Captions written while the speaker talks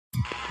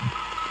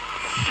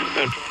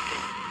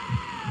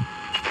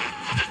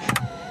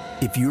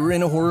If you were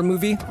in a horror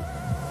movie,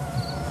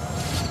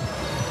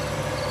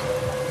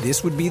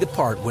 this would be the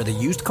part where the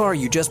used car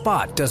you just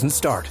bought doesn't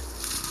start.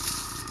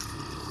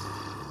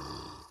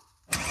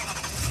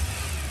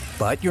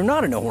 But you're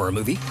not in a horror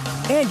movie,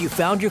 and you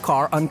found your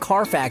car on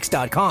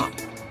Carfax.com.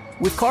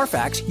 With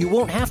Carfax, you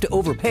won't have to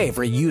overpay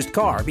for a used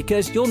car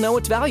because you'll know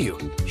its value.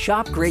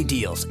 Shop great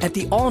deals at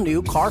the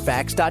all-new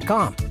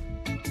Carfax.com.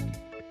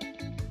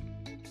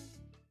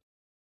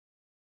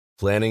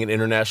 Planning an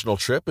international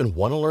trip and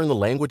want to learn the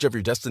language of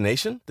your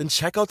destination? Then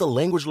check out the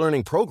language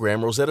learning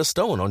program Rosetta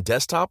Stone on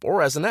desktop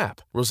or as an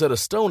app. Rosetta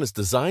Stone is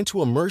designed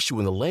to immerse you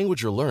in the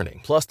language you're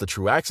learning. Plus, the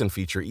True Accent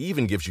feature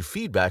even gives you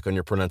feedback on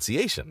your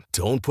pronunciation.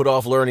 Don't put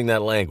off learning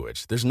that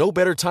language. There's no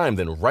better time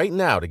than right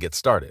now to get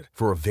started.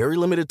 For a very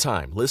limited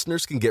time,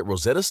 listeners can get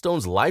Rosetta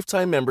Stone's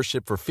lifetime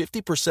membership for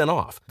 50%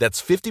 off.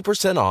 That's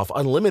 50% off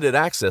unlimited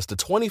access to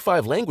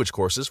 25 language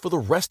courses for the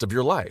rest of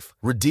your life.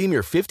 Redeem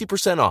your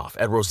 50% off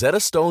at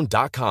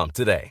rosettastone.com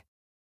today.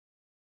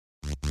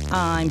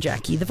 I'm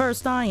Jackie the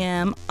First I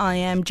Am. I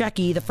am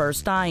Jackie the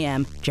First I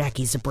Am.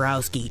 Jackie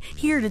Zabrowski,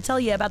 here to tell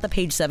you about the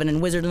Page 7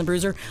 and Wizard and the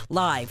Bruiser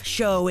live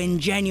show in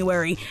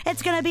January.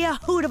 It's gonna be a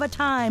hoot of a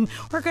time.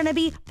 We're gonna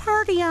be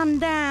partying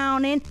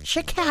down in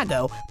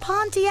Chicago,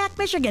 Pontiac,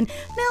 Michigan,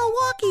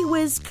 Milwaukee,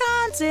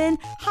 Wisconsin.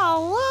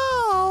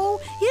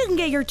 Hello! You can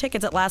get your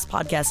tickets at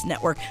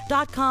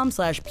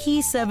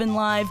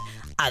lastpodcastnetwork.com/P7Live.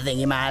 I think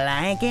you might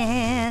like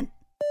it.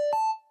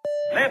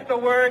 Let the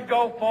word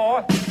go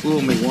forth.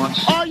 Fool me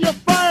once. Are you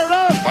fired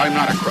up? I'm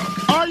not a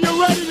crook. Are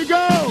you ready to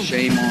go?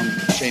 Shame on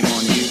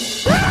you.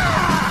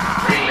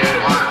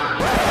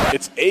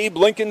 It's Abe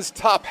Lincoln's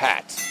Top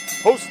Hat,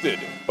 hosted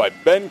by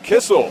Ben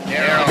Kissel.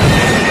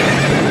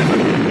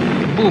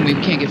 Fool me,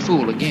 can't get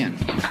fooled again.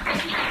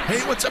 Hey,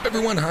 what's up,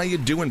 everyone? How you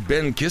doing?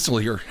 Ben Kissel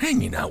here,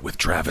 hanging out with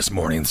Travis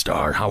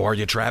Morningstar. How are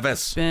you,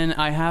 Travis? Ben,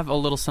 I have a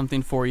little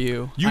something for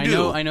you. You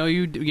do? I know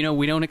you. You know,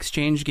 we don't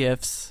exchange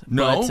gifts.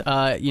 No.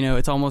 But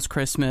it's almost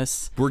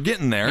Christmas. We're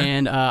getting there.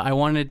 And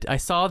I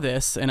saw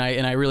this, and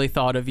I really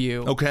thought of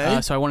you.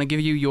 Okay. So I want to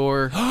give you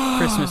your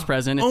Christmas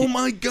present.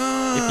 My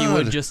God! If you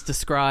would just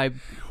describe.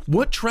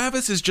 What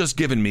Travis has just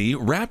given me,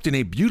 wrapped in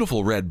a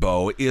beautiful red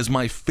bow, is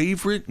my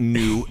favorite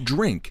new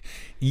drink.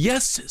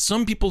 Yes,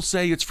 some people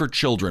say it's for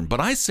children,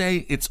 but I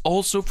say it's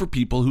also for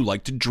people who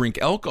like to drink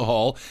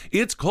alcohol.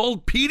 It's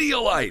called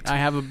Pedialyte. I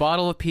have a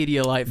bottle of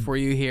Pedialyte for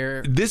you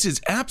here. This is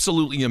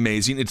absolutely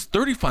amazing. It's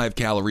 35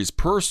 calories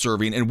per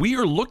serving, and we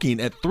are looking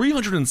at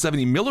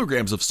 370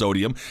 milligrams of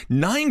sodium,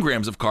 9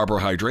 grams of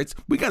carbohydrates.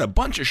 We got a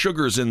bunch of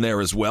sugars in there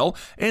as well,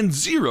 and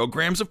 0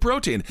 grams of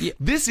protein. Yeah.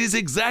 This is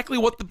exactly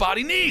what the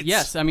body needs.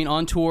 Yes, I mean,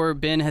 on tour,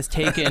 Ben has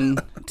taken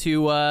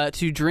to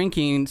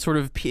drinking sort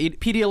of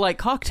Pedialyte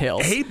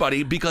cocktails. Hey,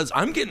 buddy, because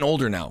I'm getting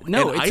older now.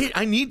 No, and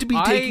I need to be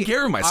taking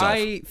care of myself.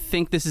 I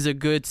think this is a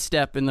good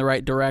step in the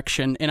right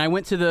direction. And I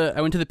went to the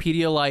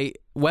Pedialyte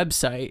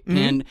website,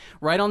 and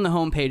right on the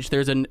homepage,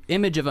 there's an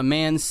image of a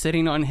man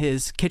sitting on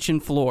his kitchen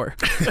floor.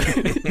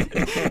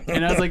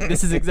 And I was like,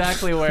 this is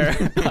exactly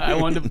where I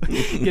wanted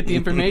to get the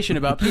information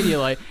about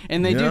Pedialyte.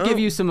 And they do give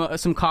you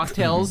some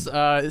cocktails.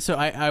 So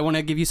I want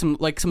to give you some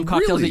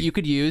cocktails that you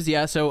could use.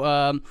 Yeah.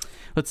 So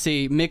let's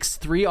see, mix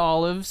 3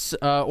 olives,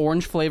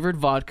 orange flavored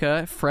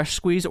vodka, fresh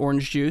squeezed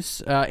orange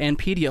juice, and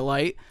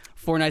Pedialyte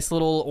for a nice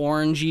little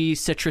orangey,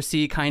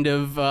 citrusy kind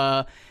of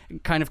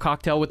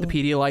cocktail with the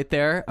Pedialyte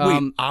there.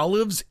 Wait,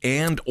 olives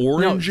and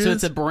oranges? No, so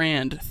it's a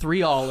brand.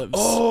 3 olives.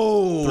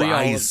 Oh, 3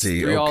 I olives.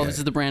 see. 3 olives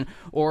is the brand.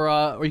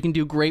 Or you can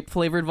do grape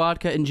flavored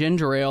vodka and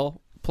ginger ale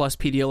plus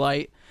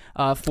Pedialyte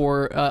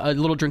for a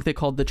little drink they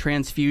called the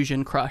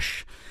Transfusion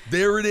Crush.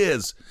 There it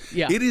is.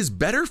 Yeah. It is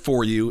better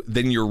for you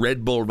than your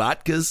Red Bull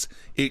vodkas.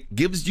 It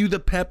gives you the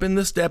pep and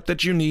the step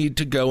that you need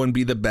to go and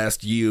be the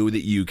best you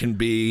that you can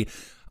be.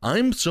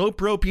 I'm so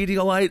pro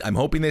Pedialyte. I'm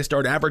hoping they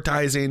start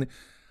advertising.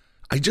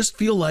 I just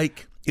feel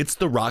like it's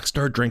the rock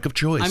star drink of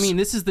choice. I mean,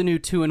 this is the new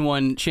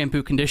 2-in-1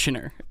 shampoo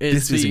conditioner.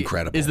 This is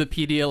incredible. Is the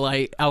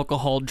Pedialyte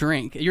alcohol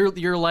drink.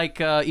 You're like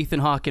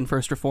Ethan Hawke in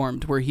First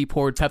Reformed, where he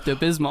poured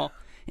Pepto-Bismol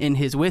in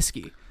his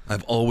whiskey.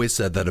 I've always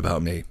said that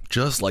about me,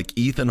 just like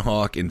Ethan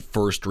Hawke in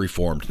First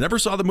Reformed. Never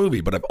saw the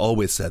movie, but I've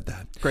always said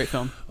that. Great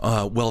film.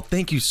 Well,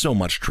 thank you so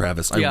much,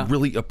 Travis. I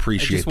really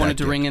appreciate that. I just wanted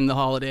to ring in the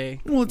holiday.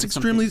 Well, it's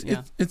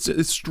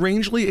it's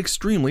strangely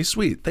extremely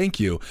sweet. Thank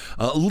you.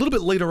 A little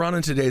bit later on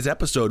in today's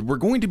episode, we're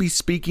going to be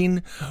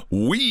speaking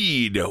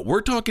weed.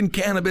 We're talking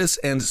cannabis,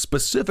 and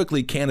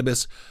specifically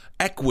cannabis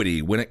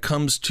equity when it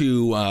comes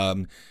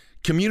to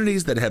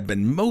communities that have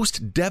been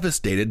most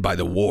devastated by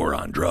the war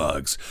on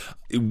drugs.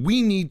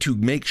 We need to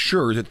make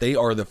sure that they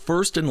are the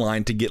first in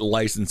line to get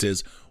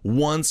licenses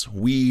once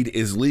weed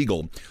is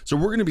legal. So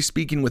we're going to be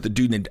speaking with a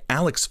dude named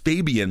Alex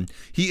Fabian.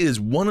 He is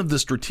one of the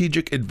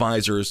strategic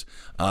advisors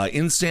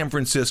in San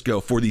Francisco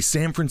for the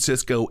San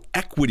Francisco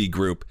Equity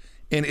Group.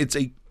 And it's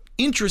a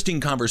interesting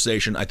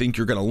conversation. I think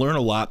you're going to learn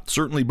a lot.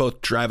 Certainly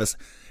both Travis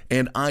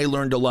and I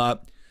learned a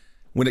lot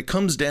when it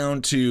comes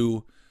down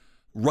to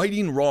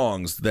righting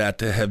wrongs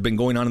that have been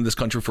going on in this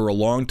country for a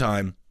long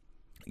time.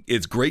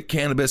 It's great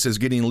cannabis is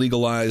getting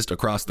legalized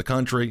across the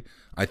country.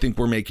 I think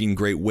we're making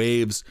great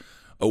waves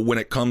when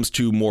it comes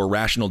to more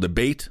rational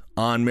debate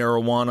on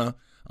marijuana,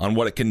 on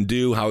what it can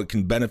do, how it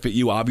can benefit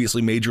you.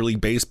 Obviously, Major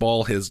League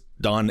Baseball has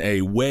done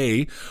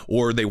away,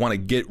 or they want to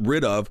get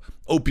rid of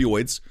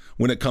opioids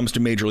when it comes to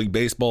Major League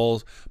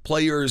Baseball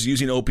players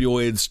using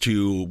opioids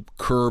to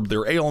curb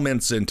their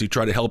ailments and to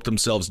try to help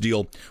themselves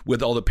deal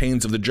with all the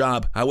pains of the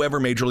job. However,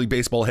 Major League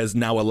Baseball has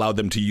now allowed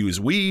them to use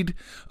weed,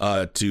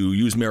 to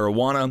use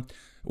marijuana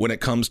when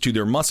it comes to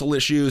their muscle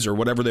issues or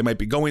whatever they might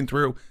be going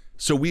through.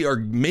 So we are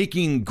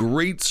making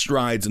great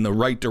strides in the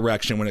right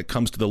direction when it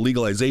comes to the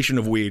legalization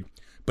of weed.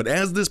 But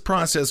as this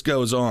process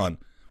goes on,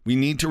 we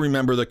need to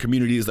remember the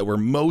communities that were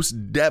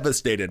most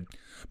devastated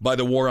by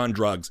the war on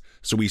drugs.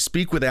 So we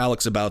speak with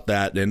Alex about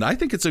that, and I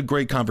think it's a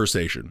great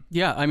conversation.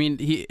 Yeah, I mean,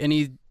 he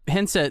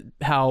hints at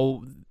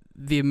how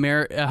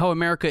how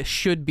America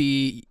should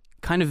be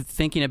kind of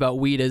thinking about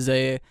weed as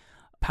a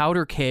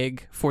powder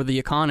keg for the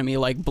economy,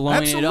 like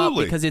blowing it up,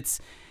 because it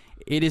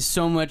is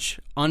so much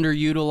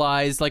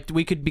underutilized. Like,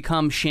 we could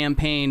become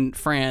Champagne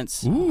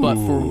France, but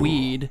for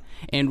weed,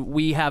 and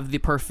we have the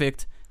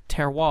perfect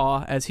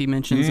terroir, as he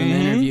mentions in the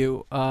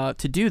interview,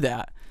 to do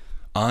that.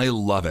 I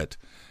love it.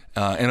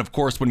 And of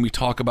course, when we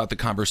talk about the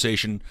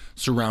conversation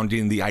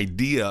surrounding the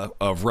idea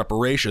of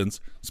reparations,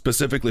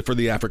 specifically for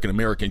the African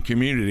American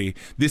community,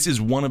 this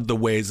is one of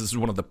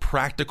the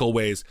practical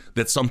ways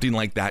that something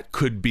like that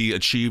could be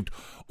achieved,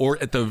 or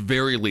at the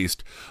very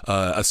least,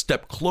 a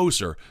step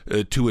closer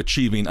to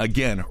achieving,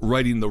 again,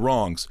 righting the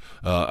wrongs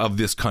of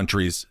this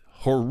country's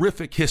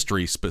horrific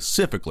history,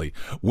 specifically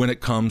when it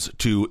comes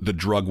to the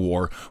drug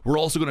war. We're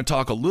also going to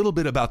talk a little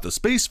bit about the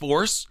Space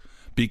Force,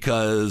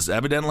 because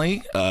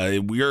evidently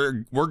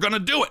we're going to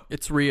do it.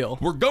 It's real.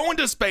 We're going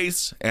to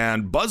space,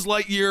 and Buzz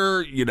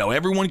Lightyear,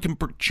 everyone can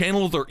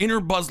channel their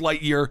inner Buzz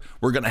Lightyear.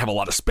 We're going to have a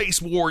lot of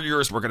space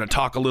warriors. We're going to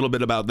talk a little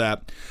bit about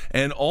that.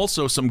 And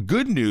also some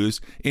good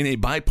news in a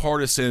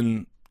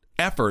bipartisan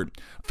effort.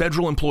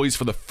 Federal employees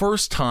for the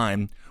first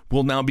time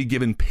will now be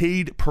given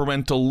paid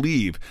parental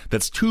leave.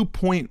 That's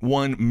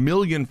 2.1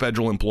 million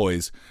federal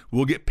employees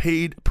will get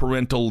paid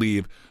parental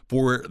leave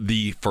for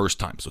the first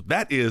time. So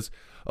that is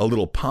a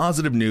little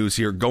positive news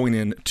here going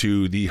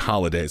into the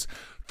holidays.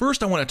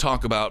 First, I want to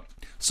talk about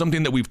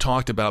something that we've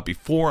talked about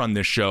before on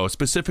this show,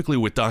 specifically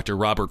with Dr.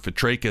 Robert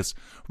Fitrakis,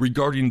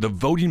 regarding the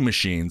voting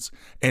machines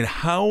and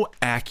how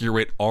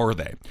accurate are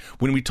they.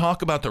 When we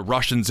talk about the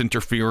Russians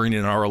interfering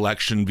in our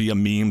election via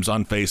memes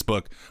on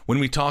Facebook, when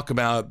we talk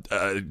about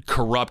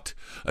corrupt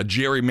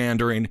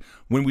gerrymandering,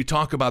 when we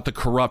talk about the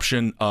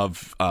corruption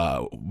of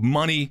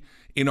money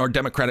in our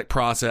democratic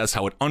process,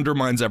 how it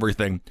undermines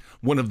everything,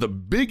 one of the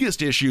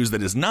biggest issues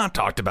that is not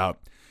talked about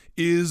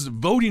is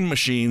voting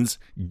machines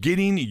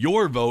getting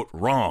your vote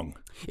wrong.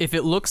 If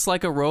it looks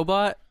like a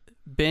robot,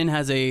 Ben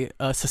has a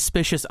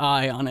suspicious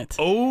eye on it.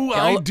 Oh,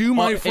 I do,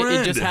 my friend.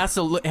 It just has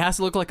to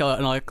look like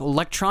an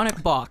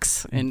electronic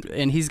box, and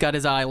he's got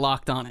his eye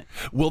locked on it.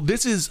 Well,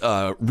 this is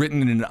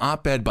written in an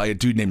op-ed by a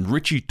dude named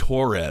Richie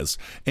Torres,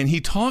 and he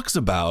talks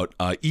about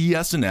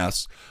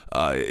ES&S.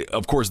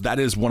 Of course, that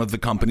is one of the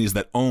companies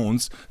that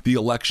owns the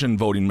election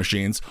voting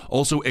machines.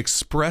 Also,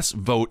 Express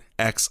Vote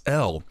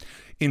XL.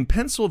 In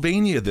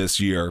Pennsylvania this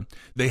year,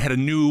 they had a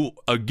new,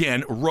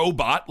 again,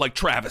 robot, like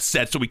Travis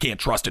said, so we can't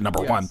trust it,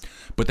 number one.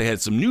 But they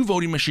had some new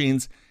voting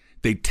machines.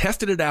 They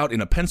tested it out in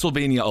a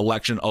Pennsylvania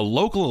election, a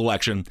local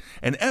election,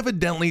 and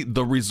evidently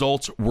the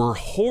results were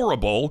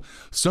horrible.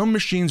 Some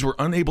machines were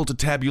unable to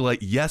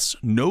tabulate yes,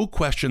 no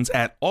questions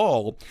at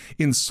all.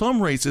 In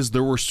some races,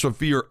 there were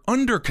severe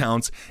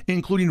undercounts,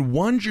 including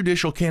one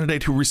judicial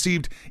candidate who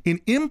received an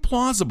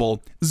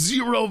implausible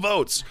 0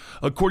 votes.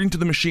 According to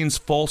the machine's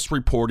false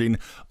reporting,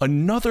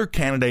 another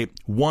candidate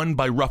won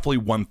by roughly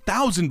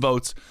 1,000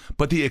 votes,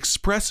 but the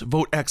Express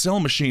Vote XL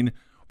machine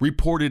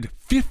reported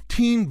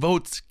 15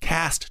 votes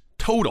cast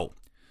total.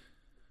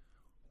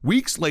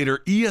 Weeks later,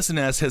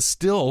 ES&S has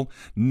still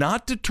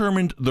not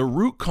determined the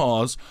root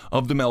cause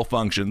of the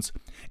malfunctions.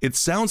 It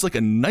sounds like a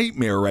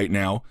nightmare right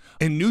now,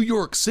 and New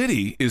York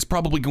City is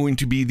probably going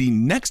to be the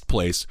next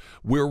place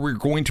where we're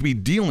going to be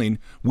dealing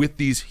with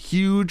these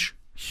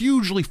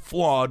hugely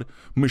flawed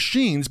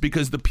machines,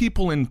 because the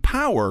people in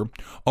power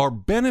are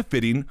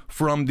benefiting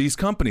from these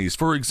companies.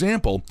 For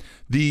example,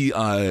 the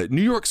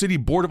New York City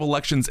Board of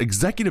Elections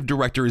executive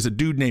director is a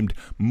dude named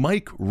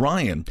Mike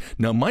Ryan.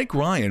 Now, Mike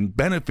Ryan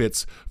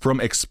benefits from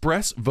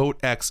Express Vote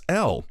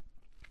XL.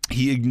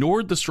 He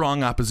ignored the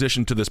strong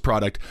opposition to this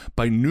product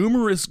by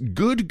numerous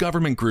good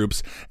government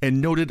groups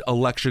and noted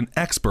election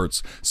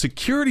experts.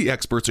 Security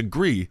experts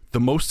agree the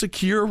most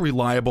secure,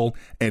 reliable,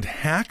 and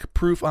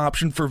hack-proof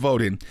option for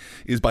voting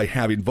is by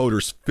having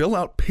voters fill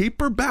out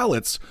paper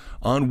ballots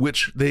on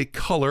which they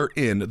color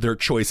in their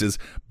choices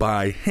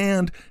by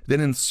hand, then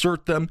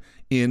insert them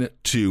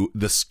into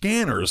the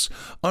scanners.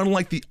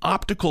 Unlike the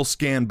optical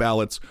scan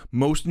ballots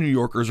most New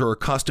Yorkers are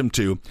accustomed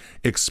to,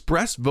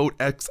 Express Vote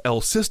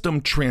XL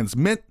system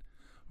transmit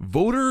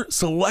voter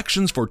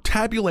selections for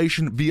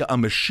tabulation via a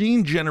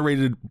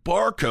machine-generated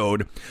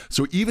barcode.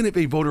 So even if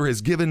a voter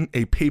has given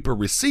a paper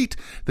receipt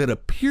that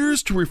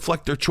appears to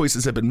reflect their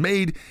choices have been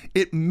made,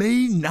 it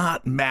may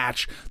not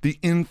match the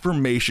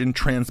information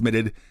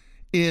transmitted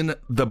in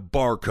the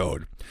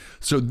barcode.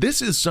 So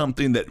this is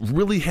something that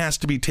really has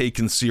to be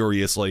taken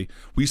seriously.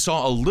 We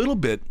saw a little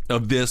bit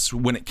of this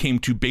when it came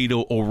to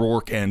Beto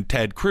O'Rourke and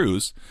Ted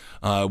Cruz,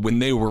 when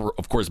they were,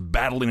 of course,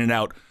 battling it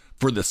out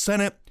for the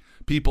Senate.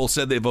 People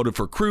said they voted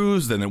for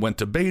Cruz, then it went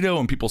to Beto,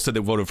 and people said they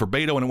voted for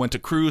Beto and it went to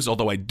Cruz,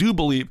 although I do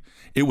believe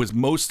it was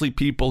mostly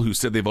people who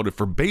said they voted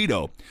for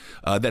Beto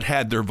that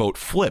had their vote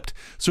flipped.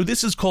 So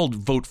this is called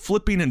vote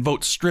flipping and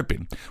vote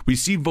stripping. We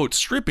see vote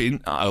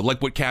stripping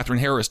like what Katherine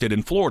Harris did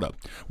in Florida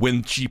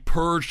when she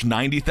purged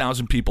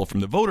 90,000 people from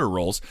the voter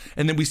rolls,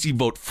 and then we see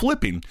vote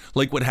flipping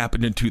like what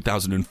happened in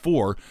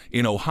 2004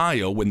 in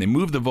Ohio when they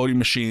moved the voting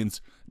machines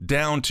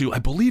down to, I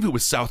believe it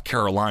was South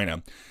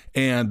Carolina,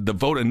 and the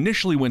vote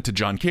initially went to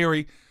John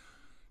Kerry.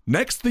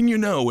 Next thing you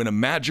know, in a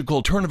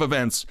magical turn of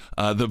events,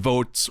 the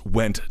votes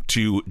went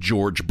to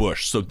George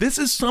Bush. So this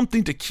is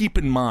something to keep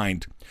in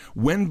mind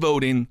when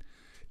voting,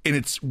 and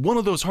it's one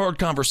of those hard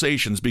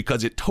conversations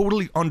because it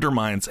totally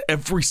undermines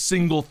every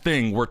single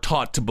thing we're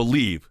taught to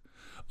believe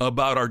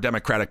about our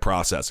democratic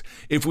process.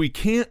 If we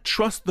can't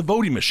trust the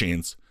voting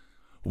machines,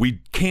 we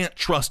can't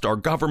trust our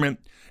government,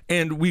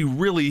 and we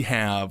really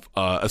have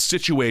a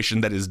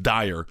situation that is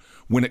dire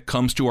when it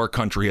comes to our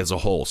country as a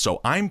whole.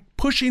 So I'm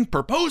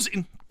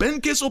proposing,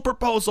 Ben Kissel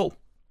proposal,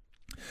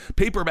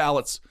 paper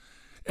ballots.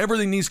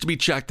 Everything needs to be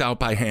checked out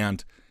by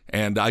hand.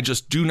 And I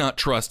just do not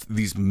trust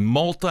these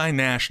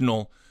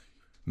multinational,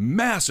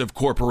 massive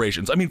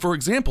corporations. I mean, for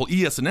example,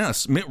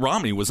 ES&S, Mitt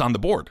Romney was on the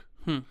board.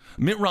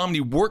 Mitt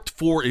Romney worked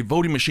for a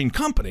voting machine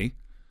company.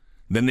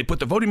 Then they put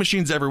the voting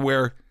machines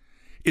everywhere.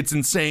 It's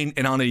insane.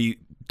 And on a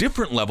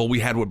different level,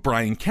 we had what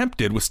Brian Kemp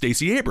did with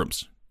Stacey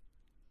Abrams.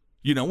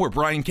 You know, where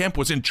Brian Kemp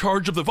was in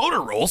charge of the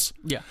voter rolls.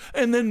 Yeah.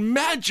 And then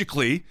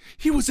magically,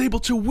 he was able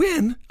to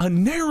win a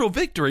narrow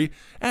victory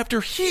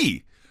after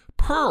he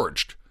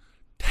purged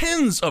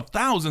tens of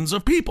thousands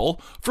of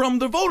people from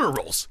the voter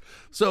rolls.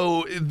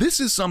 So this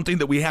is something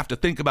that we have to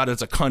think about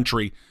as a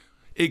country.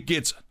 It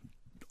gets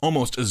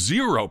almost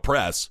zero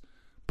press,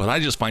 but I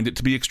just find it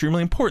to be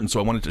extremely important. So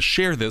I wanted to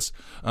share this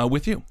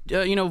with you.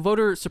 You know,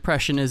 voter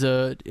suppression is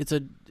a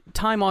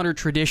time-honored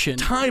tradition.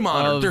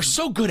 Time-honored. They're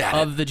so good at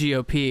it. Of the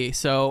GOP.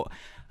 So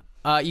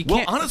you can't...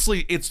 Well,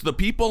 honestly, it's the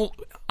people...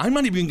 I'm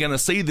not even going to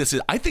say this.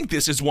 I think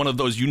this is one of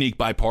those unique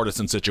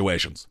bipartisan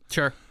situations.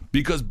 Sure.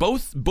 Because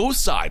both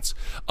sides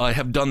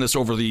have done this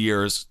over the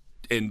years.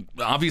 And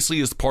obviously,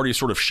 as the parties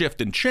sort of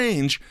shift and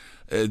change,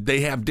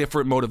 they have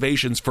different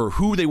motivations for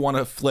who they want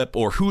to flip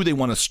or who they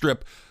want to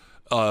strip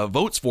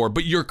votes for.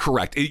 But you're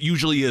correct. It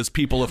usually is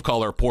people of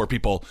color, poor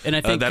people, and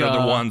I think, that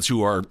are the ones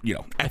who are,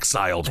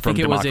 exiled from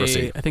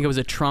democracy. I think it was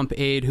a Trump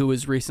aide who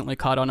was recently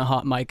caught on a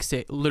hot mic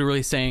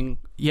literally saying,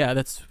 yeah,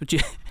 that's what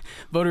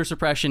voter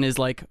suppression is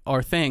like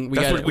our thing. We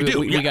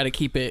got to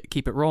keep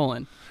it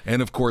rolling.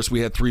 And of course,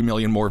 we had 3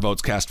 million more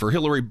votes cast for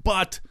Hillary,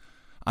 but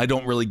I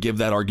don't really give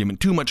that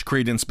argument too much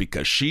credence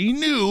because she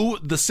knew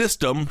the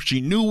system.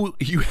 She knew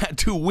you had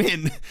to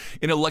win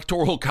an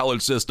electoral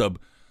college system.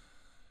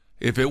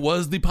 If it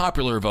was the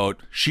popular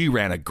vote, she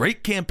ran a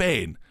great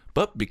campaign.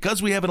 But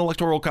because we have an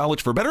electoral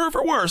college, for better or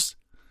for worse,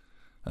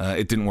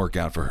 it didn't work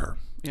out for her.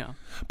 Yeah.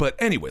 But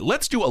anyway,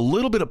 let's do a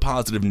little bit of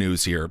positive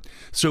news here.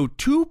 So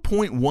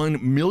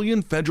 2.1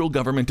 million federal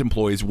government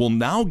employees will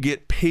now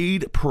get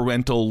paid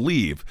parental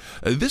leave.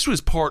 This was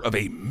part of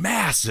a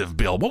massive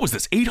bill. What was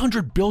this,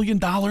 $800 billion?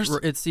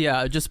 It's,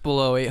 just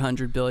below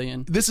 $800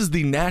 billion. This is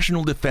the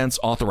National Defense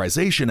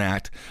Authorization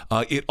Act.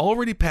 It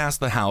already passed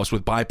the House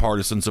with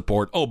bipartisan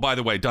support. Oh, by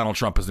the way, Donald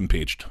Trump is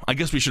impeached. I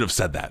guess we should have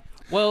said that.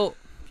 Well...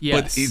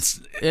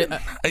 Yes.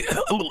 But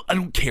I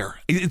don't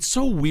care. It's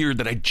so weird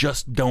that I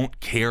just don't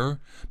care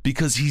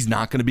because he's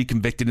not going to be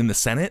convicted in the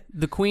Senate.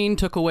 The Queen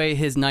took away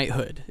his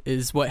knighthood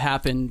is what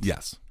happened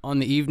on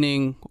the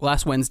evening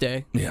last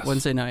Wednesday,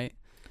 Wednesday night.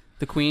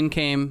 The Queen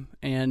came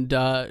and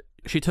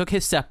she took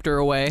his scepter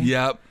away.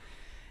 Yep.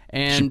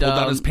 And she pulled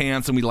down his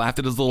pants and we laughed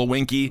at his little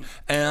winky.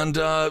 And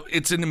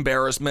it's an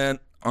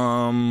embarrassment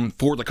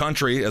for the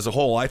country as a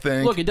whole, I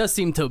think. Look,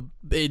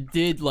 it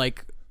did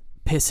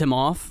piss him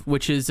off,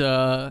 which is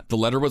the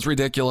letter was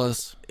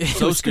ridiculous.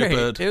 So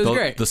stupid. It was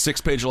great. The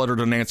 6-page letter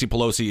to Nancy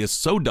Pelosi is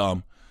so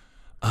dumb.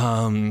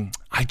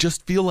 I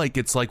just feel like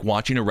it's like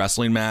watching a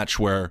wrestling match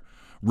where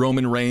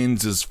Roman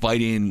Reigns is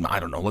fighting,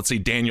 I don't know, let's say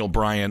Daniel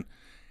Bryan,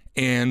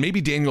 and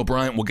maybe Daniel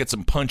Bryan will get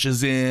some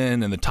punches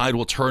in and the tide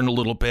will turn a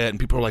little bit and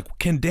people are like,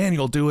 can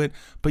Daniel do it?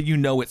 But you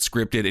know it's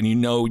scripted and you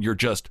know you're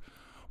just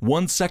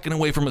 1 second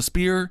away from a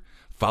spear,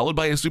 followed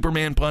by a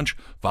Superman punch,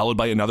 followed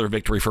by another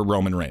victory for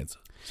Roman Reigns.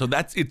 So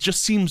it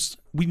just seems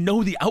we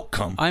know the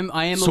outcome. I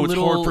am so a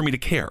little it's hard for me to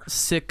care.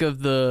 Sick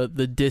of the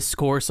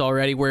discourse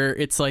already where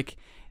it's like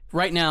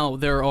right now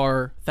there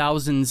are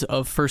thousands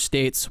of first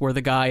dates where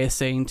the guy is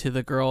saying to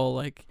the girl,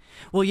 like,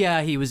 well,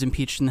 yeah, he was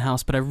impeached in the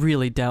House, but I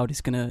really doubt he's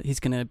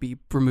gonna be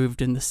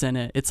removed in the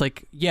Senate. It's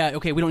like, yeah,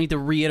 okay, we don't need to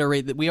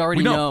reiterate that. We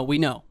already know. We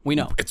know.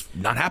 It's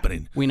not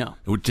happening. We know.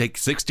 It would take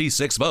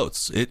 66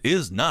 votes. It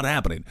is not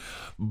happening.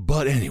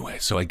 But anyway,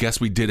 so I guess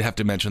we did have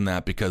to mention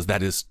that because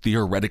that is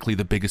theoretically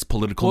the biggest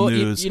political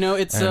news.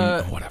 It's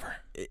whatever.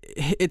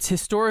 It's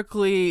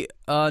historically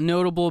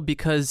notable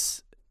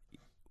because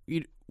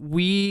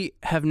we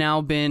have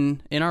now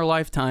been in our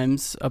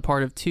lifetimes a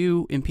part of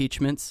 2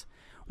 impeachments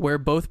where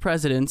both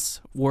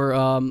presidents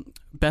were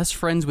best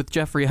friends with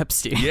Jeffrey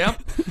Epstein.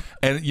 Yep.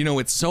 And,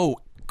 it's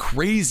so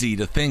crazy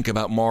to think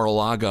about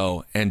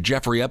Mar-a-Lago and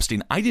Jeffrey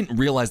Epstein. I didn't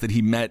realize that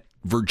he met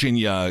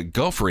Virginia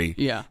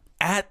Giuffre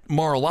at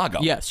Mar-a-Lago.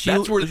 Yes.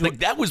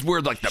 That was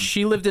where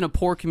she lived in a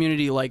poor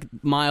community like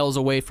miles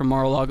away from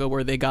Mar-a-Lago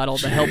where they got all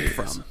the help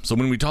from. So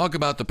when we talk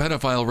about the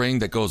pedophile ring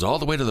that goes all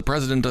the way to the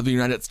President of the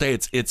United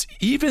States, it's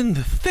even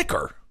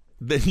thicker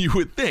than you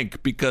would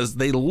think because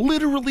they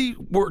literally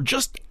were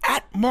just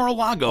at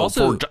Mar-a-Lago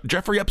for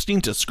Jeffrey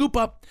Epstein to scoop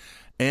up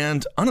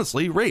and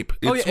honestly rape.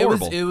 It's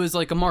horrible. It was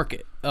like a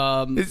market.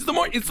 It's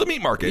the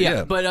meat market.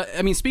 Yeah. But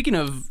speaking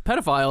of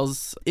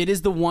pedophiles, it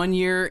is the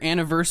 1-year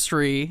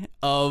anniversary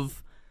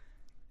of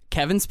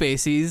Kevin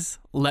Spacey's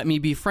 "Let Me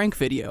Be Frank"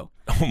 video.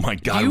 Oh my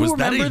God! Was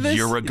that a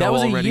year ago? That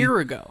was already? A year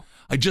ago.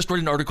 I just read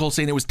an article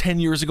saying it was 10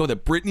 years ago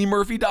that Brittany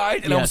Murphy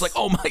died, and I was like,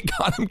 oh my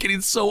God, I'm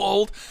getting so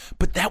old.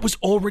 But that was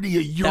already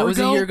a year ago? That was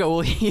a year ago.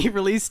 Well, he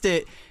released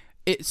it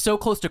so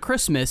close to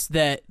Christmas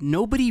that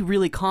nobody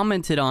really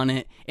commented on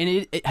it.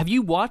 And have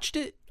you watched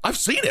it? I've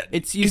seen it.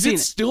 Is it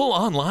still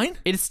online?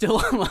 It's still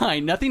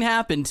online. Nothing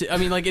happened.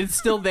 It's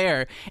still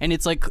there. And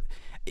it's like,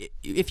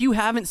 if you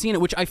haven't seen it,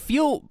 which I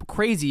feel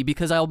crazy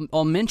because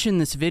I'll mention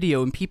this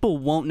video and people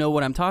won't know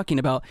what I'm talking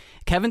about.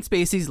 Kevin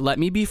Spacey's "Let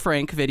Me Be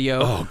Frank"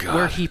 video,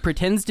 where he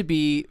pretends to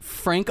be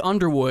Frank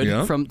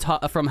Underwood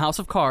from House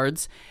of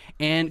Cards,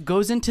 and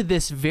goes into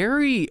this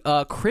very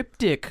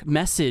cryptic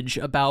message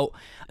about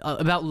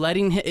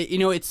letting him,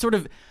 it's sort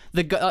of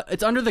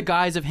it's under the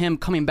guise of him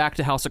coming back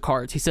to House of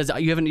Cards. He says,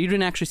 you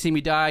didn't actually see me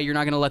die. You're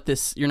not going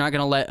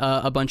to let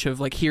a bunch of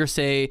like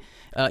hearsay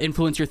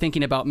influence your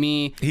thinking about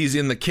me. He's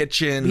in the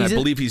kitchen. I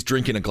believe he's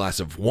drinking a glass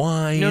of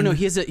wine. No,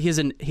 he has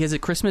a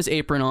Christmas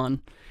apron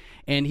on,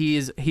 and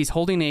he's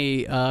holding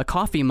a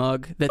coffee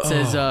mug that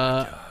says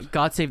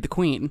God Save the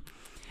Queen.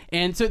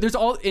 And so there's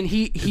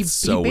he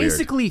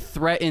basically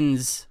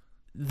threatens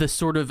the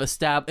sort of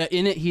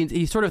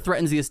he sort of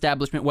threatens the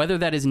establishment, whether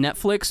that is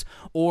Netflix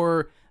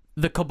or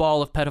the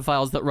cabal of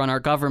pedophiles that run our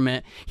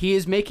government. He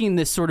is making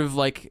this sort of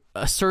like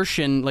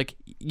assertion, like,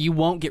 you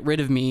won't get rid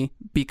of me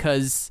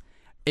because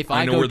if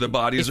I know where the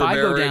bodies are buried.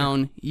 If I go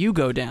down, you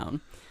go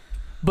down.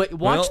 But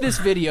watch this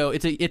video.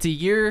 It's a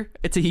year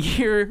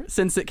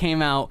since it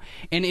came out,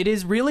 and it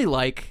is really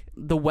like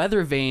the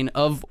weather vane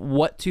of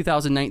what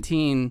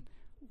 2019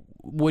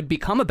 would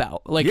become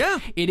about. Like,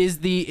 it is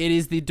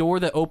the door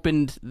that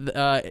opened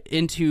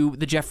into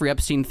the Jeffrey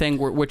Epstein thing,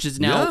 which is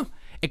now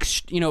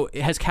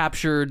has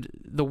captured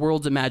the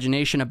world's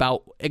imagination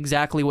about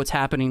exactly what's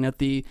happening at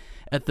the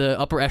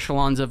upper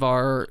echelons of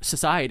our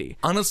society.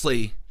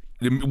 Honestly,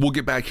 we'll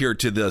get back here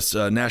to this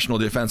National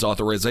Defense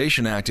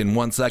Authorization Act in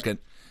 1 second.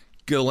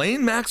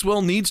 Ghislaine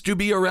Maxwell needs to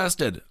be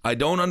arrested. I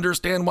don't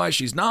understand why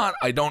she's not.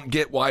 I don't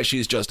get why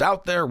she's just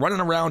out there running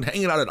around,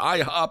 hanging out at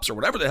IHOPs or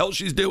whatever the hell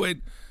she's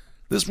doing.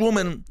 This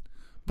woman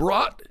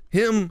brought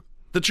him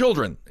the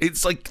children.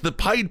 It's like the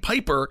Pied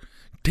Piper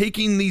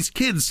taking these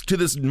kids to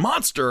this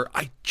monster.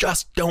 I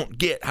just don't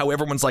get how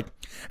everyone's like,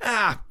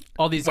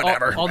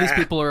 whatever. All these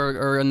people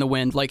are in the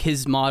wind. Like,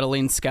 his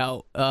modeling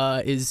scout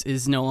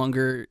is no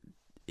longer.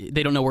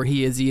 They don't know where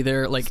he is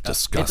either. Like, it's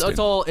disgusting.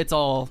 It's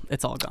all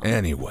gone.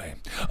 Anyway,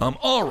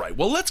 all right.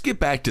 Well, let's get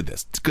back to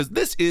this because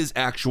this is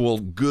actual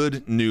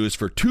good news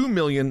for 2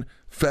 million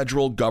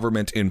federal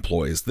government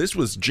employees. This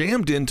was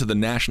jammed into the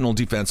National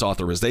Defense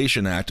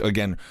Authorization Act,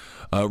 again,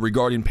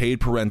 regarding paid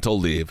parental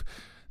leave.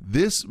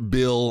 This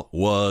bill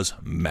was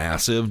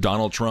massive.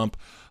 Donald Trump,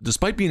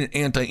 despite being an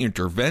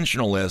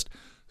anti-interventionalist,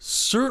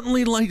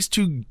 certainly likes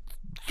to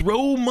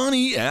throw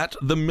money at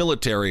the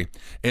military.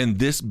 And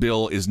this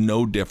bill is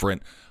no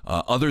different,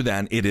 other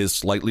than it is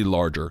slightly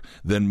larger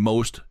than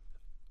most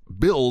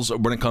bills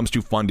when it comes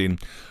to funding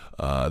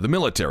the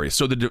military.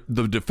 So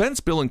the defense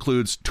bill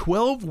includes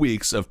 12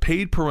 weeks of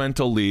paid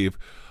parental leave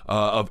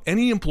of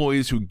any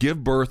employees who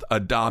give birth,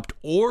 adopt,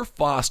 or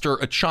foster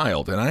a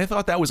child. And I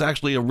thought that was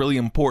actually a really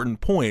important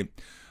point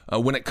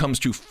when it comes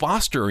to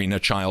fostering a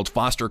child,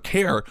 foster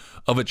care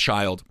of a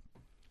child.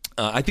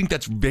 I think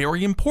that's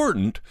very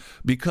important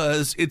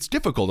because it's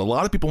difficult. A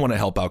lot of people want to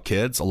help out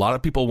kids. A lot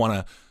of people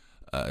want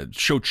to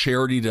show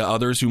charity to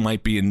others who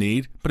might be in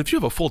need. But if you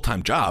have a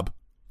full-time job,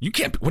 you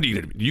can't. What are you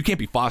going to do? You can't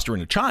be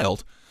fostering a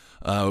child.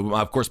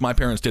 Of course, my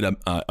parents did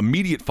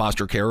immediate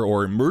foster care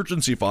or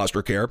emergency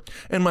foster care,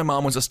 and my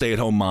mom was a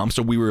stay-at-home mom,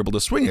 so we were able to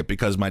swing it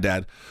because my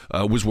dad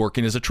was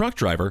working as a truck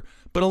driver.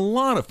 But a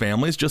lot of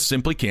families just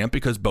simply can't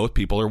because both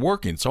people are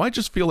working. So I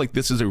just feel like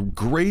this is a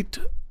great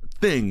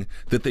thing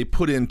that they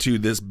put into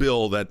this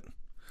bill that,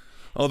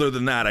 other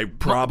than that, I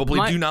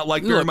probably do not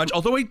like very much,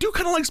 although I do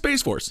kind of like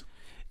Space Force.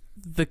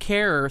 The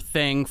care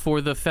thing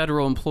for the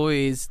federal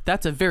employees,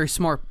 that's a very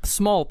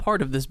small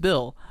part of this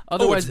bill.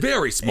 Otherwise, it's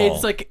very small.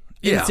 It's like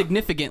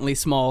insignificantly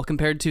small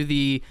compared to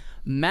the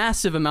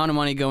massive amount of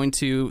money going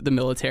to the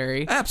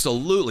military.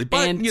 Absolutely.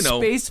 But, and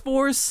Space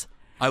Force.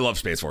 I love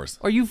Space Force.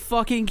 Are you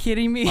fucking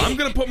kidding me? I'm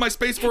going to put my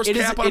Space Force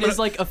cap on. It is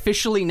like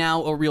officially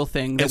now a real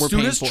thing that we're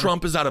paying for. As soon as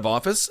Trump is out of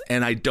office,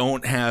 and I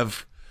don't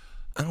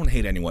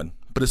hate anyone,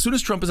 but as soon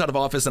as Trump is out of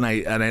office and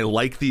I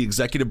like the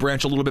executive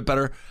branch a little bit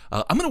better,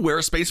 I'm going to wear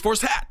a Space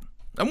Force hat.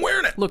 I'm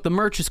wearing it. Look, the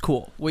merch is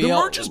cool. The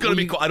merch is going to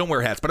be cool. I don't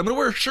wear hats, but I'm going to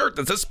wear a shirt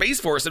that says Space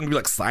Force and be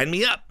like, sign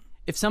me up.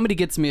 If somebody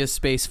gets me a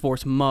Space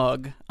Force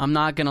mug, I'm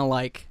not going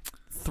to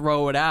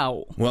throw it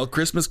out. Well,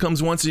 Christmas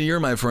comes once a year,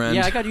 my friend.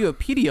 Yeah, I got you a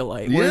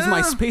Pedialyte. Where's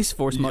my Space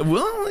Force mug?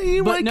 Well,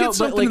 you might get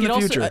something in the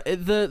future.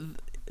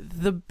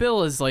 The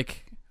bill is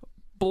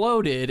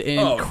bloated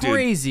and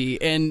crazy,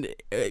 and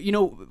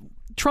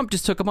Trump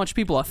just took a bunch of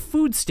people off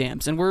food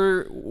stamps, and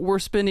we're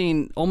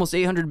spending almost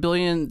 $800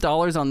 billion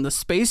on the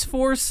Space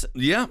Force.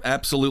 Yeah,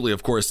 absolutely.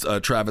 Of course,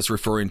 Travis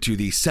referring to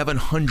the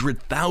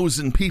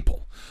 700,000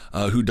 people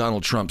who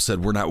Donald Trump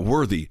said were not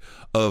worthy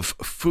of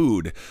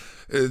food.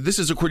 This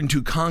is according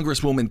to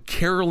Congresswoman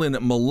Carolyn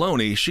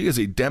Maloney. She is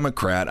a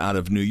Democrat out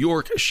of New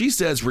York. She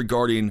says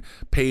regarding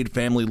paid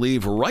family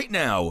leave, right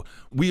now,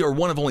 we are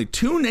one of only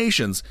 2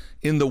 nations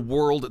in the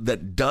world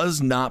that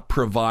does not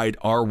provide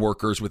our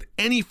workers with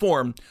any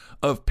form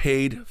of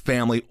paid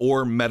family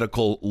or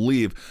medical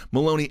leave.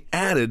 Maloney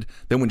added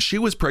that when she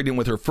was pregnant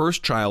with her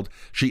first child,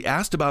 she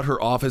asked about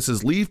her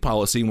office's leave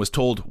policy and was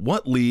told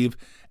what leave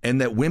and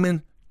that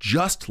women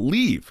just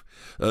leave.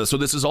 So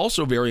this is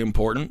also very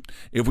important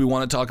if we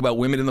want to talk about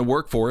women in the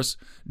workforce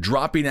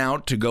dropping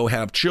out to go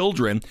have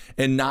children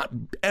and not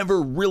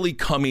ever really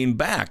coming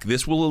back.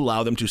 This will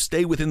allow them to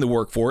stay within the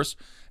workforce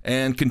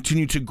and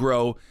continue to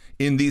grow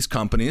in these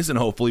companies and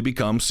hopefully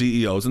become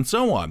CEOs and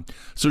so on.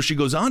 So she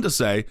goes on to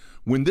say,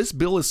 when this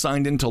bill is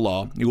signed into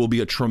law, it will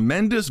be a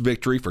tremendous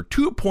victory for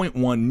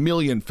 2.1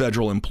 million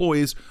federal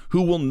employees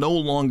who will no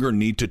longer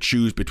need to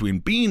choose between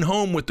being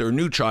home with their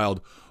new child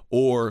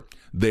or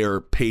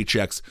their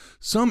paychecks.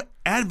 Some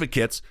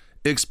advocates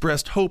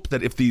expressed hope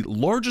that if the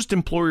largest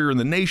employer in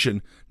the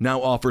nation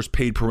now offers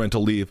paid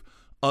parental leave,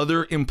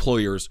 other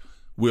employers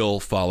will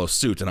follow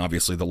suit. And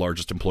obviously the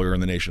largest employer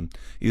in the nation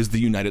is the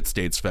United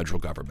States federal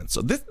government.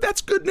 So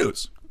that's good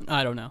news.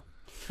 I don't know.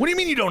 What do you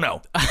mean you don't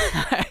know?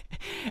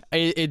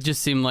 It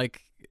just seemed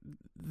like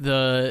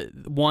the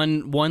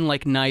one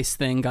nice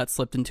thing got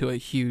slipped into a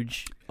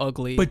huge,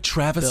 ugly But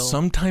Travis, bill.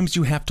 Sometimes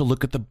you have to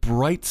look at the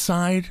bright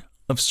side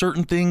of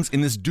certain things in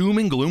this doom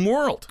and gloom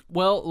world.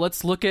 Well,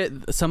 let's look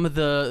at some of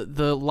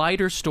the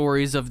lighter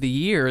stories of the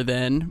year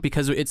then,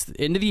 because it's the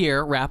end of the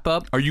year, wrap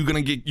up. Are you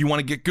you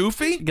want to get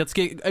goofy?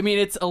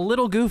 It's a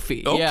little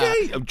goofy. Okay,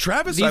 yeah.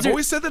 Travis, I've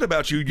always said that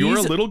about you. You're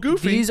a little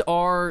goofy. These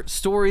are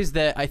stories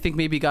that I think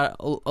maybe got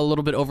a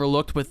little bit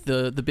overlooked with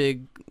the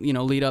big,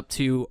 lead up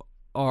to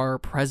our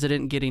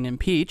president getting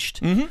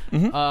impeached.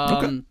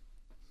 Okay.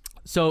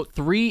 So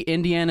 3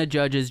 Indiana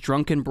judges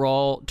drunken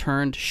brawl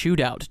turned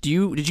shootout.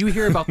 Did you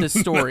hear about this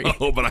story?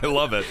 No, but I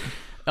love it.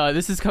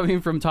 This is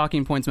coming from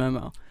Talking Points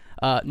memo.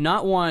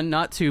 Not 1,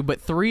 not 2, but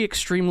 3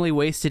 extremely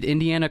wasted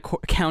Indiana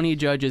County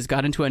judges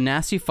got into a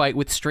nasty fight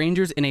with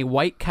strangers in a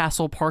White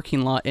Castle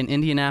parking lot in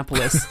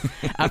Indianapolis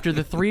after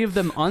the 3 of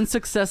them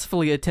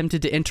unsuccessfully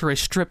attempted to enter a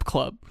strip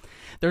club.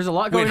 There's a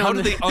lot going on. How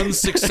did they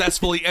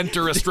unsuccessfully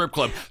enter a strip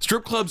club?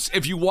 Strip clubs,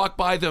 if you walk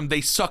by them,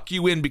 they suck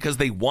you in because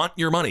they want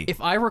your money.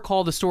 If I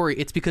recall the story,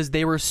 it's because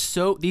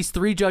these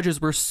 3 judges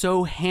were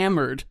so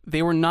hammered,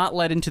 they were not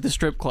let into the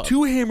strip club.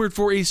 Too hammered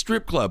for a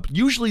strip club.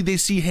 Usually they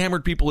see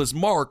hammered people as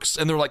marks,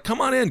 and they're like,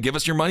 come on in, give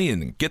us your money,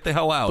 and get the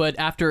hell out. But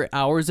after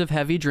hours of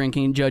heavy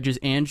drinking, judges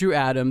Andrew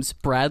Adams,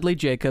 Bradley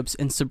Jacobs,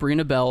 and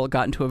Sabrina Bell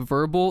got into a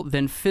verbal,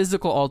 then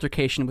physical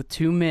altercation with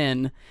 2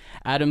 men.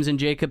 Adams and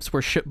Jacobs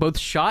were both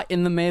shot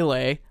in the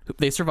melee.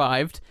 They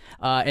survived,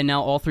 and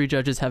now all 3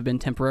 judges have been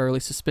temporarily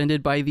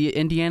suspended by the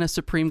Indiana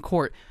Supreme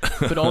Court.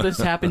 But all this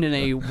happened in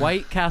a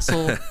White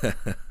Castle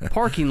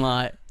parking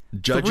lot.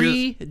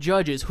 3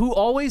 judges who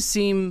always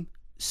seem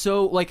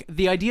so,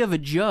 the idea of a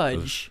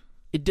judge,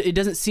 it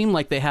doesn't seem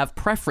like they have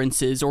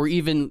preferences or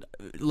even,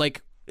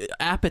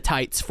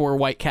 appetites for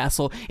White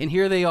Castle. And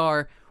here they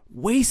are,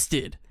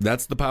 wasted.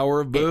 That's the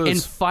power of booze.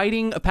 And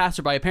fighting a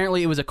passerby.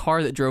 Apparently it was a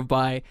car that drove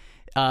by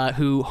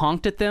who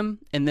honked at them,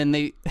 and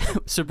then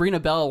Sabrina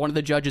Bell, one of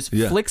the judges,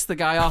 flicks the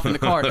guy off in the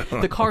car.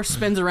 The car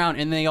spins around,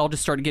 and they all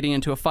just started getting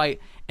into a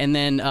fight, and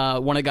then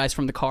one of the guys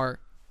from the car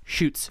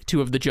shoots 2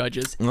 of the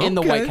judges in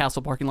the White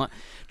Castle parking lot.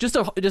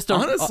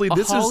 Honestly,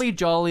 this holly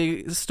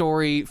jolly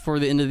story for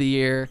the end of the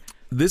year.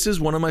 This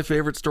is one of my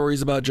favorite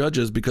stories about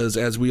judges because,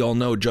 as we all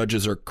know,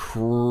 judges are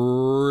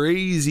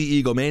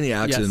crazy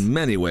egomaniacs in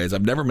many ways.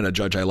 I've never met a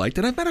judge I liked,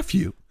 and I've met a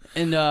few.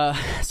 And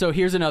so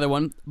here's another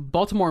one.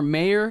 Baltimore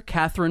Mayor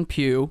Catherine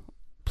Pugh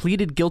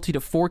pleaded guilty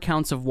to 4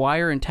 counts of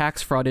wire and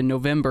tax fraud in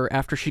November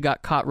after she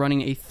got caught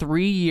running a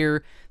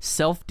 3-year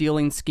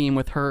self-dealing scheme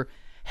with her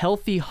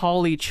Healthy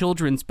Holly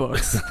children's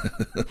books.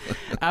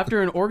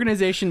 After an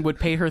organization would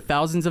pay her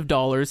thousands of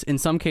dollars, in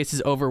some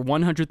cases over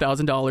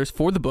 $100,000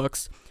 for the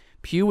books,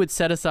 Pugh would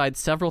set aside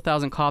several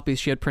thousand copies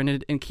she had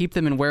printed and keep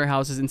them in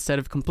warehouses instead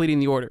of completing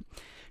the order.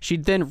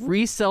 She'd then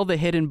resell the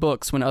hidden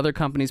books when other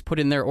companies put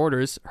in their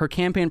orders. Her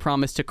campaign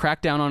promise to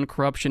crack down on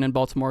corruption in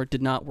Baltimore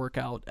did not work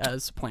out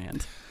as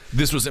planned.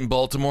 This was in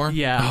Baltimore?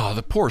 Yeah. Oh,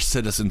 the poor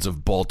citizens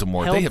of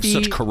Baltimore. They have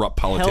such corrupt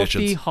politicians.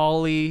 Healthy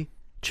Holly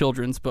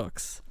children's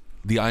books.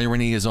 The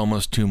irony is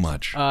almost too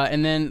much.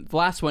 And then the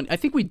last one, I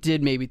think we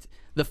did maybe,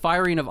 the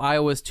firing of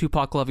Iowa's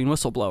Tupac-loving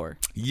whistleblower.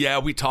 Yeah,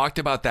 we talked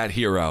about that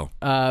hero.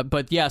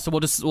 But yeah, so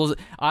we'll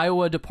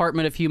Iowa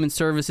Department of Human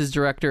Services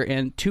Director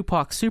and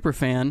Tupac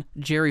superfan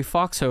Jerry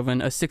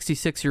Foxhoven, a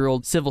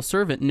 66-year-old civil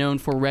servant known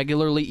for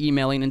regularly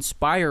emailing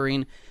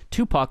inspiring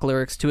Tupac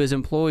lyrics to his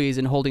employees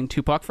and holding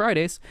Tupac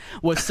Fridays,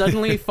 was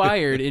suddenly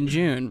fired in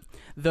June.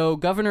 Though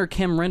Governor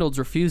Kim Reynolds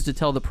refused to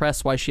tell the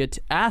press why she had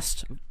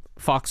asked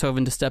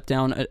Foxhoven to step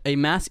down, a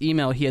mass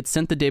email he had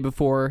sent the day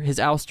before his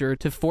ouster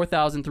to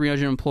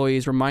 4,300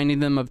 employees reminding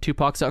them of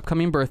Tupac's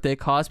upcoming birthday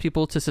caused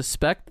people to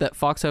suspect that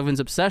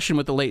Foxhoven's obsession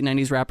with the late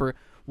 90s rapper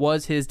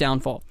was his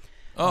downfall.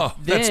 Oh,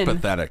 that's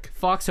pathetic.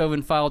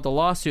 Foxhoven filed a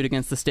lawsuit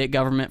against the state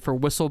government for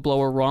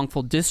whistleblower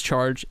wrongful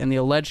discharge, and the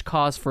alleged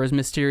cause for his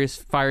mysterious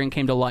firing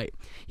came to light.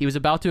 He was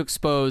about to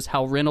expose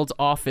how Reynolds'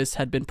 office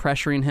had been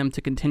pressuring him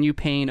to continue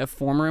paying a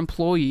former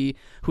employee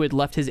who had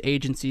left his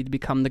agency to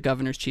become the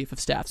governor's chief of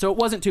staff. So it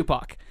wasn't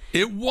Tupac.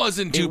 It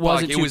wasn't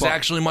Tupac. It was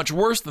actually much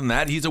worse than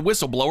that. He's a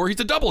whistleblower. He's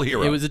a double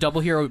hero. It was a double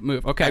hero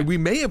move. Okay. And we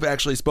may have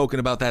actually spoken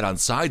about that on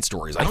Side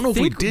Stories. I don't know if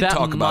we did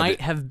talk about it. That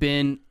might have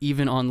been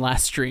even on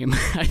last stream.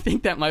 I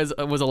think that was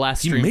a last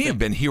stream. He may have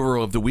been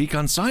Hero of the Week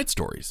on Side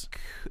Stories.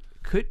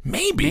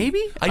 Maybe.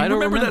 I don't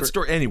remember that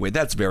story. Anyway,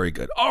 that's very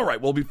good. All right.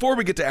 Well, before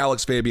we get to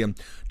Alex Fabian,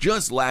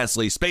 just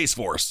lastly, Space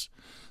Force.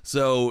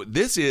 So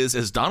this is,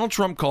 as Donald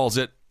Trump calls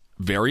it,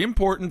 very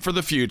important for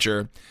the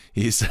future.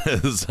 He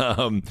says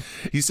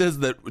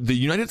that the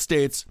United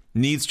States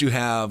needs to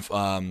have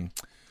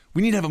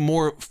we need to have a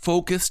more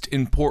focused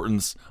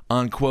importance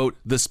on, quote,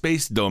 the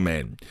space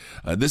domain.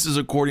 This is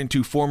according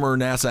to former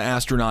NASA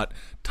astronaut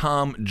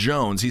Tom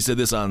Jones. He said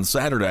this on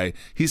Saturday.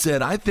 He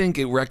said, I think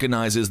it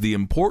recognizes the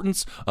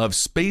importance of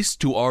space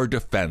to our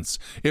defense.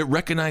 It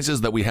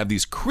recognizes that we have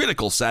these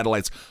critical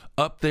satellites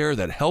up there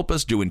that help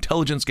us do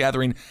intelligence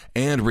gathering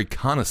and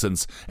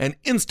reconnaissance and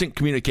instant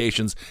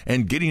communications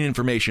and getting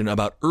information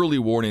about early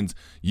warnings,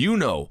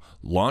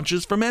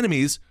 launches from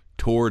enemies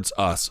towards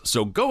us.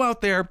 So go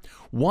out there,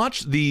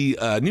 watch the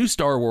new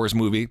Star Wars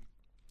movie,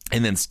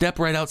 and then step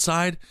right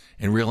outside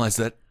and realize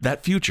that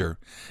that future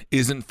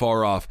isn't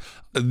far off.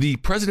 The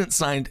president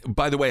signed,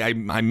 by the way, I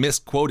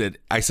misquoted.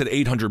 I said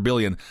 $800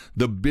 billion.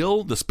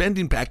 The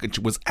spending package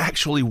was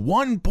actually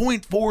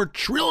 $1.4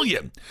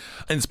 trillion.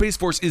 And Space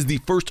Force is the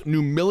first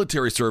new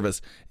military service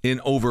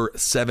in over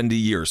 70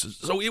 years.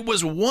 So it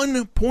was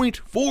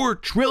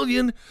 $1.4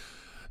 trillion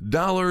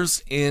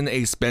in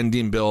a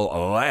spending bill.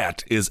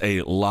 That is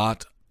a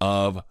lot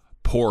of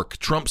pork.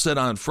 Trump said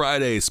on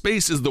Friday,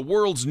 space is the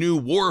world's new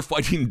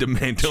war-fighting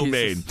domain.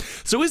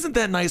 So isn't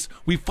that nice?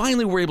 We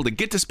finally were able to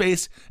get to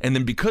space, and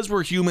then because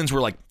we're humans, we're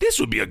like, this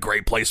would be a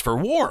great place for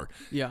war.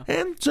 Yeah.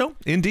 And so,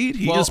 indeed,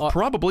 he is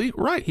probably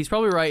right. He's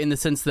probably right in the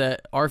sense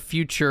that our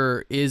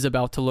future is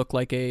about to look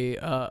like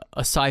a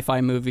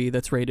sci-fi movie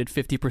that's rated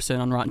 50%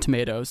 on Rotten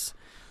Tomatoes,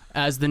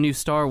 as the new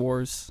Star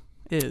Wars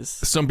is.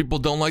 Some people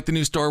don't like the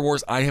new Star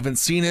Wars. I haven't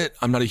seen it.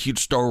 I'm not a huge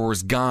Star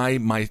Wars guy.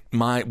 My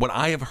what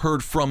I have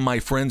heard from my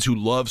friends who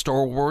love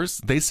Star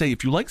Wars, they say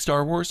if you like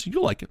Star Wars,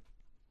 you'll like it.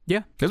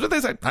 Yeah, that's what they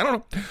say. I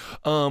don't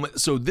know.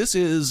 So this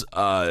is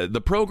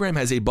the program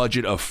has a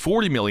budget of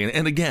 $40 million,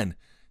 and again,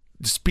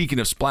 speaking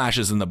of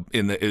splashes in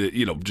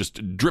the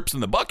just drips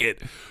in the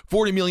bucket,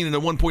 $40 million in a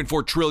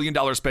 $1.4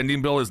 trillion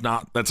spending bill is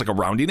not, that's like a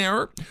rounding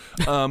error.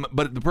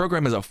 But the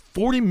program has a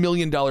 $40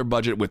 million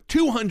budget with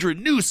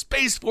 200 new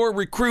Space Force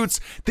recruits.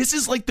 This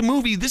is like the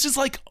movie. This is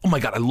like, oh my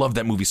God, I love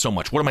that movie so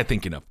much. What am I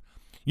thinking of?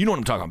 You know what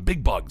I'm talking about.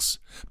 Big bugs,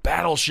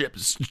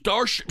 battleships,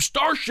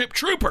 Starship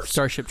Troopers.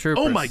 Starship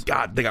Troopers. Oh my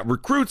God. They got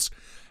recruits.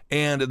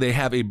 And they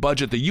have a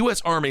budget. The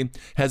U.S. Army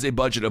has a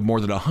budget of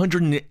more than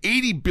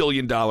 $180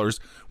 billion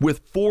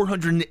with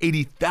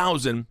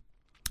 480,000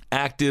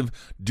 active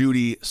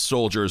duty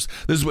soldiers.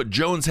 This is what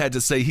Jones had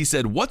to say. He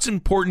said, what's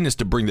important is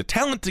to bring the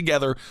talent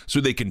together so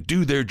they can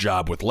do their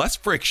job with less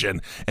friction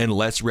and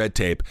less red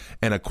tape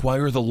and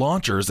acquire the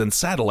launchers and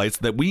satellites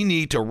that we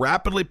need to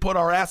rapidly put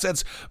our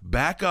assets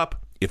back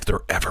up if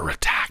they're ever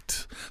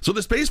attacked. So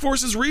the Space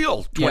Force is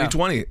real.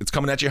 2020. Yeah. It's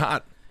coming at you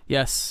hot.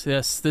 Yes.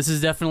 This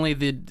is definitely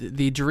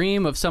the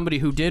dream of somebody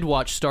who did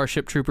watch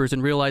Starship Troopers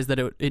and realized that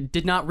it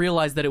did not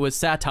realize that it was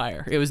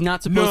satire. It was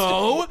not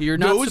supposed to. You're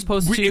not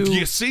supposed to. If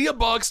you see a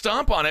bug,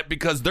 stomp on it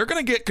because they're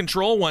going to get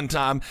control one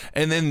time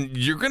and then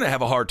you're going to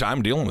have a hard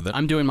time dealing with it.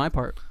 I'm doing my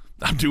part.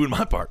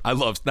 I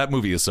love that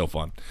movie. Is so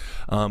fun.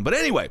 But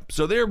anyway,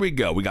 so there we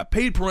go. We got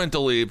paid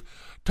parental leave.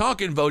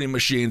 talking voting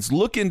machines,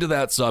 look into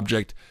that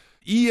subject.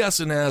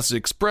 ES&S,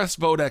 Express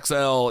Vote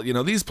XL,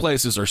 these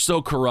places are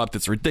so corrupt,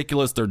 it's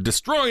ridiculous. They're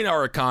destroying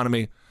our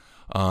economy.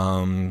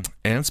 And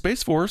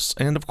Space Force,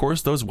 and of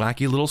course those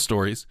wacky little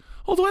stories.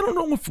 Although I don't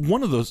know if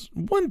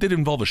one did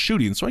involve a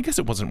shooting, so I guess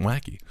it wasn't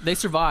wacky. They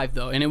survived,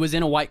 though, and it was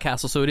in a White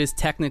Castle, so it is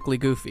technically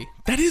goofy.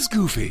 That is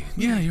goofy.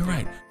 Yeah, you're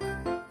right.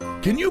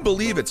 Can you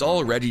believe it's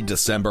already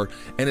December?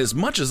 And as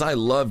much as I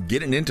love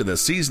getting into the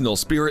seasonal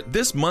spirit,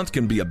 this month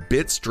can be a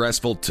bit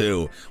stressful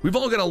too. We've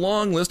all got a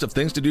long list of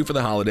things to do for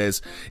the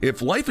holidays.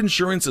 If life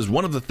insurance is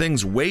one of the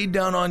things way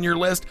down on your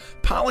list,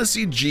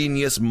 Policy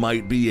Genius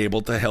might be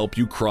able to help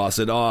you cross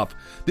it off.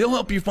 They'll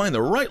help you find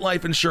the right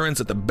life insurance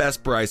at the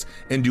best price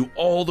and do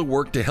all the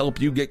work to help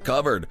you get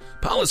covered.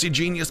 Policy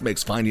Genius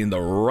makes finding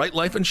the right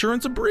life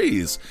insurance a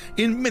breeze.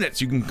 In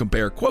minutes, you can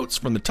compare quotes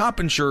from the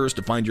top insurers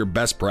to find your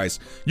best price.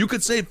 You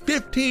could save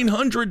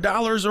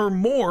 $1,500 or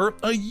more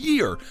a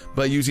year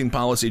by using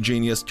Policy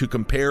Genius to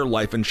compare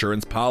life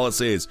insurance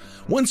policies.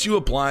 Once you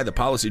apply, the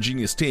Policy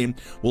Genius team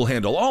will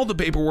handle all the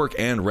paperwork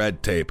and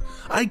red tape.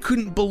 I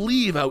couldn't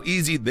believe how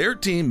easy their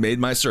team made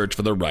my search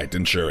for the right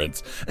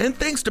insurance. And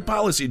thanks to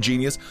Policy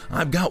Genius,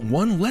 I've got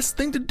one less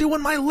thing to do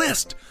on my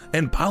list.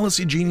 And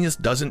Policy Genius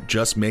doesn't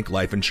just make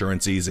life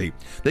insurance easy.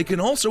 They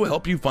can also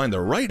help you find the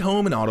right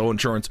home and auto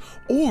insurance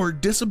or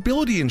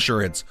disability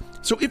insurance.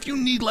 So if you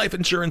need life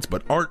insurance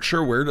but aren't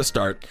sure where to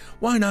start,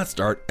 why not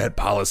start at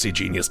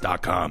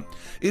PolicyGenius.com?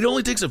 It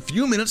only takes a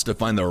few minutes to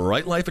find the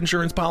right life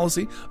insurance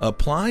policy,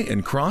 apply,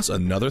 and cross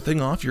another thing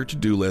off your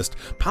to-do list.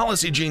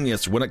 Policy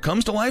Genius, when it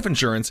comes to life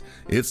insurance,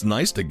 it's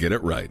nice to get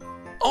it right.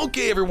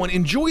 Okay, everyone,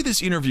 enjoy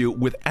this interview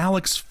with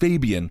Alex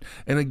Fabian.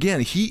 And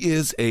again, he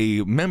is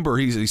a member,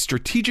 he's a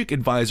strategic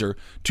advisor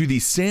to the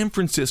San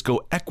Francisco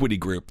Equity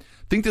Group.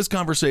 I think this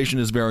conversation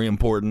is very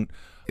important.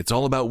 It's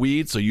all about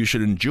weed, so you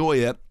should enjoy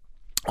it.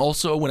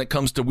 Also, when it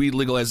comes to weed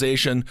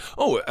legalization,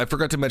 I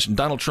forgot to mention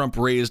Donald Trump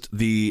raised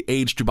the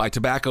age to buy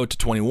tobacco to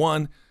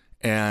 21.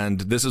 And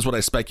this is what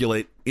I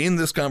speculate in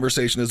this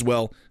conversation as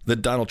well,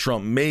 that Donald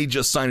Trump may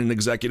just sign an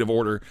executive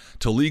order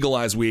to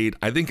legalize weed.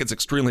 I think it's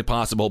extremely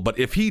possible. But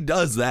if he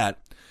does that,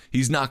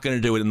 he's not going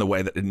to do it in the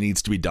way that it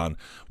needs to be done,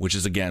 which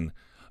is, again,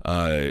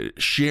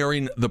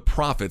 sharing the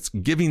profits,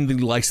 giving the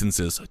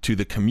licenses to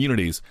the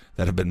communities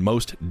that have been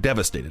most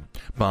devastated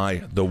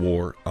by the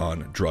war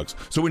on drugs.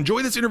 So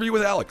enjoy this interview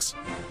with Alex.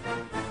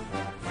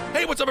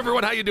 Hey, what's up,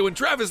 everyone? How you doing?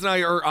 Travis and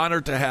I are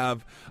honored to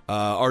have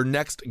our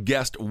next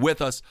guest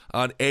with us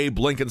on Abe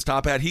Lincoln's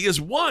Top Hat. He is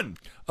one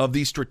of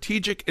the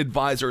strategic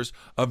advisors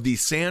of the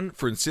San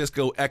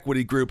Francisco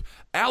Equity Group.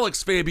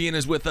 Alex Fabian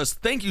is with us.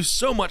 Thank you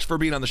so much for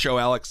being on the show,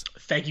 Alex.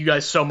 Thank you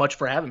guys so much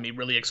for having me.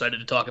 Really excited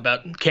to talk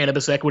about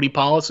cannabis equity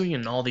policy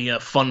and all the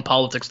fun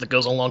politics that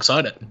goes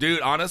alongside it.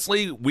 Dude,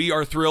 honestly, we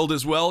are thrilled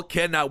as well.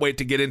 Cannot wait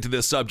to get into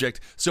this subject.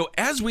 So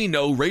as we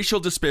know, racial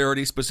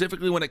disparity,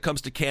 specifically when it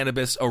comes to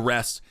cannabis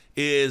arrests,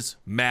 is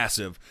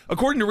massive.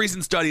 According to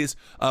recent studies,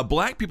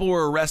 black people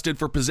were arrested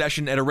for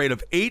possession at a rate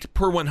of 8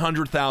 per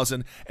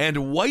 100,000,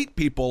 and white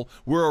people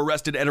were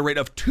arrested at a rate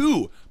of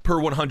 2 per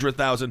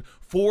 100,000,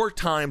 4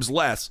 times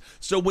less.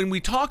 So when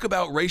we talk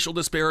about racial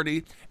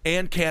disparity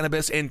and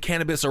cannabis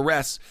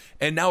arrests,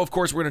 and now, of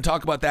course, we're going to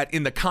talk about that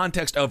in the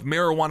context of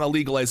marijuana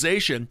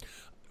legalization,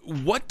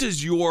 what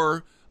does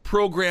your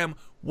program,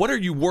 what are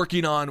you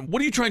working on?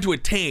 What are you trying to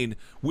attain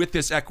with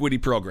this equity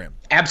program?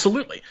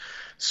 Absolutely.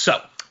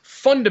 So,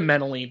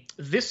 fundamentally,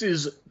 this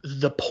is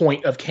the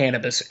point of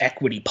cannabis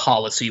equity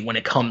policy when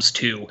it comes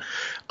to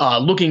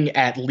looking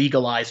at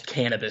legalized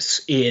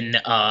cannabis in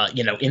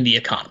the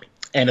economy.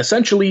 And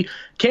essentially,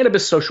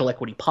 cannabis social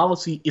equity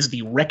policy is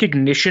the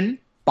recognition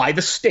by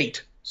the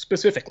state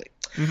specifically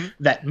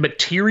that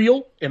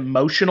material,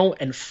 emotional,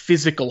 and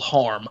physical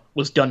harm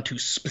was done to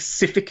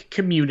specific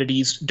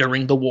communities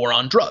during the war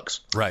on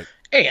drugs. Right.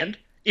 And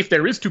if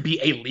there is to be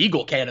a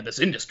legal cannabis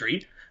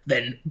industry,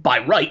 then by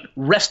right,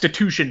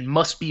 restitution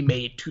must be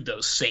made to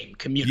those same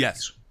communities.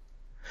 Yes.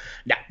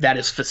 Now, that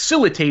is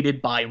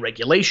facilitated by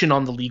regulation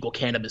on the legal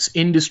cannabis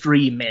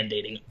industry,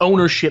 mandating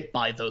ownership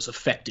by those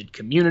affected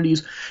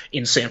communities.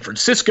 In San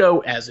Francisco,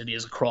 as it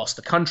is across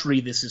the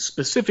country, this is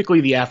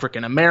specifically the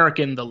African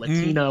American, the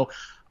Latino,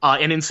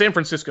 and in San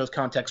Francisco's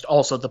context,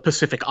 also the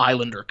Pacific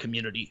Islander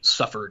community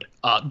suffered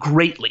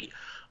greatly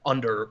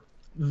under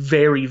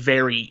very,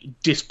 very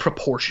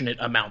disproportionate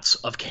amounts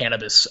of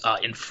cannabis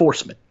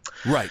enforcement.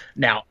 Right.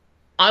 Now,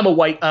 I'm a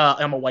white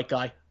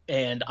guy,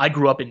 and I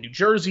grew up in New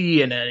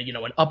Jersey in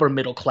an upper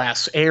middle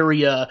class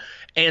area.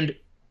 And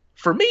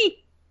for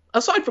me,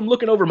 aside from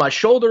looking over my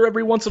shoulder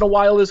every once in a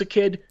while as a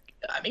kid,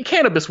 I mean,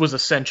 cannabis was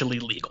essentially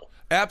legal.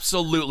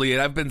 Absolutely.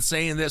 And I've been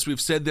saying this,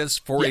 we've said this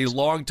for a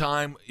long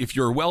time. If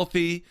you're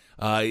wealthy,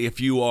 if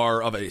you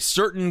are of a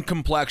certain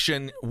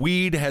complexion,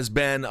 weed has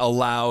been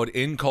allowed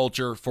in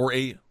culture for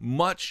a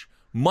much,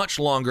 much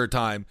longer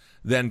time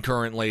than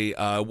currently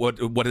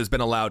what has been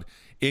allowed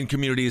in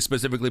communities,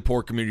 specifically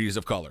poor communities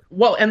of color.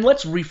 Well, and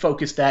let's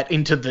refocus that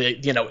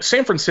into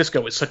San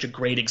Francisco is such a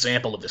great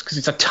example of this because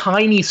it's a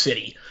tiny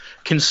city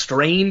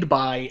constrained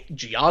by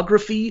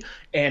geography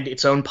and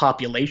its own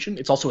population.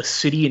 It's also a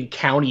city and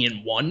county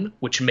in one,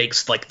 which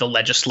makes like the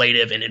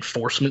legislative and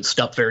enforcement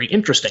stuff very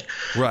interesting.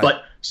 Right.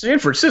 But San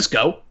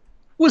Francisco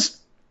was,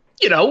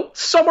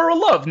 summer of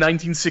love,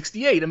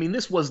 1968. I mean,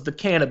 this was the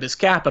cannabis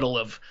capital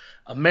of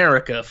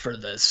America for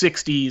the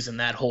 60s and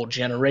that whole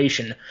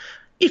generation.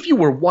 If you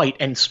were white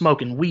and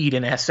smoking weed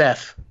in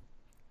SF,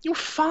 you were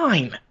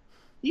fine.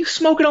 You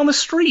smoke it on the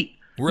street.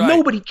 Right.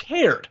 Nobody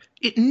cared.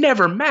 It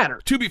never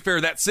mattered. To be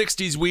fair, that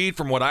 60s weed,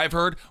 from what I've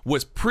heard,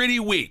 was pretty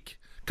weak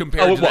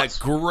compared to that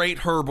great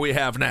herb we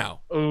have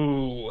now.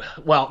 Oh,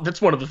 well,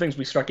 that's one of the things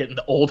we start getting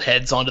the old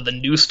heads onto the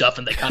new stuff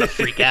and they kind of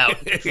freak out.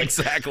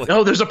 Exactly.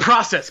 No, there's a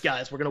process,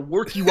 guys. We're going to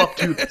work you up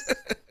to this.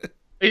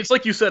 It's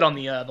like you said on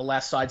the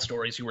last side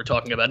stories you were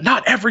talking about.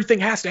 Not everything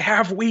has to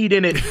have weed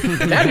in it.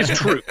 That is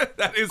true.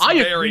 I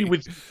agree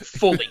with you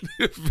fully.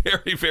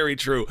 Very, very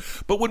true.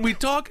 But when we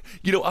talk,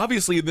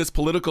 obviously in this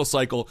political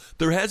cycle,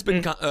 there has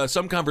been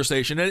some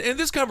conversation, and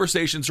this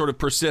conversation sort of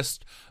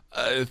persists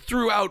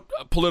throughout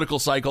political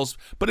cycles.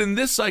 But in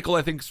this cycle,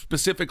 I think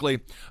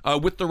specifically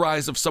with the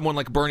rise of someone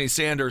like Bernie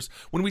Sanders,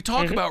 when we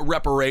talk about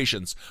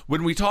reparations,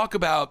 when we talk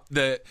about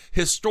the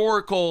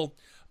historical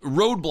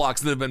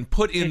roadblocks that have been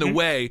put in the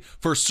way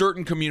for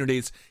certain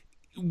communities,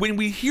 when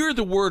we hear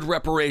the word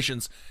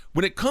reparations,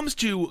 when it comes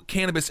to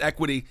cannabis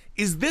equity,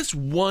 is this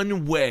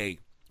one way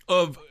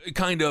of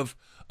kind of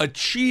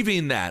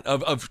achieving that,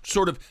 of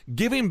sort of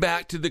giving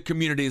back to the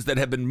communities that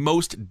have been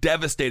most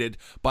devastated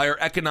by our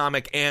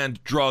economic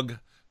and drug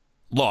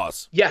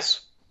laws?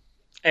 Yes.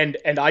 And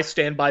I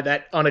stand by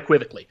that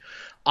unequivocally.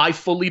 I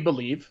fully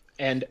believe,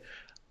 and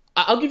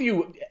I'll give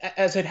you,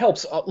 as it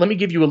helps, let me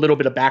give you a little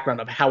bit of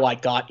background of how I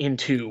got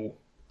into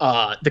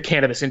the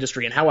cannabis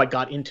industry and how I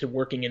got into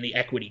working in the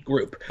equity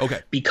group.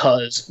 Okay.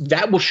 Because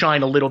that will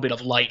shine a little bit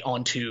of light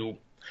onto,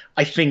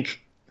 I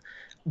think,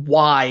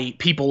 why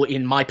people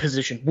in my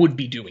position would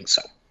be doing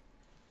so.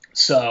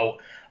 So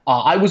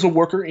I was a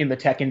worker in the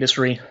tech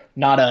industry,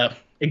 not a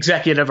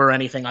executive or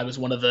anything. I was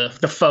one of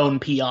the phone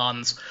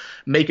peons,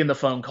 making the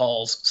phone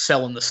calls,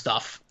 selling the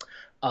stuff.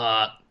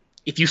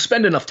 If you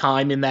spend enough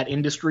time in that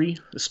industry,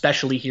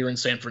 especially here in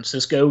San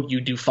Francisco,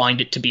 you do find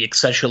it to be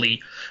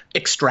essentially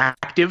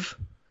extractive.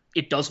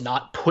 It does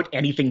not put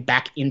anything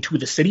back into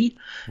the city.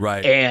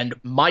 Right. And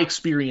my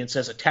experience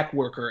as a tech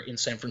worker in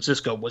San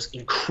Francisco was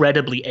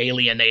incredibly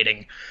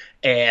alienating.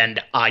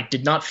 And I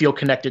did not feel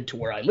connected to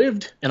where I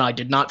lived, and I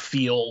did not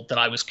feel that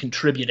I was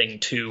contributing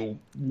to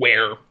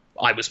where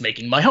I was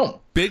making my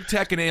home. Big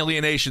tech and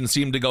alienation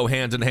seem to go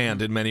hand in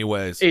hand in many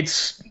ways.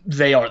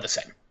 They are the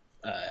same.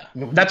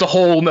 That's a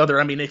whole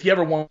nother. I mean, if you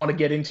ever want to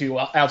get into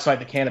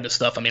outside the cannabis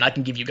stuff, I mean, I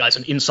can give you guys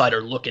an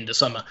insider look into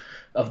some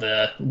of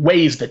the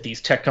ways that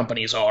these tech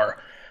companies are,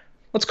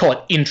 let's call it,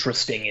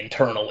 interesting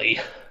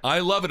internally. I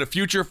love it.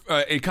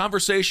 A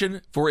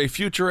conversation for a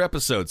future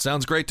episode.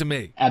 Sounds great to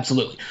me.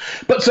 Absolutely.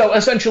 But so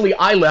essentially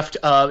I left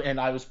and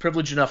I was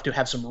privileged enough to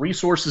have some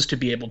resources to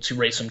be able to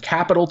raise some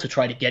capital to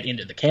try to get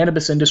into the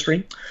cannabis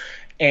industry.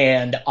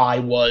 And I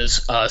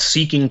was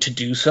seeking to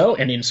do so.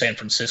 And in San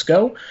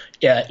Francisco,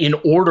 in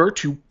order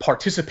to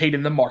participate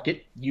in the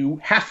market, you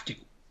have to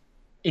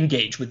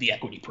engage with the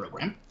equity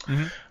program.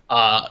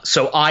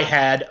 So I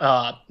had,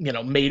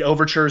 made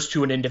overtures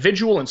to an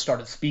individual and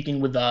started speaking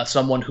with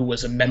someone who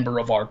was a member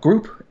of our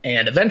group.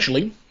 And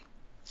eventually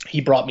he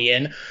brought me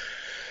in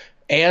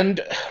and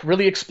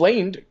really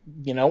explained,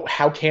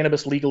 how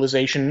cannabis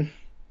legalization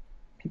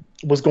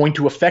was going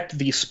to affect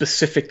the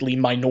specifically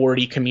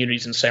minority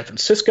communities in San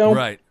Francisco,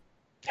 right?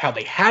 How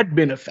they had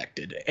been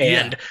affected,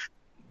 and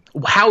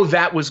how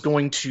that was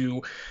going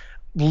to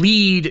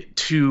lead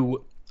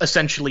to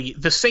essentially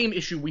the same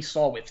issue we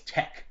saw with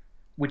tech,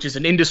 which is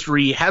an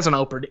industry has an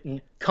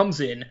opening, comes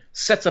in,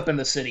 sets up in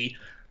the city,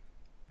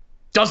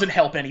 doesn't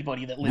help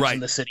anybody that lives in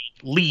the city,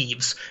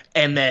 leaves,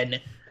 and then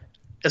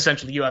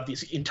essentially you have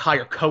this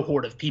entire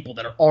cohort of people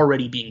that are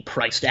already being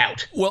priced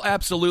out. Well,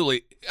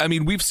 absolutely. I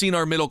mean, we've seen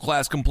our middle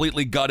class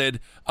completely gutted.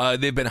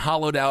 They've been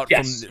hollowed out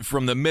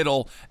from the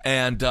middle.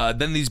 And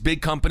then these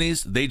big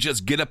companies, they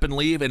just get up and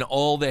leave, and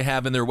all they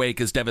have in their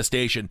wake is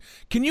devastation.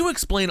 Can you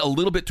explain a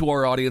little bit to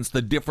our audience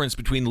the difference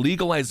between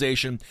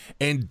legalization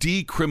and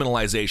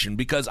decriminalization?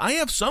 Because I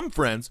have some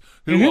friends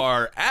who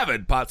are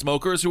avid pot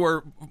smokers who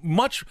are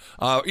much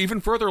even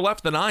further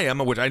left than I am,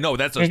 which I know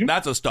that's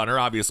a stunner.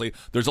 Obviously,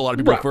 there's a lot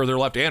of people further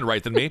left and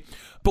right than me.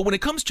 But when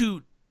it comes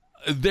to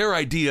their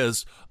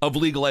ideas of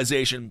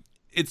legalization,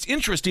 it's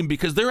interesting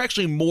because they're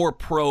actually more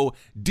pro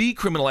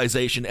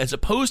decriminalization as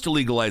opposed to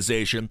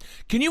legalization.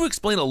 Can you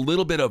explain a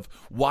little bit of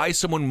why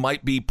someone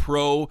might be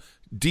pro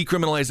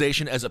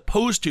decriminalization as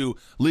opposed to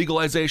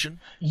legalization?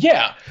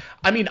 Yeah.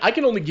 I mean, I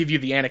can only give you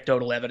the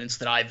anecdotal evidence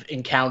that I've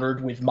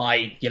encountered with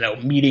my,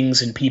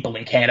 meetings and people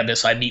in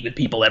cannabis. I meet with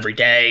people every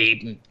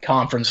day,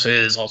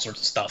 conferences, all sorts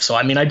of stuff. So,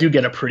 I mean, I do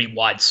get a pretty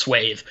wide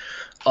swathe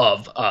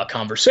of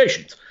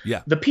conversations.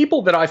 Yeah. The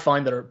people that I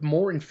find that are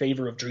more in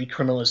favor of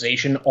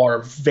decriminalization are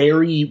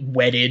very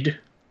wedded.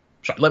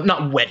 Sorry,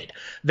 not wedded.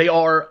 They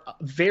are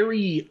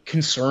very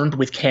concerned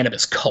with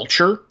cannabis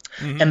culture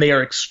And they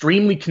are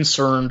extremely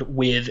concerned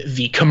with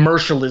the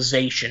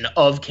commercialization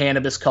of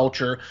cannabis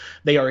culture.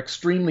 They are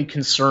extremely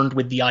concerned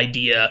with the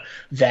idea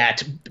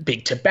that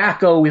big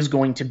tobacco is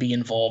going to be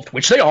involved,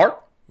 which they are.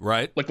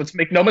 Right. Like, let's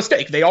make no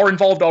mistake. They are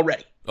involved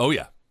already. Oh,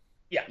 yeah.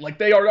 Yeah, like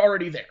they are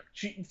already there.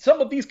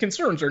 Some of these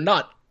concerns are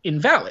not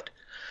invalid.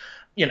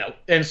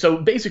 And so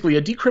basically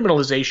a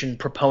decriminalization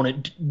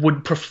proponent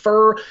would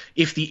prefer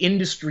if the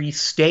industry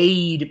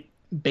stayed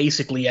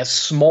basically as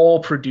small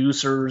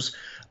producers,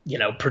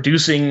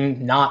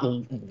 producing not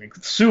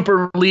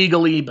super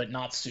legally, but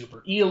not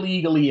super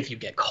illegally. If you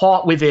get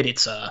caught with it,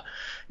 it's a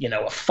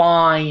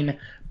fine,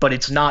 but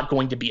it's not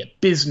going to be a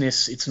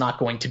business. It's not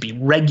going to be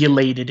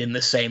regulated in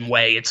the same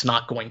way. It's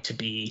not going to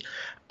be,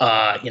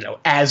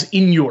 as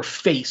in your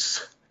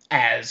face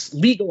as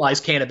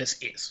legalized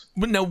cannabis is.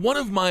 But now, one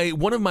of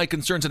my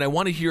concerns, and I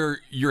want to hear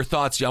your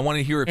thoughts. I want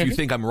to hear if you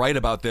think I'm right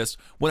about this.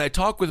 When I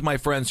talk with my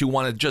friends who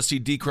want to just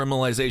see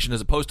decriminalization as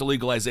opposed to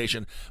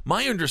legalization,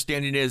 my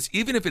understanding is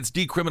even if it's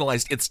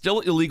decriminalized, it's still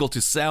illegal to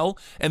sell,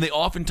 and they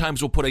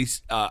oftentimes will put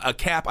a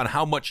cap on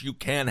how much you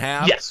can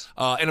have. Yes.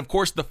 And of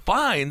course, the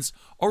fines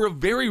are a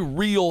very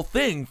real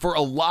thing for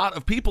a lot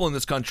of people in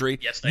this country.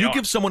 Yes, they you are.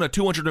 give someone a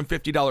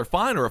 $250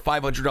 fine or a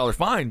 $500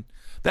 fine,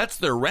 that's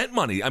their rent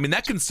money. I mean,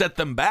 that can set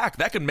them back.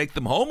 That can make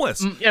them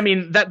homeless. I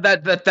mean,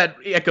 that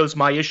echoes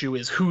my issue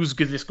is who's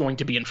this going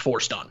to be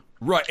enforced on?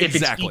 Right, if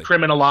exactly. If it's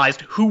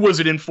decriminalized, who was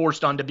it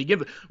enforced on to begin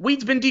with?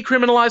 Weed's been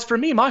decriminalized for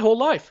me my whole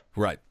life.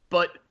 Right.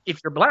 But if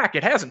you're black,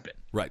 it hasn't been.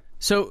 Right.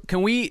 So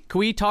can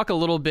we talk a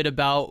little bit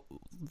about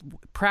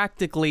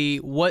practically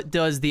what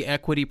does the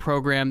equity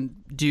program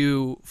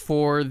do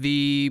for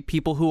the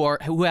people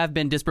who have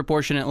been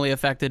disproportionately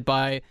affected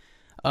by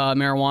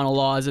marijuana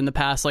laws in the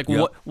past? Like,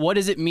 what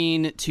does it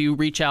mean to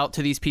reach out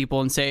to these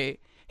people and say,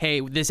 hey,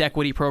 this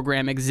equity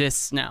program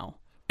exists now?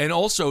 And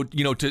also,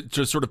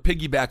 to sort of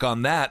piggyback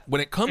on that,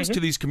 when it comes to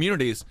these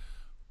communities,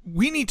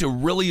 we need to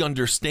really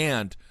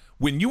understand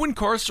when you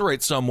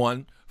incarcerate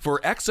someone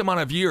for X amount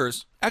of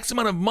years, X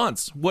amount of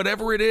months,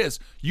 whatever it is,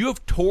 you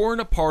have torn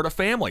apart a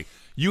family.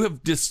 You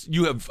have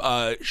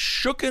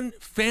shooken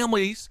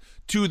families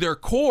to their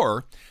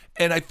core.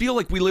 And I feel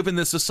like we live in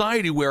this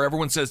society where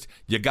everyone says,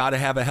 you got to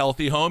have a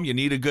healthy home. You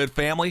need a good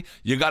family.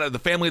 The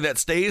family that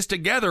stays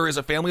together is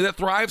a family that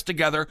thrives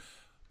together.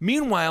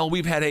 Meanwhile,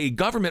 we've had a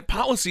government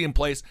policy in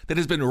place that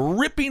has been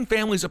ripping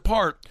families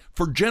apart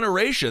for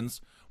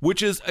generations,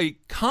 which is a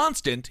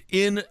constant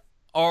in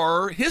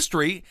our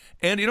history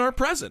and in our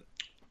present.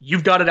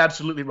 You've got it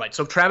absolutely right.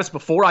 So, Travis,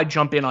 before I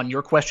jump in on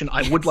your question,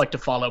 I would like to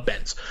follow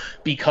Ben's,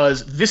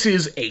 because this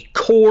is a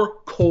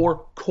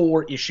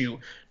core issue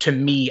to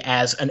me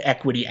as an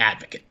equity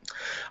advocate.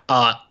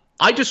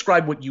 I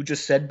describe what you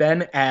just said,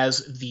 Ben,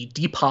 as the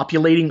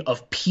depopulating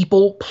of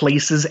people,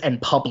 places,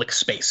 and public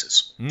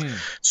spaces.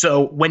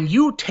 So when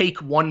you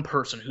take one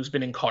person who's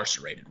been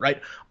incarcerated,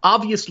 right,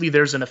 obviously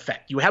there's an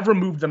effect. You have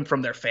removed them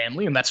from their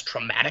family, and that's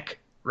traumatic,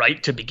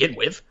 right, to begin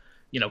with.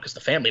 Because the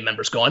family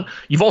member's gone.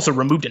 You've also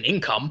removed an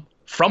income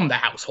from the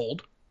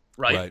household,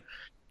 right?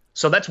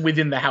 So that's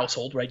within the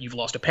household, right? You've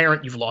lost a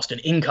parent, you've lost an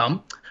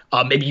income,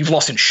 maybe you've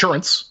lost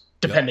insurance,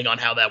 depending on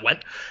how that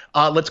went.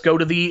 Let's go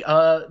to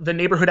the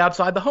neighborhood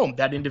outside the home.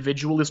 That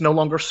individual is no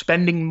longer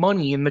spending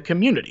money in the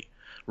community,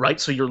 right?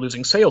 So you're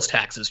losing sales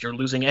taxes, you're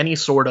losing any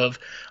sort of,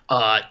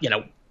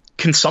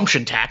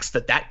 consumption tax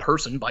that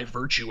person, by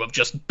virtue of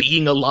just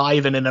being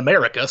alive and in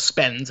America,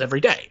 spends every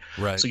day.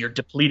 Right. So you're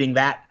depleting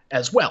that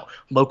as well.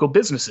 Local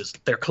businesses,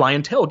 their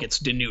clientele gets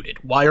denuded.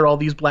 Why are all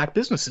these black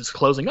businesses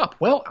closing up?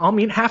 Well, I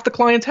mean, half the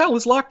clientele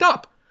is locked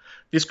up.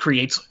 This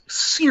creates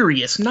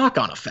serious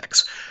knock-on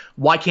effects.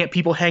 Why can't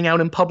people hang out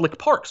in public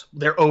parks?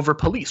 They're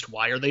over-policed.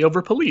 Why are they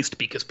over-policed?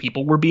 Because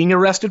people were being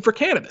arrested for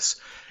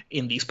cannabis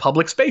in these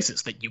public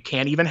spaces that you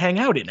can't even hang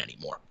out in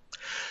anymore.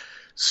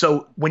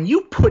 So when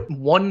you put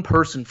one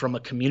person from a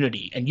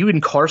community and you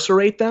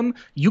incarcerate them,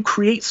 you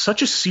create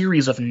such a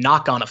series of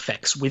knock-on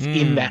effects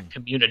within that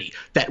community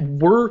that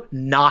were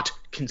not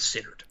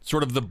considered.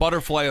 Sort of the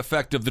butterfly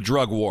effect of the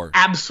drug war.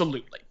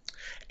 Absolutely.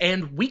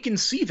 And we can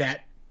see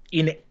that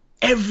in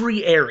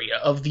every area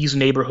of these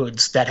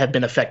neighborhoods that have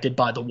been affected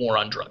by the war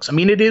on drugs. I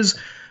mean, it is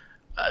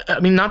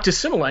not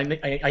dissimilar.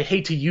 I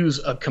hate to use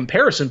a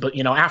comparison, but,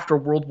 after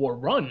World War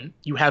I,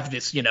 you have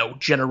this,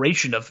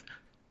 generation of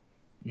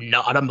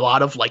not a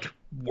lot of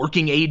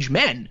working age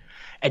men.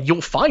 And you'll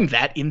find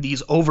that in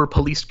these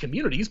over-policed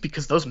communities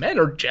because those men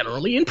are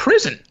generally in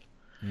prison.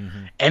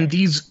 And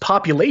these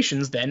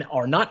populations then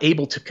are not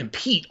able to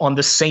compete on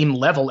the same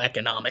level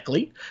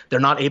economically. They're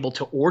not able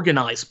to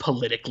organize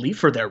politically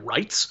for their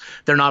rights.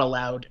 They're not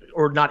allowed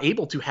or not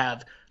able to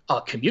have a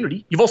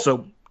community. You've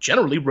also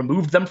generally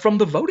removed them from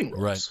the voting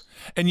rolls.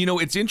 Right. And,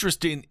 it's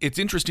interesting. It's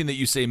interesting that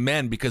you say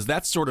men, because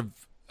that's sort of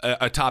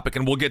a topic,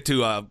 and we'll get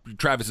to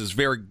Travis's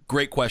very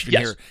great question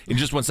here in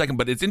just one second.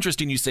 But it's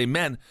interesting you say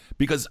men,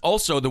 because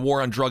also the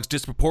war on drugs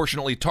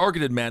disproportionately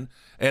targeted men,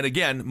 and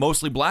again,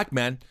 mostly black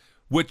men,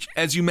 which,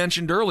 as you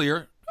mentioned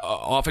earlier,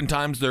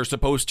 oftentimes they're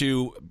supposed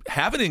to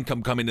have an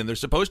income coming in. They're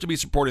supposed to be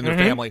supporting their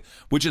family,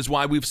 which is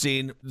why we've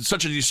seen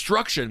such a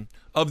destruction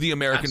of the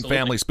American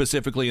family,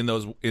 specifically in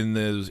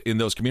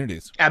those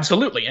communities.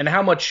 Absolutely. And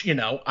how much,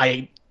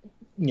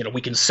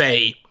 we can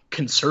say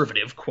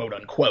conservative, quote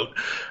unquote,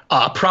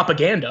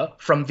 propaganda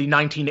from the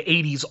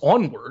 1980s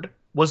onward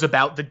was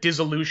about the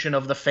dissolution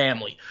of the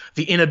family,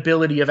 the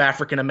inability of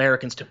African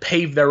Americans to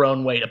pave their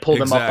own way, to pull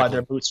them up by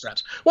their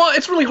bootstraps. Well,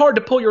 it's really hard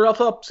to pull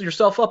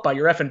yourself up by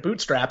your effing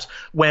bootstraps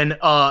when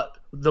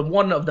the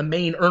one of the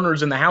main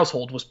earners in the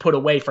household was put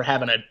away for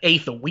having an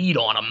eighth of weed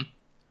on him.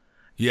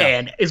 Yeah.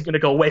 And is going to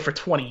go away for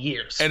 20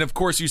 years. And of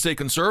course, you say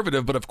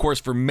conservative, but of course,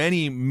 for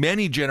many,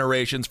 many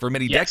generations, for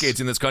many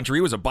decades in this country,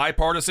 it was a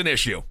bipartisan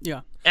issue.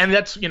 Yeah. And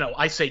that's,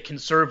 I say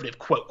conservative,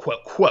 quote,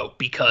 quote, quote,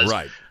 because,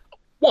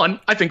 one,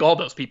 I think all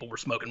those people were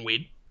smoking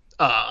weed.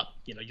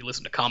 You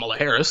listen to Kamala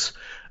Harris.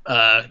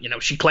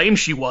 She claims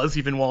she was,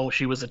 even while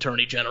she was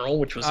Attorney General,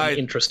 which was an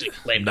interesting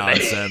claim to make.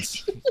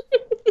 Nonsense.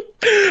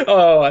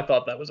 Oh, I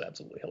thought that was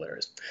absolutely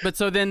hilarious. But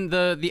so then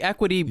the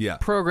equity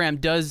program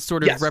does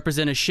sort of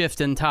represent a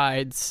shift in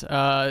tides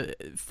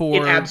for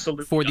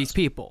these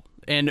people.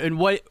 And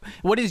what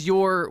is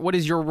your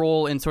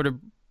role in sort of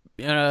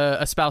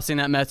espousing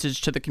that message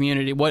to the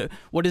community? What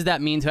does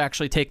that mean to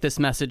actually take this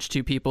message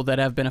to people that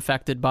have been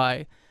affected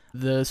by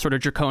the sort of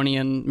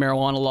draconian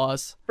marijuana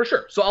laws? For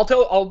sure. So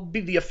I'll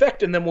be the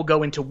effect, and then we'll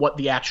go into what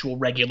the actual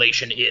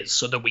regulation is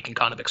so that we can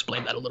kind of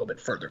explain that a little bit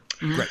further.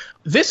 Right.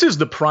 This is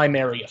the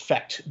primary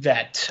effect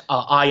that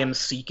I am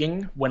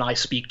seeking when I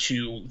speak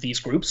to these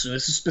groups. So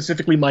this is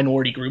specifically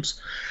minority groups,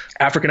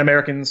 African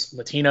Americans,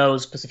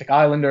 Latinos, Pacific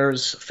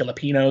Islanders,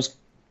 Filipinos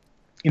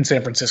in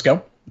San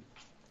Francisco.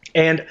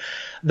 And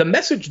the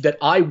message that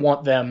I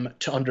want them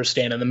to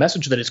understand, and the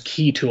message that is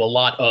key to a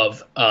lot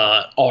of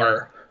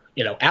our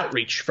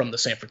outreach from the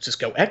San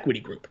Francisco Equity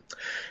Group,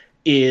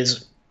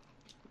 is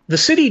the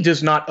city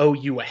does not owe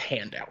you a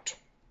handout.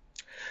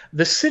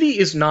 The city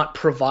is not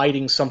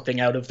providing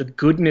something out of the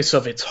goodness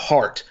of its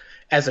heart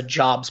as a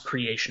jobs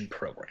creation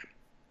program.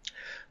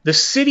 The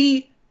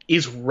city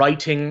is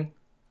righting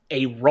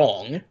a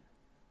wrong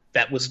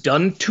that was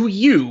done to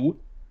you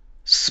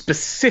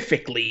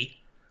specifically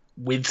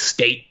with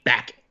state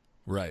backing.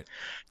 Right.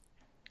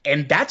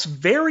 And that's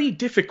very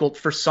difficult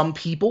for some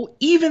people,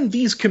 even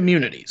these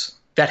communities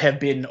that have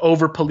been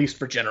over-policed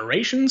for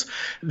generations,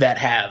 that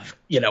have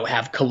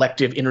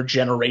collective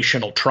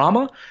intergenerational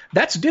trauma.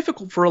 That's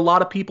difficult for a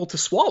lot of people to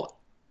swallow.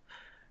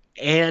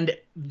 And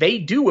they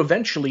do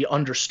eventually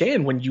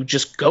understand when you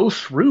just go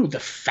through the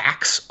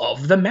facts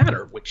of the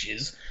matter, which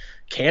is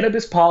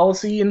cannabis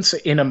policy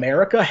in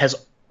America has,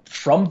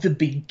 from the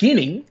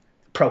beginning,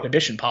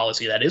 prohibition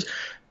policy that is,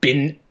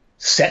 been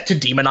set to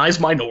demonize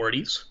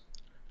minorities.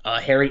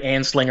 Harry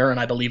Anslinger, in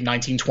I believe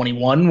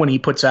 1921, when he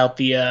puts out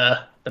the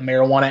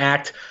Marijuana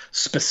Act,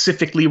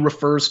 specifically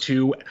refers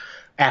to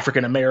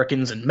African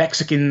Americans and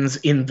Mexicans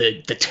in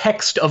the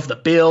text of the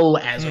bill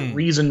as a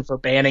reason for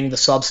banning the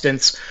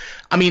substance.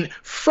 I mean,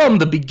 from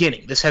the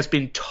beginning, this has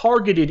been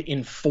targeted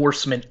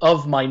enforcement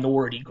of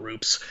minority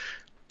groups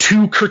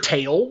to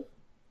curtail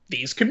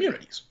these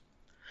communities.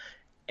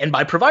 And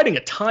by providing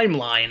a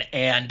timeline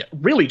and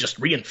really just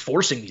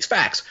reinforcing these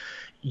facts,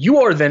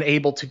 you are then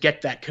able to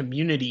get that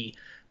community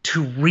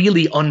to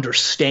really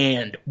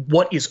understand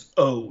what is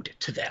owed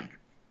to them.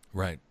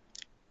 Right.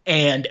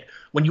 And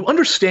when you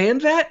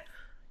understand that,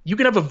 you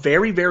can have a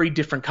very, very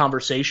different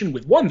conversation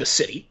with, one, the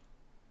city,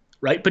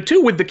 right? But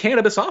two, with the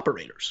cannabis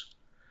operators.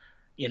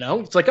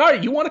 It's like, all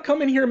right, you want to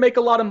come in here and make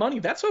a lot of money?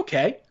 That's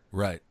okay.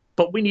 Right.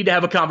 But we need to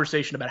have a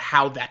conversation about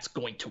how that's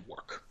going to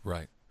work.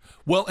 Right.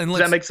 Well, and does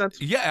that make sense?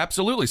 Yeah,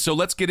 absolutely. So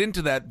let's get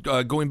into that.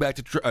 Going back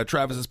to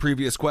Travis's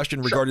previous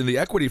question regarding the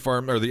equity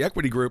farm or the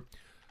equity group,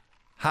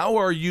 how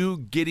are you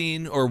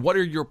getting, or what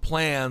are your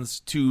plans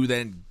to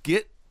then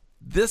get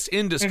this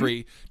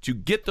industry to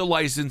get the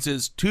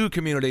licenses to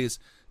communities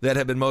that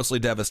have been mostly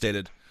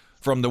devastated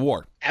from the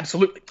war?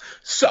 Absolutely.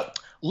 So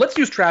let's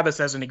use Travis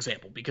as an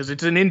example because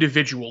it's an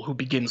individual who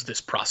begins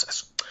this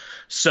process.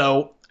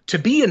 So to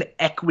be an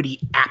equity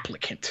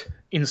applicant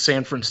in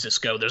San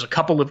Francisco, there's a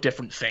couple of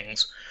different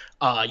things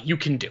you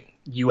can do.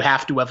 You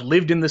have to have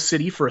lived in the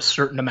city for a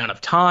certain amount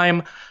of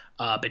time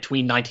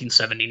between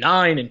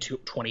 1979 and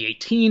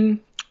 2018.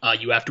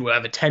 You have to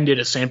have attended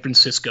a San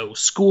Francisco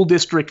school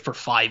district for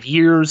 5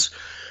 years.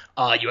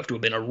 You have to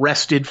have been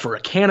arrested for a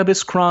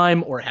cannabis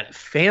crime or had a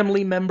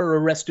family member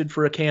arrested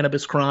for a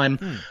cannabis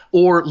crime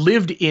or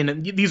lived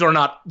in – these are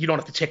not – you don't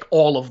have to tick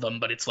all of them,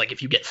 but it's like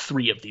if you get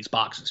 3 of these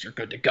boxes, you're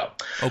good to go.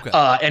 Okay.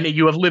 And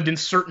you have lived in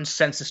certain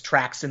census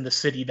tracts in the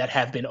city that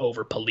have been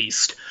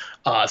over-policed,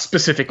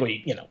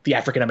 specifically, the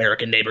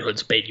African-American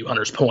neighborhoods, Bayview,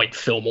 Hunters Point,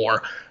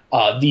 Fillmore,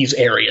 these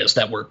areas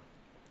that were,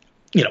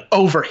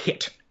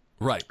 overhit.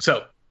 Right.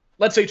 So –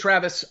 let's say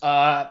Travis,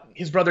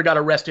 his brother got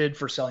arrested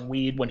for selling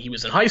weed when he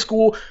was in high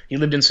school. He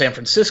lived in San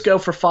Francisco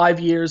for 5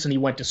 years, and he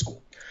went to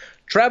school.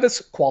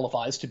 Travis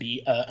qualifies to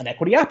be an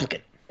equity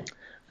applicant.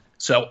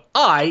 So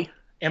I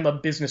am a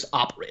business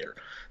operator.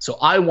 So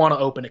I want to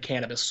open a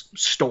cannabis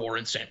store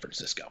in San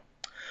Francisco.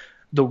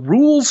 The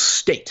rules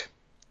state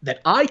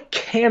that I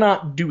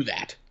cannot do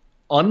that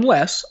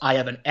unless I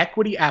have an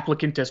equity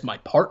applicant as my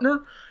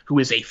partner who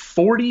is a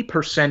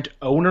 40%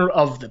 owner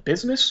of the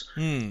business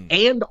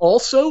and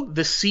also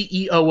the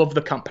CEO of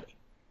the company.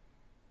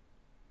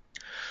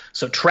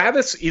 So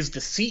Travis is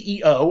the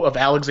CEO of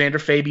Alexander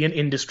Fabian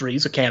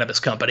Industries, a cannabis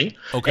company,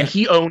 and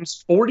he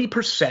owns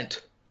 40%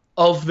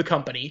 of the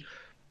company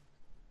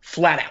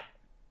flat out.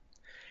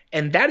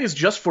 And that is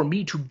just for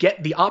me to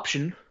get the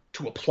option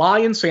to apply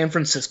in San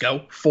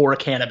Francisco for a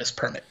cannabis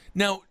permit.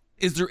 Now,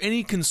 is there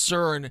any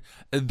concern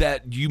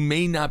that you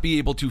may not be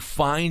able to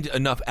find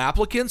enough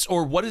applicants,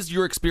 or what has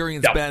your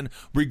experience been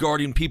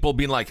regarding people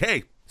being like,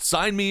 hey,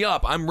 sign me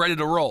up, I'm ready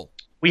to roll?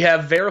 We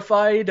have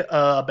verified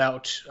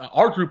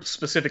our group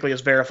specifically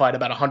has verified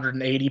about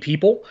 180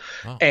 people,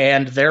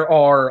 and there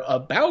are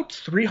about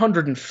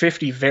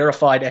 350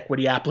 verified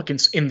equity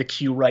applicants in the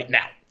queue right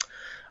now.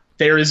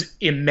 There is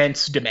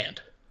immense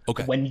demand.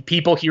 Okay. When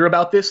people hear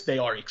about this, they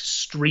are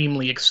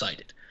extremely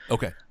excited.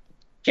 Okay.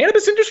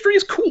 Cannabis industry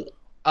is cool.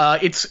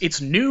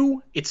 It's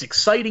new, it's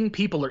exciting,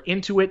 people are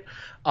into it,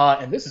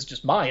 and this is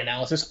just my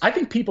analysis. I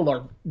think people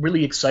are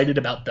really excited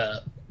about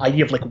the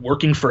idea of like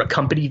working for a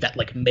company that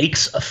like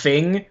makes a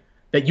thing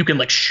that you can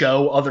like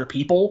show other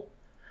people.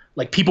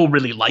 Like people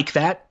really like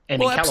that,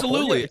 and in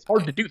California, it's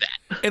hard to do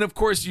that. And of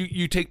course,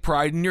 you take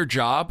pride in your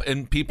job,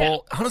 and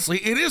people honestly,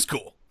 it is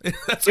cool.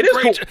 That's it a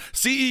great cool.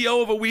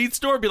 CEO of a weed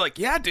store be like,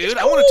 yeah, dude,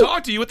 I want to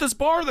talk to you at this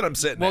bar that I'm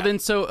sitting at. Well, then,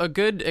 so a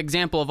good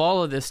example of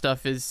all of this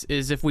stuff is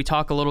if we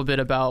talk a little bit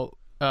about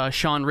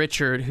Sean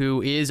Richard,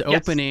 who is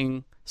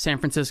opening San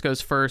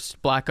Francisco's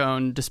first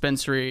Black-owned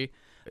dispensary,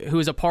 who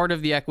is a part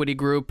of the equity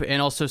group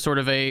and also sort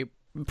of a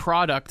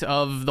product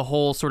of the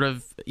whole sort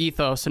of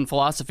ethos and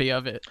philosophy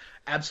of it.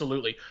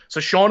 Absolutely. So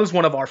Sean is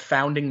one of our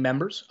founding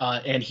members,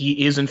 and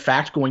he is in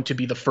fact going to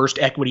be the first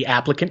equity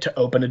applicant to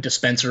open a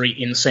dispensary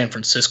in San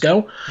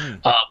Francisco.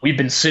 We've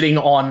been sitting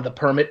on the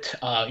permit.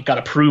 It got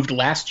approved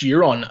last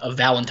year on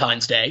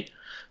Valentine's Day.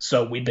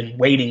 So we've been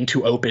waiting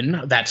to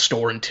open that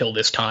store until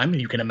this time.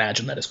 You can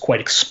imagine that is quite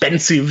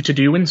expensive to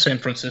do in San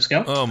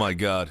Francisco. Oh, my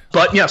God.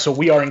 But yeah, so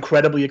we are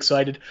incredibly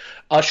excited.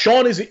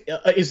 Sean is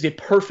the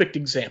perfect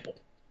example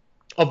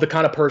of the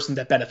kind of person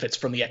that benefits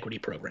from the equity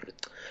program.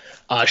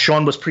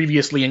 Sean was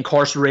previously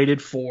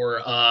incarcerated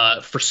for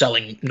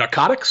selling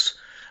narcotics.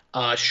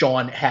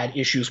 Sean had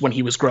issues when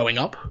he was growing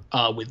up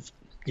with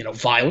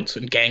violence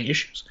and gang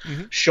issues.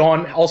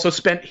 Sean also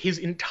spent his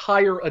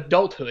entire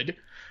adulthood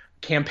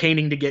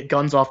campaigning to get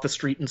guns off the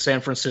street in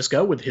San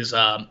Francisco with his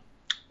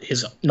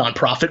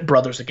nonprofit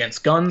Brothers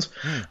Against Guns.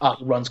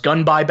 He runs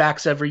gun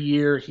buybacks every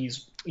year.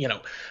 He's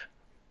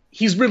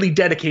really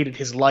dedicated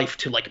his life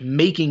to like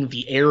making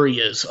the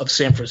areas of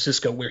San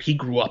Francisco where he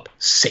grew up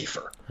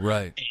safer.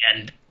 Right.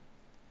 And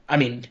I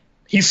mean,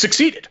 he's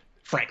succeeded,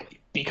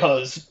 frankly,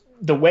 because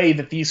the way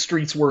that these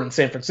streets were in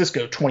San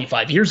Francisco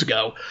 25 years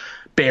ago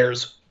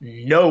bears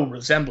no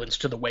resemblance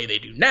to the way they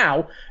do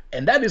now.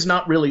 And that is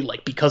not really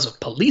like because of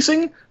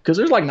policing, because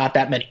there's like not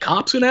that many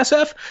cops in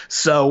SF.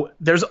 So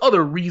there's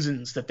other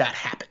reasons that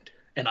happened.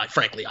 And I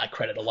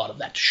credit a lot of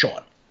that to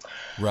Sean.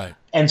 Right.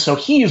 And so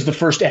he is the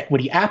first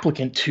equity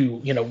applicant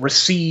to,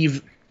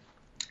 receive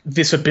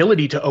this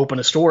ability to open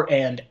a store.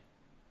 And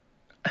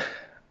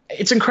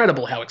it's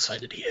incredible how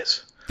excited he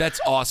is.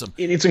 That's awesome.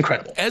 It's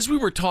incredible. As we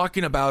were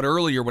talking about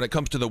earlier, when it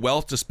comes to the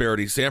wealth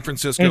disparity, San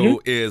Francisco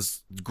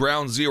is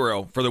ground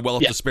zero for the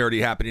wealth disparity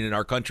happening in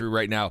our country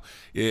right now.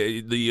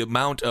 The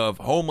amount of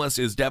homeless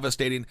is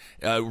devastating.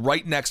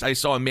 Right next, I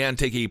saw a man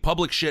take a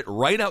public shit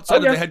right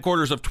outside of the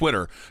headquarters of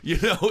Twitter.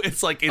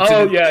 It's like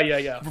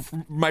it's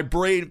my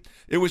brain.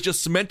 It was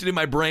just cemented in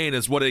my brain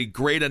as what a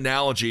great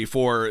analogy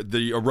for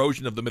the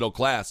erosion of the middle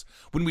class.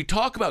 When we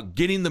talk about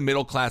getting the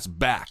middle class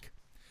back,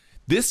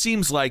 this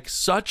seems like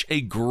such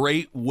a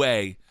great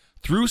way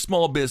through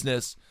small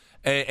business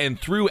and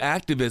through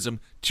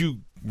activism to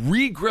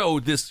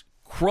regrow this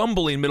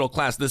crumbling middle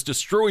class, this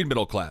destroyed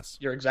middle class.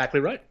 You're exactly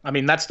right. I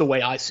mean, that's the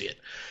way I see it.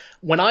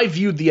 When I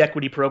viewed the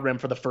equity program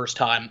for the first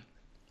time,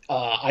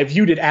 I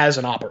viewed it as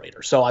an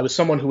operator. So I was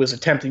someone who was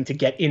attempting to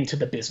get into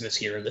the business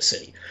here in the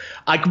city.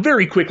 I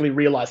very quickly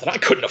realized that I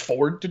couldn't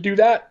afford to do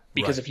that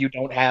because if you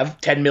don't have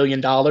 $10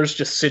 million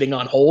just sitting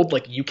on hold,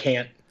 like you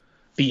can't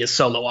be a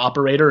solo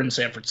operator in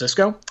San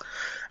Francisco.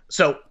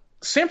 So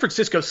San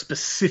Francisco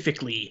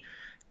specifically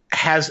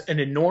has an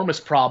enormous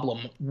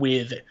problem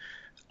with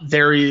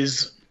there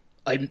is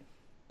a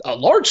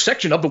large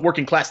section of the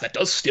working class that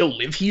does still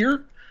live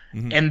here,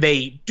 and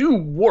they do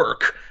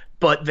work,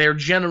 but they're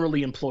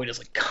generally employed as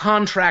like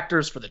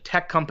contractors for the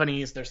tech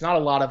companies. There's not a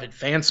lot of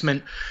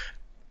advancement.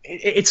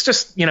 It's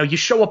just, you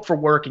show up for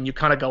work and you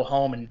kind of go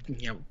home and,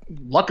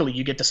 luckily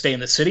you get to stay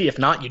in the city. If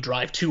not, you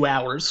drive 2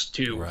 hours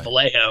to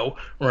Vallejo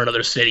or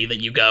another city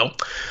that you go.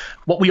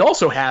 What we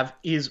also have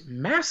is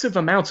massive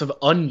amounts of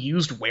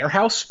unused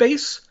warehouse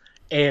space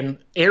and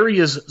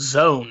areas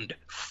zoned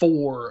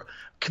for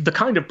the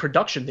kind of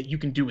production that you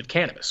can do with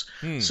cannabis.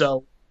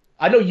 So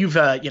I know you've,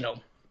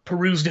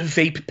 perused a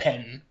vape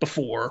pen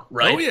before,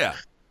 right? Oh, yeah.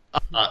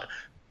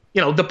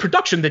 the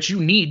production that you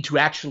need to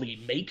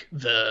actually make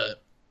the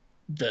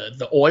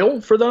oil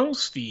for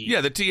those. The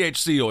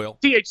THC oil.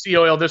 THC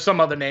oil. There's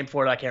some other name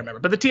for it. I can't remember.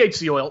 But the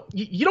THC oil,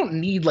 you don't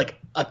need like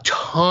a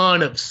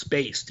ton of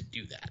space to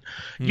do that.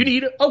 You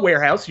need a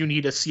warehouse. You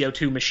need a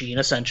CO2 machine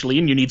essentially,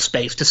 and you need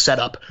space to set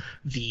up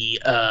the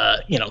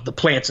the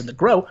plants and the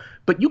grow.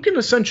 But you can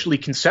essentially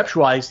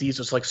conceptualize these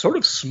as like sort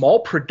of small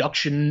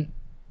production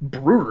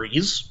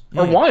breweries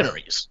or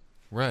wineries.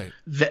 Right.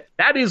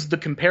 That is the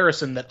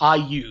comparison that I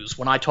use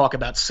when I talk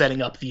about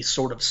setting up these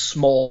sort of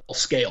small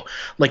scale.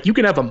 Like you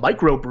can have a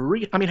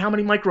microbrewery. I mean, how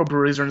many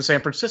microbreweries are in San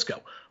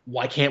Francisco?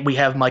 Why can't we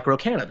have micro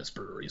cannabis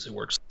breweries? It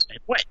works the same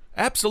way.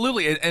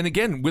 Absolutely. And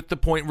again, with the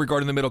point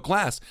regarding the middle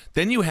class,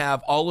 then you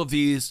have all of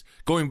these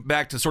going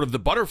back to sort of the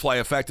butterfly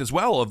effect as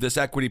well of this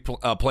equity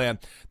plan.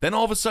 Then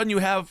all of a sudden you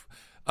have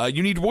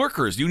you need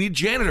workers, you need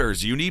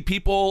janitors, you need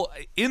people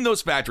in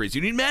those factories,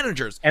 you need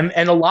managers. And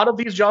a lot of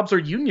these jobs are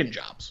union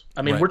jobs.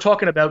 I mean, We're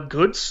talking about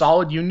good,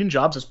 solid union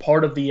jobs as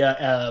part of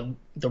the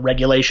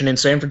regulation in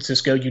San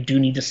Francisco. You do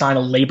need to sign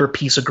a labor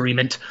peace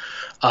agreement,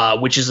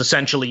 which is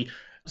essentially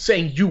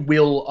saying you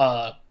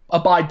will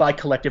abide by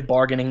collective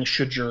bargaining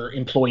should your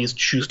employees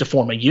choose to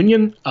form a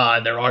union.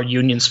 There are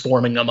unions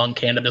forming among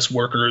cannabis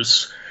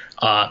workers,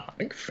 I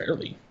think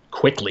fairly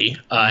quickly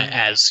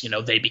as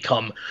they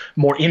become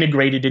more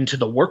integrated into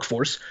the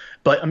workforce.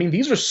 But I mean,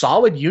 these are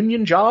solid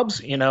union jobs,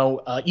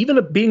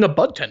 even being a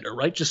bud tender,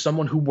 right? Just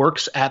someone who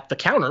works at the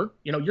counter,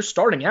 you're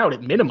starting out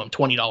at minimum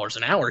 $20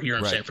 an hour here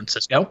in San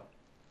Francisco.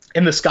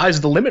 And the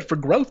sky's the limit for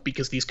growth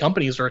because these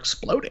companies are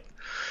exploding.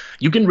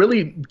 You can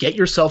really get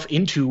yourself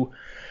into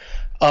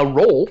a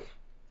role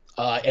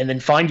and then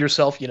find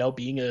yourself,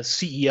 being a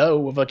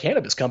CEO of a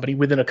cannabis company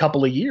within a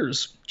couple of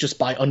years just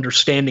by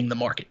understanding the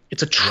market.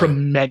 It's a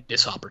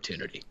tremendous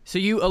opportunity. So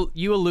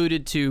you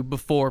alluded to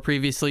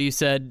previously, you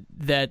said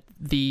that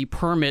the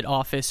permit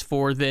office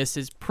for this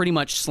is pretty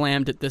much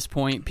slammed at this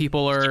point.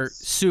 People are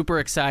super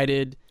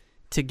excited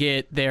to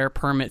get their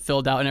permit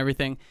filled out and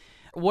everything.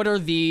 What are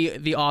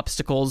the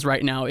obstacles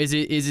right now?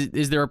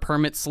 Is there a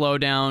permit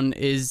slowdown?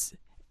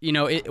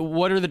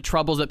 What are the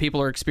troubles that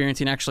people are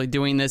experiencing actually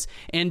doing this?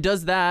 And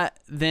does that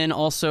then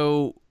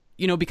also,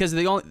 because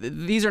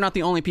these are not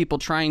the only people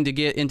trying to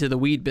get into the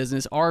weed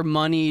business, are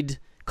moneyed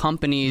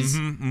companies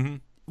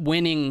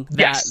winning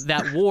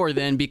that war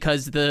then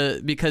because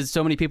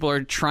so many people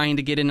are trying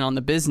to get in on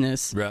the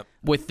business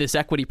with this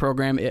equity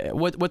program?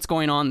 What's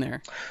going on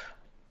there?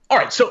 All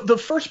right, so the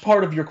first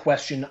part of your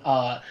question,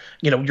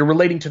 you're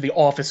relating to the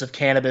Office of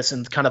Cannabis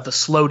and kind of the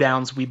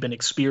slowdowns we've been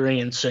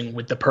experiencing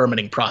with the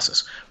permitting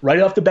process. Right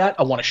off the bat,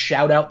 I want to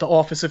shout out the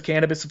Office of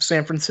Cannabis of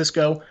San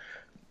Francisco.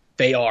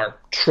 They are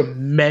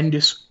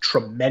tremendous,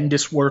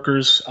 tremendous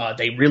workers.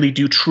 They really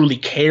do truly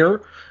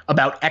care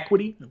about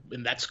equity,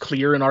 and that's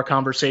clear in our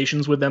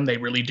conversations with them. They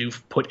really do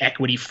put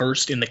equity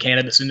first in the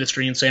cannabis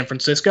industry in San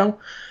Francisco.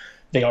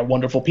 They are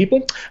wonderful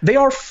people. They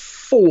are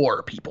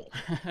 4 people.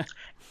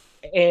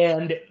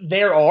 And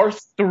there are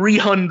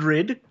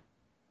 300,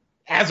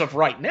 as of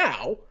right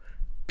now,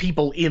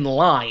 people in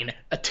line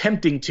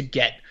attempting to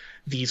get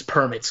these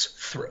permits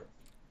through.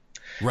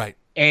 Right.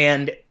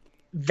 And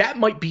that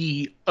might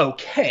be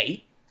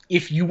okay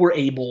if you were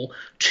able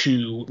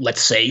to,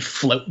 let's say,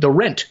 float the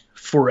rent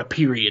for a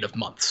period of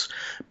months.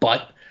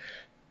 But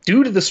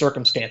due to the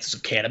circumstances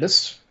of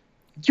cannabis,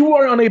 you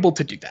are unable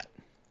to do that.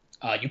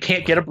 You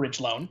can't get a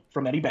bridge loan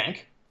from any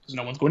bank, because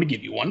no one's going to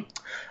give you one.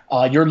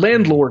 Your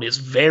landlord is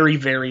very,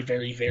 very,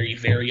 very, very,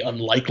 very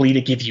unlikely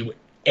to give you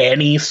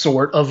any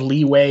sort of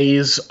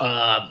leeways,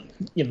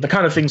 the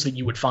kind of things that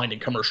you would find in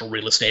commercial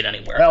real estate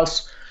anywhere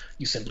else.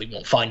 You simply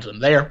won't find them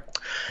there.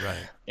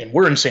 Right. And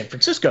we're in San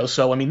Francisco,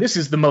 so, this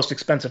is the most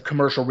expensive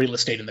commercial real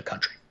estate in the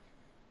country.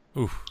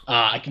 Oof.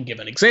 I can give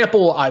an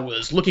example. I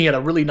was looking at a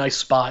really nice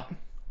spot,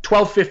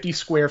 1,250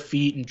 square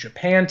feet in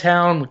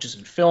Japantown, which is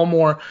in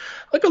Fillmore,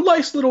 like a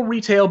nice little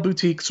retail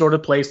boutique sort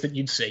of place that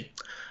you'd see.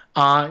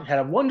 Had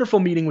a wonderful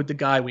meeting with the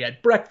guy. We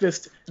had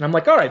breakfast, and I'm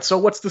like, all right, so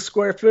what's the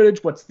square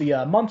footage? What's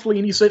the monthly?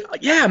 And he said,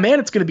 yeah, man,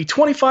 it's going to be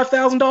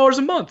 $25,000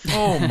 a month.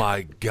 Oh,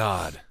 my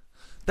God.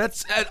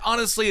 That's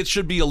honestly, it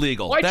should be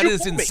illegal. That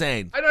is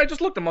insane. I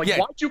just looked at him like,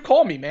 why'd you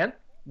call me, man?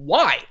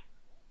 Why?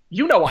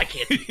 You know I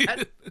can't do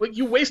that. Like,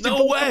 you wasted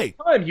no way.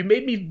 Time. You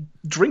made me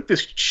drink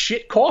this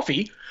shit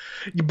coffee.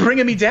 You're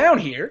bringing me down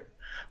here.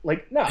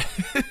 Like, no.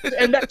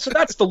 And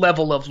that's the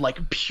level of,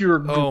 like,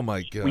 pure oh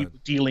my God. We were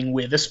dealing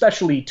with,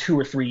 especially 2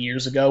 or 3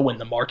 years ago when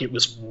the market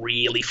was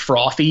really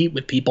frothy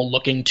with people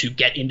looking to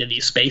get into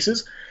these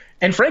spaces.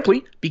 And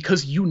frankly,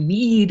 because you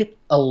need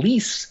a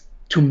lease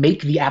to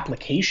make the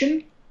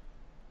application,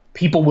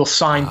 people will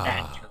sign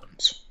bad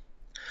terms.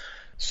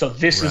 So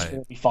this is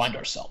where we find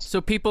ourselves.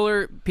 So people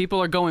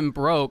are going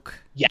broke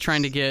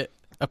trying to get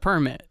a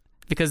permit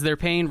because they're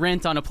paying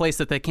rent on a place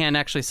that they can't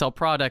actually sell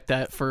product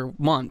at for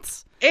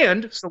months.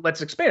 And so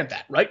let's expand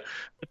that, right?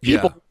 The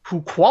people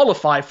who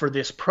qualify for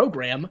this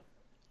program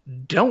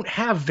don't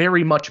have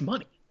very much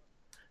money.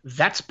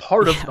 That's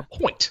part of the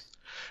point.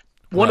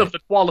 One of the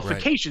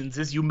qualifications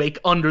is you make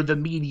under the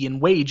median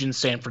wage in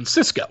San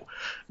Francisco,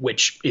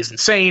 which is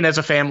insane. As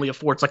a family of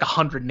four, it's like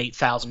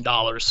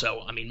 $108,000.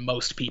 So, I mean,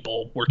 most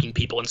people, working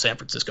people in San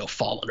Francisco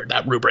fall under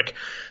that rubric.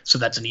 So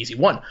that's an easy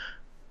one.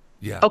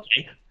 Yeah.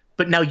 Okay.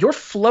 But now you're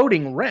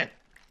floating rent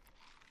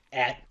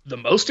at the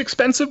most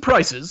expensive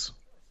prices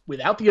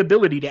without the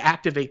ability to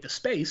activate the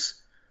space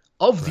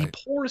of the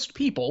poorest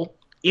people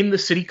in the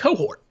city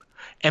cohort.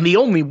 And the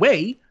only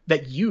way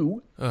that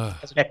you,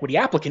 as an equity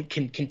applicant,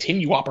 can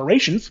continue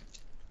operations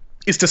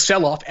is to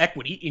sell off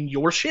equity in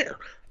your share.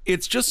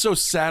 It's just so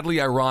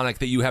sadly ironic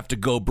that you have to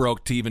go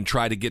broke to even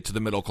try to get to the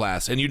middle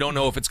class, and you don't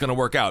know if it's going to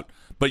work out.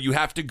 But you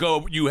have to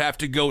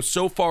go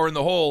so far in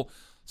the hole.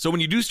 So when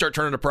you do start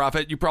turning a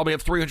profit, you probably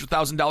have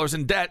 $300,000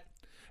 in debt,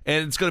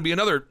 and it's going to be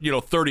another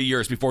 30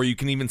 years before you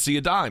can even see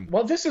a dime.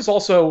 Well, this is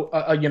also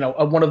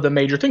one of the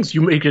major things.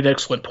 You make an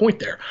excellent point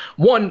there.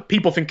 One,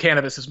 people think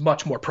cannabis is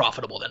much more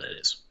profitable than it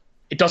is.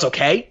 It does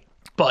okay,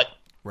 but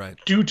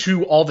due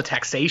to all the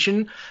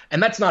taxation,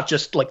 and that's not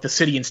just like the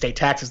city and state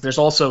taxes, there's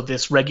also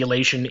this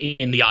regulation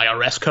in the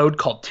IRS code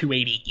called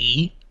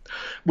 280E,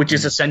 which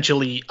is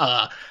essentially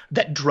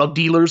that drug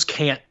dealers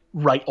can't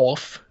write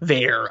off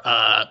their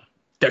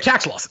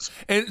tax losses.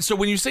 And so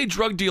when you say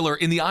drug dealer,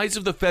 in the eyes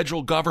of the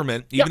federal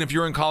government, even if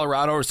you're in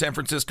Colorado or San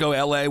Francisco,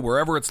 LA,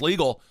 wherever it's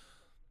legal,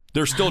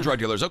 they're still drug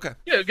dealers. Okay.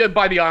 Yeah,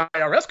 by the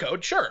IRS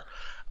code, sure.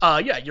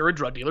 You're a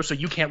drug dealer, so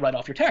you can't write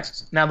off your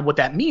taxes. Now, what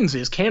that means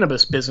is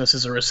cannabis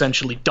businesses are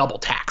essentially double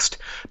taxed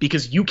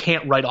because you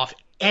can't write off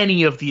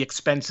any of the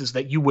expenses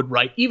that you would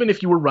write, even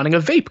if you were running a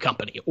vape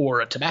company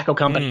or a tobacco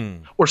company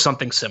or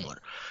something similar.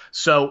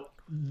 So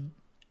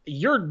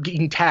you're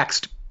getting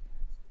taxed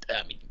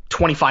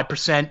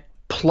 25%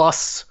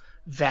 plus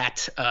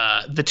that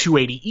the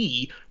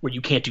 280E, where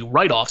you can't do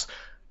write-offs.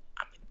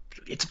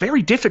 It's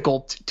very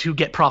difficult to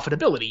get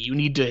profitability. You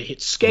need to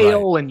hit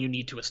scale and you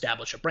need to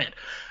establish a brand.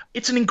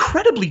 It's an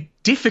incredibly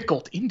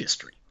difficult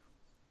industry.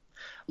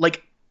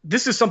 Like,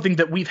 this is something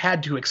that we've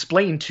had to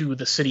explain to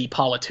the city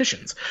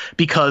politicians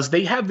because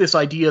they have this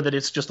idea that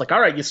it's just like,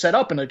 all right, you set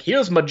up and like,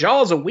 here's my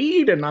jaws of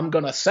weed and I'm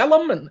going to sell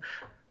them. And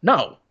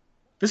no,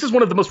 this is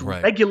one of the most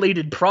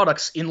regulated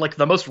products in like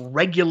the most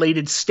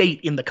regulated state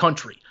in the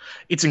country.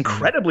 It's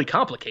incredibly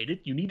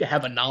complicated. You need to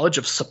have a knowledge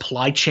of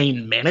supply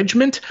chain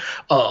management,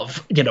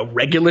 of,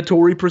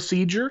 regulatory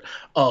procedure,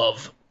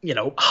 of,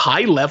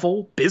 high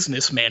level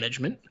business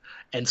management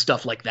and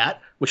stuff like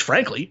that, which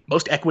frankly,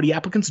 most equity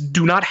applicants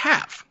do not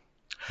have.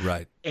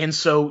 Right. And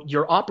so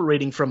you're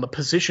operating from a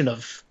position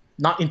of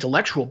not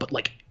intellectual, but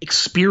like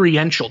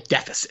experiential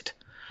deficit.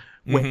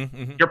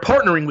 When you're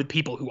partnering with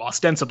people who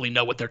ostensibly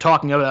know what they're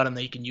talking about and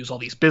they can use all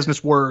these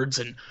business words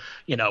and,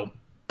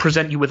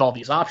 present you with all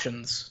these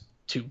options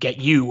to get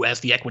you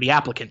as the equity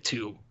applicant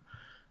to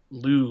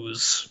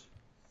lose,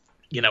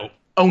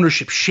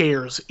 ownership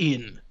shares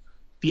in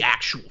the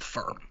actual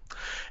firm.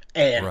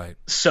 And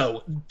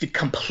so the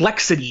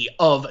complexity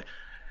of,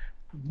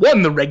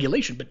 one, the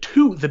regulation, but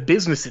two, the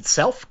business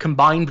itself,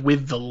 combined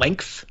with the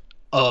length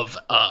of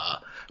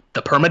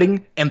the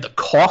permitting and the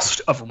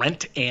cost of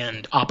rent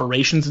and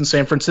operations in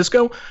San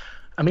Francisco,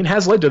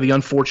 has led to the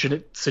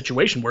unfortunate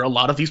situation where a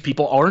lot of these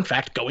people are, in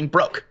fact, going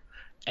broke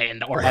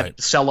and are having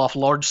to sell off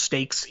large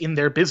stakes in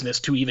their business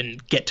to even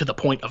get to the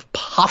point of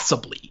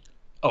possibly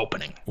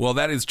opening. Well,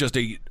 that is just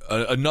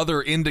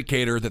another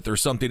indicator that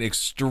there's something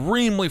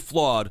extremely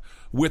flawed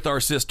with our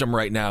system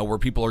right now where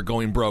people are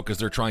going broke as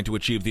they're trying to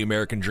achieve the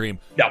American dream.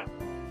 No.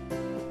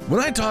 When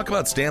I talk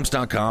about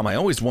Stamps.com, I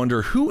always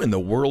wonder who in the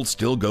world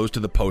still goes to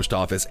the post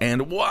office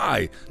and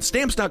why.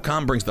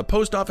 Stamps.com brings the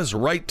post office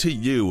right to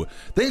you.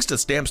 Thanks to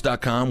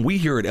Stamps.com, we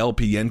here at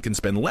LPN can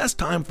spend less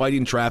time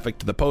fighting traffic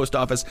to the post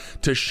office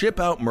to ship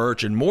out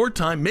merch and more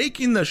time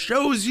making the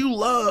shows you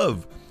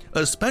love.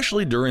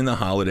 Especially during the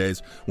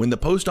holidays, when the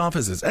post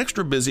office is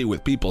extra busy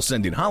with people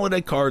sending holiday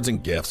cards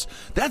and gifts.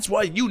 That's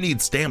why you need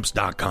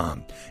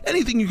Stamps.com.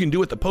 Anything you can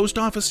do at the post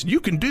office, you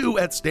can do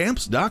at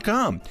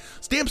Stamps.com.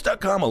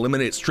 Stamps.com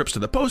eliminates trips to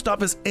the post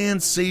office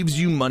and saves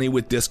you money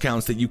with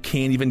discounts that you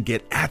can't even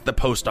get at the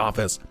post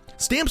office.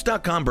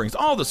 Stamps.com brings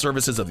all the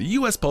services of the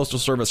U.S. Postal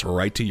Service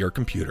right to your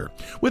computer.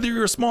 Whether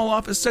you're a small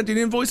office sending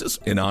invoices,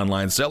 an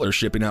online seller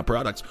shipping out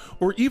products,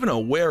 or even a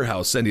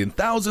warehouse sending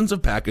thousands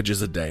of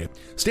packages a day,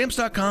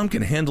 Stamps.com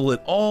can handle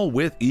it all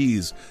with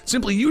ease.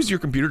 Simply use your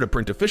computer to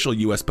print official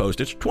U.S.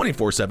 postage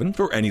 24/7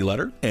 for any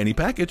letter, any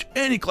package,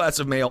 any class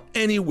of mail,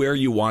 anywhere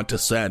you want to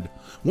send.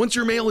 Once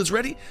your mail is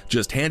ready,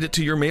 just hand it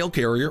to your mail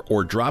carrier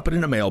or drop it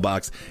in a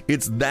mailbox.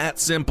 It's that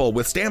simple.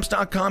 With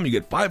Stamps.com, you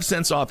get 5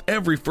 cents off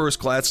every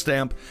first-class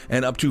stamp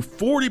and up to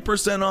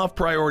 40% off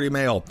priority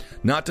mail.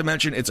 Not to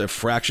mention, it's a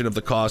fraction of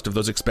the cost of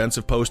those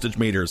expensive postage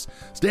meters.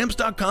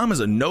 Stamps.com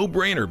is a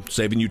no-brainer,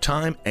 saving you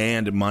time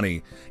and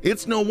money.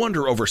 It's no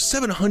wonder over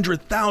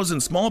 700,000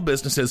 small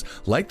businesses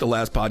like the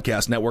Last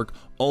Podcast Network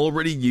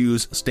already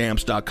use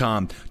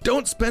Stamps.com.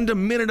 Don't spend a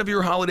minute of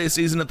your holiday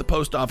season at the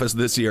post office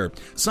this year.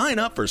 Sign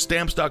up for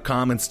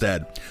Stamps.com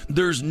instead.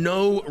 There's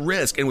no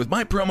risk, and with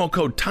my promo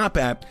code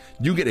TOPAT,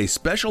 you get a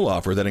special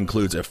offer that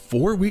includes a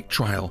 4-week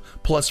trial,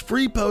 plus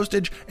free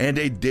postage and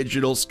a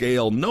digital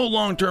scale. No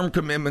long-term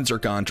commitments or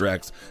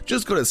contracts.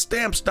 Just go to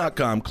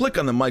Stamps.com, click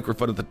on the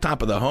microphone at the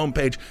top of the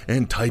homepage,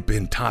 and type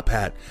in Top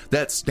Hat.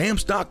 That's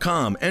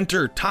Stamps.com.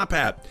 Enter Top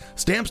Hat.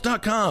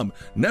 Stamps.com.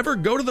 Never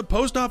go to the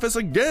post office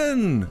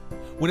again.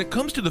 When it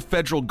comes to the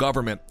federal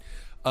government,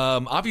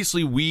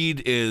 obviously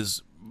weed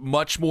is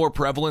much more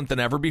prevalent than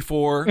ever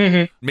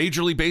before.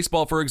 Major League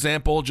Baseball, for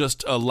example,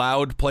 just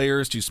allowed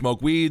players to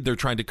smoke weed. They're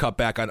trying to cut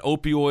back on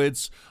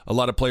opioids. A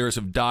lot of players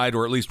have died,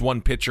 or at least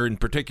one pitcher in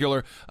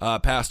particular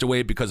passed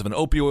away because of an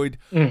opioid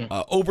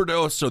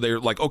overdose. So they're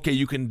like, okay,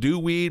 you can do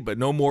weed, but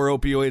no more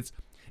opioids.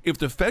 If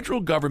the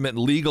federal government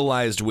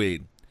legalized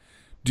weed,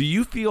 do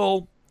you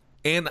feel,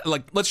 and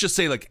like, let's just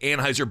say like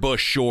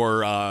Anheuser-Busch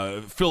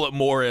or Philip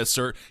Morris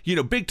or,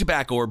 big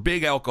tobacco or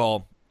big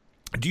alcohol,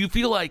 do you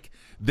feel like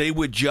they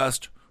would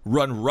just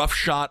run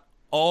roughshod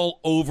all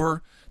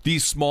over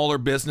these smaller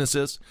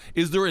businesses?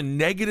 Is there a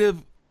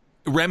negative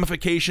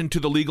ramification to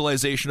the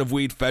legalization of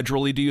weed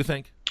federally, do you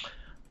think?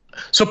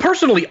 So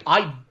personally,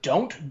 I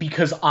don't,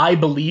 because I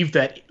believe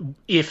that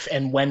if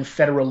and when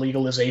federal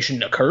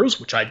legalization occurs,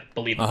 which I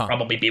believe will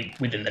probably be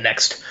within the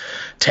next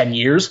 10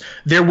 years,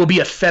 there will be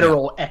a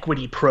federal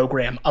equity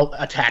program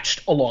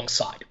attached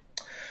alongside.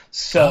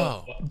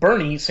 So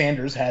Bernie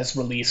Sanders has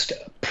released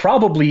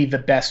probably the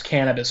best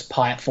cannabis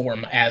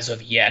platform as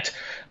of yet,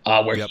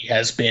 where he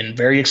has been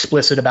very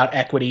explicit about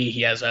equity.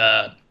 He has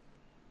an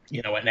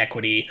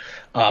equity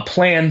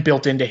plan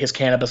built into his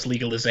cannabis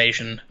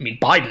legalization. I mean,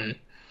 Biden,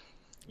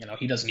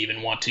 he doesn't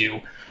even want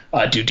to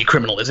do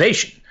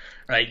decriminalization,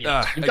 right?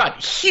 You've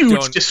got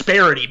huge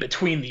disparity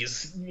between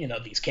these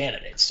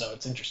candidates, so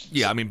it's interesting.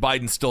 Yeah, I mean,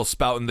 Biden's still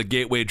spouting the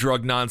gateway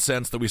drug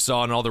nonsense that we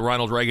saw in all the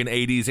Ronald Reagan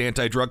 80s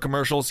anti-drug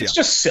commercials. It's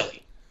just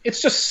silly.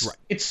 It's just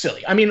it's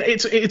silly. I mean,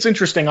 it's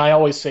interesting. I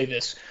always say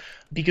this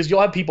because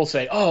you'll have people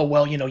say, oh,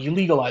 well, you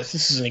legalize.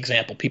 This is an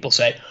example. People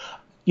say,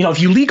 if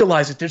you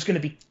legalize it, there's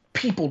going to be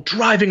people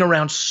driving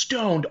around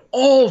stoned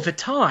all the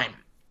time.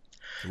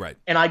 Right.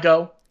 And I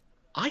go,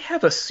 I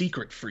have a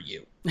secret for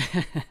you.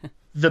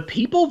 The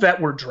people that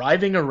were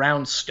driving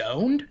around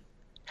stoned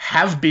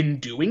have been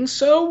doing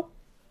so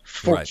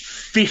for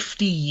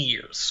 50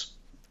 years.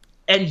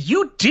 And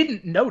you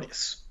didn't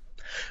notice.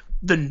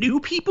 The new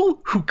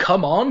people who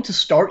come on to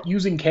start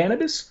using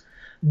cannabis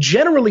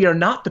generally are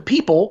not the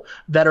people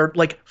that are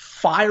like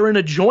firing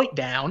a joint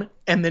down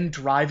and then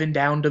driving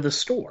down to the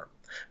store.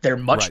 They're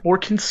much more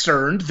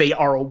concerned. They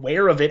are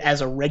aware of it as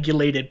a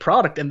regulated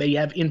product, and they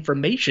have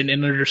information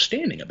and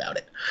understanding about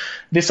it.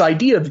 This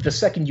idea that the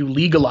second you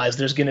legalize,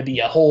 there's going to be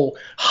a whole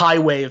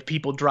highway of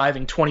people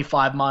driving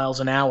 25 miles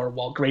an hour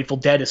while Grateful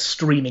Dead is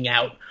streaming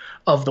out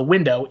of the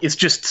window is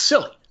just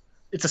silly.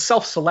 It's a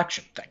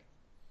self-selection thing.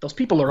 Those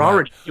people are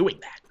already doing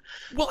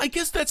that. Well, I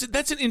guess that's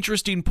an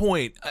interesting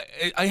point.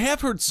 I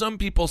have heard some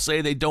people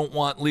say they don't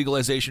want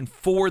legalization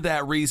for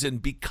that reason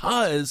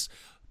because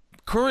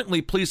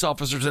currently police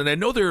officers, and I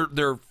know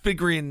they're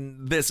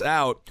figuring this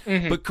out,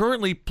 but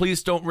currently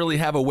police don't really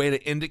have a way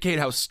to indicate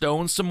how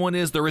stoned someone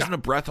is. There isn't a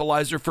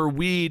breathalyzer for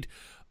weed.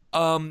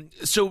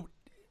 So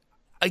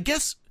I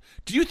guess,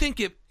 do you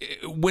think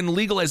when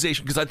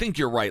legalization, because I think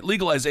you're right,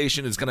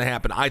 legalization is going to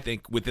happen, I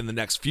think, within the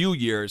next few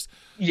years.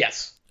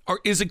 Yes. Or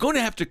is it going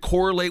to have to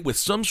correlate with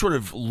some sort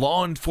of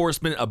law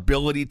enforcement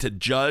ability to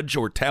judge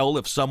or tell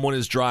if someone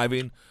is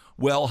driving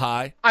well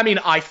high? I mean,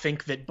 I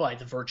think that by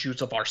the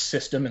virtues of our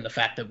system and the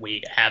fact that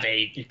we have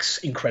a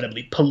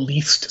incredibly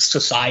policed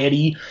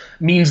society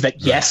means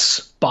that,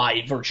 yes,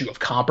 by virtue of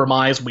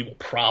compromise, we will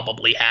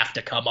probably have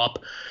to come up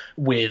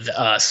with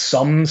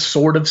some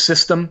sort of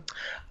system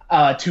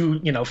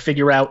to,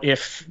 figure out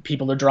if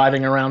people are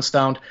driving around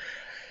stoned.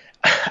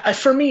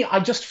 For me, I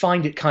just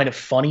find it kind of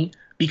funny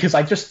because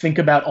I just think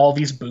about all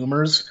these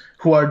boomers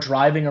who are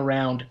driving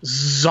around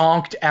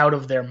zonked out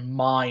of their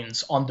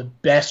minds on the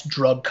best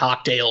drug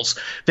cocktails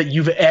that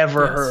you've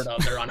ever heard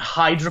of. They're on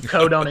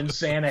hydrocodone and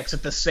Xanax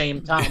at the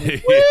same time.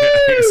 Woo!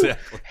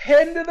 Exactly.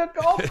 Head to the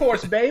golf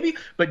course, baby.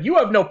 But you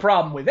have no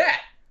problem with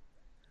that.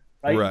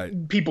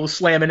 Right? People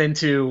slamming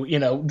into,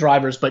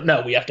 drivers, but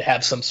no, we have to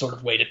have some sort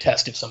of way to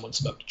test if someone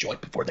smoked a joint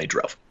before they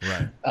drove.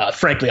 Right.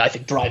 Frankly, I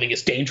think driving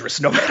is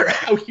dangerous no matter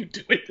how you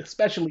do it,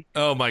 especially.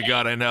 Oh my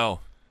God, I know.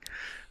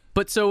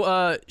 But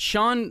so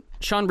Sean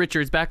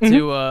Richards, back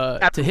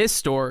to his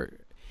store,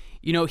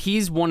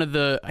 he's one of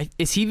the,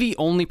 is he the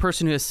only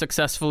person who has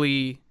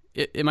successfully,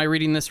 am I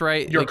reading this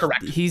right? You're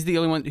correct. He's the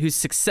only one who's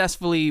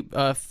successfully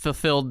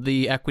fulfilled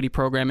the equity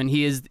program, and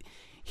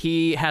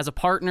he has a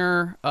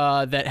partner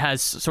that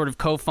has sort of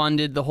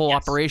co-funded the whole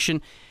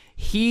operation.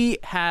 He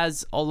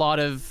has a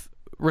lot of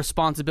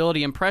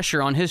responsibility and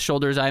pressure on his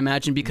shoulders, I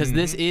imagine, because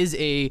this is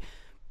a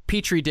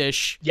petri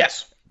dish.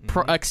 Yes.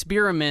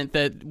 Experiment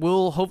that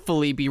will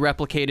hopefully be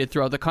replicated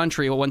throughout the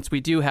country once we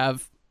do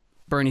have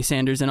Bernie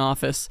Sanders in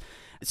office.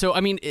 So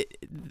I mean,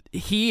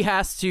 he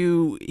has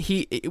to.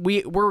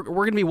 We're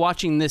going to be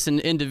watching this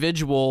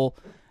individual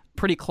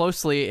pretty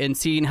closely and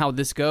seeing how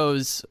this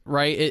goes.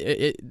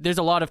 Right? There's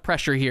a lot of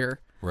pressure here.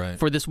 Right.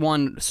 For this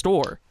one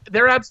store.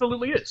 There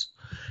absolutely is.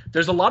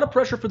 There's a lot of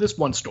pressure for this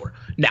one store.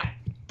 Now,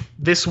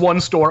 this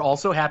one store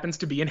also happens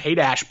to be in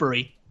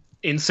Haight-Ashbury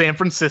in San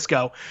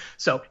Francisco.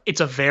 So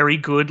it's a very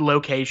good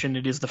location.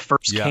 It is the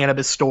first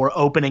cannabis store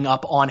opening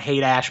up on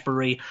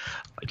Haight-Ashbury.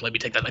 Let me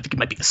take that. I think it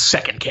might be the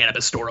second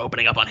cannabis store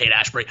opening up on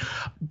Haight-Ashbury.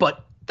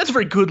 But that's a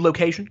very good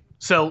location.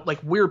 So,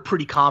 like, we're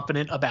pretty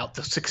confident about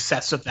the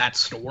success of that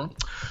store.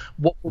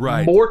 What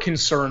we're more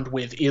concerned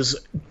with is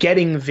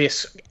getting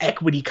this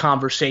equity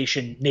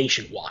conversation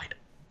nationwide.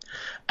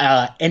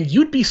 And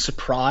you'd be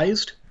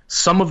surprised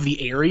some of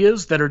the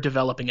areas that are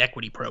developing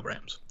equity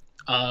programs.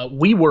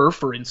 We were,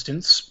 for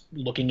instance,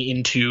 looking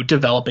into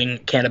developing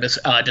cannabis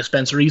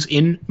dispensaries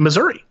in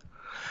Missouri.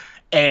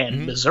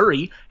 And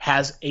Missouri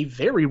has a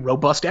very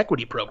robust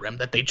equity program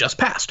that they just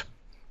passed.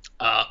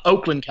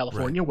 Oakland,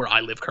 California, where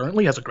I live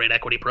currently, has a great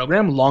equity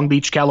program. Long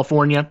Beach,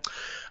 California.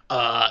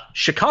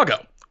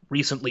 Chicago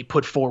recently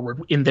put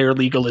forward in their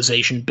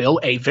legalization bill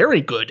a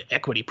very good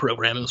equity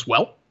program as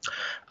well.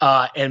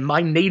 And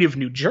my native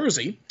New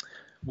Jersey,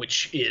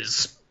 which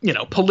is,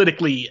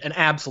 politically an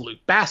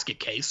absolute basket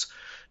case,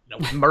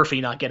 with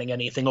Murphy not getting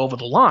anything over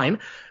the line,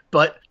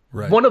 but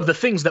one of the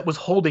things that was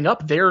holding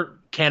up their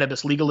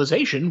cannabis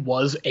legalization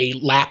was a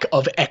lack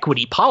of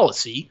equity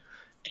policy.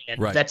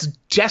 And that's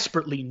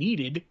desperately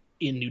needed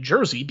in New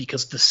Jersey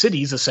because the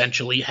cities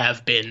essentially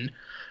have been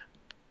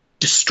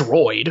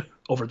destroyed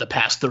over the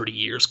past 30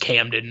 years.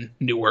 Camden,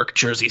 Newark,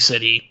 Jersey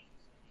City,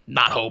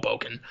 not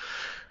Hoboken.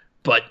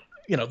 But,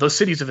 those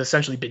cities have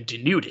essentially been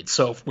denuded.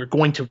 So if we're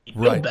going to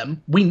rebuild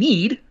them, we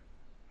need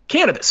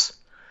cannabis.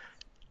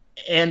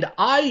 And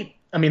I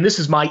mean, this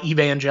is my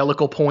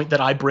evangelical point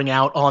that I bring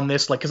out on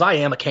this, because I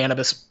am a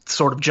cannabis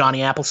sort of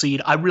Johnny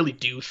Appleseed. I really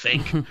do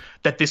think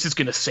that this is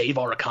going to save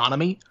our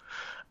economy.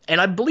 And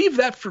I believe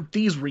that for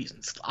these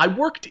reasons. I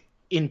worked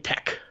in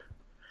tech,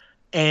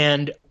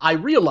 and I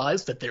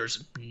realized that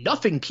there's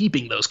nothing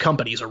keeping those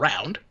companies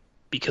around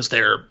because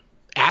their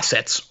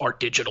assets are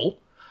digital.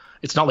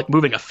 It's not like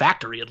moving a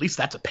factory. At least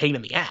that's a pain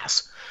in the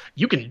ass.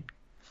 You can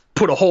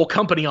put a whole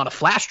company on a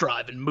flash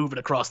drive and move it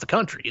across the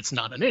country. It's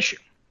not an issue.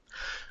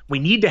 We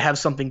need to have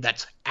something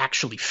that's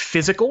actually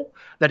physical,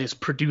 that is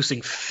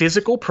producing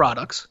physical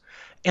products.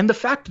 And the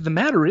fact of the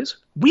matter is,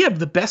 we have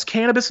the best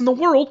cannabis in the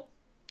world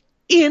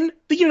in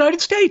the United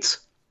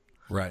States.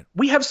 Right.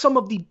 We have some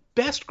of the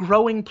best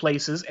growing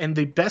places and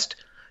the best,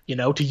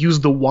 to use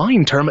the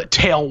wine term,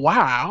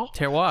 terroir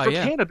for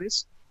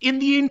cannabis in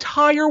the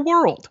entire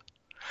world.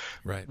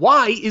 Right.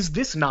 Why is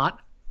this not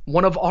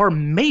one of our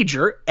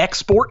major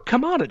export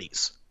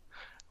commodities?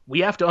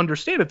 We have to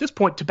understand at this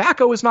point,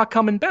 tobacco is not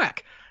coming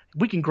back.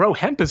 We can grow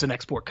hemp as an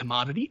export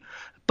commodity,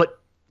 but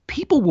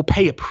people will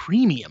pay a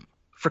premium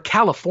for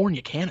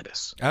California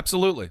cannabis.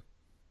 Absolutely.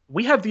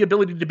 We have the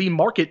ability to be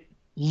market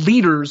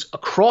leaders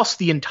across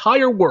the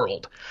entire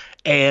world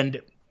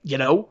and,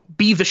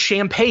 be the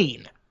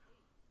champagne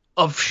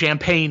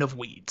of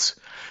weeds.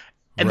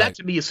 And that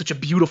to me is such a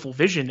beautiful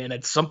vision. And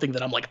it's something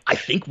that I'm like, I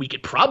think we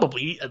could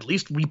probably at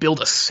least rebuild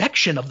a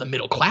section of the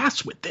middle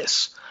class with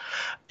this.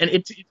 And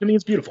to me,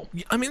 it's beautiful.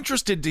 I'm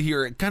interested to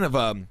hear kind of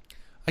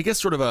I guess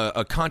sort of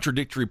a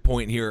contradictory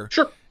point here.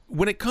 Sure.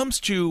 When it comes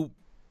to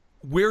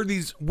where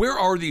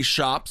are these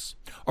shops?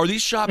 Are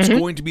these shops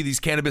going to be these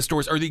cannabis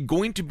stores? Are they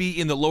going to be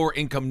in the lower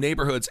income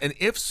neighborhoods? And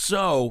if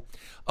so,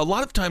 a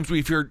lot of times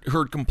we've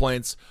heard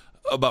complaints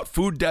about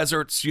food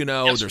deserts,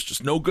 there's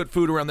just no good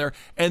food around there.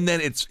 And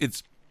then it's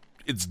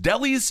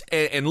delis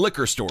and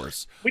liquor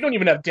stores. We don't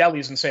even have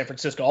delis in San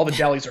Francisco. All the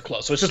delis are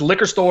closed. So it's just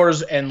liquor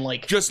stores and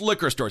just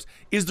liquor stores.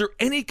 Is there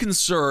any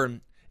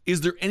concern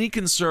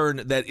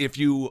that if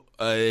you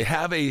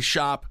have a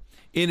shop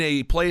in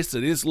a place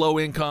that is low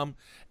income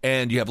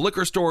and you have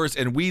liquor stores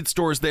and weed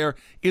stores there,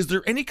 is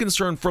there any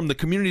concern from the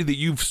community that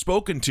you've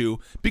spoken to?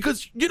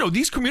 Because,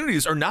 these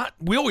communities are not,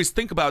 we always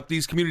think about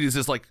these communities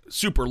as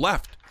super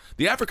left.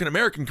 The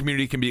African-American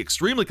community can be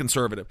extremely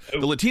conservative.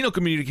 The Latino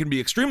community can be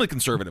extremely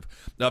conservative.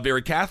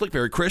 Very Catholic,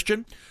 very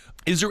Christian.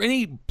 Is there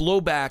any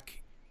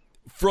blowback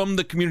from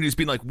the communities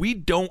being like, we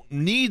don't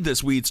need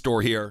this weed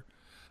store here?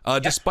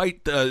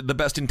 Despite the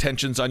best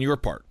intentions on your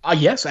part.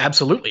 Yes,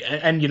 absolutely.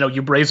 And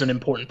you raise an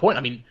important point.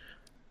 I mean,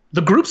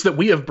 the groups that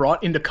we have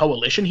brought into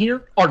coalition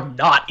here are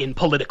not in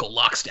political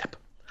lockstep.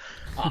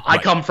 I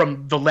come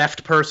from the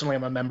left personally.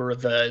 I'm a member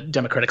of the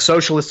Democratic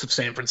Socialists of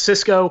San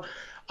Francisco.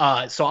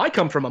 So I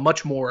come from a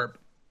much more,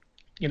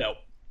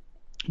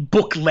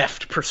 book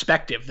left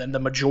perspective than the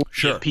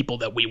majority of people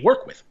that we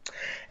work with.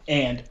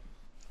 And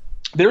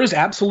there is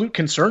absolute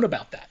concern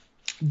about that.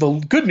 The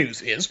good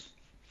news is,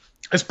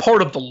 as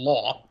part of the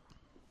law,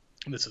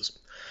 and this is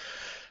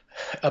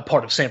a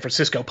part of San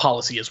Francisco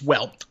policy as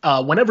well,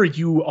 whenever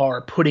you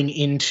are putting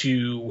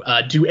into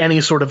do any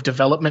sort of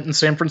development in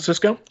San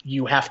Francisco,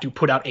 you have to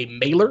put out a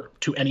mailer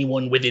to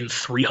anyone within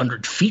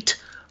 300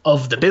 feet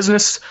of the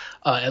business,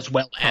 as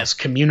well as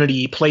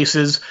community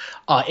places,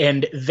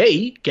 and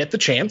they get the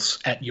chance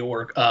at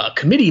your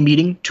committee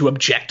meeting to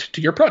object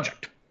to your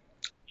project.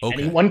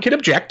 Okay. Anyone can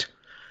object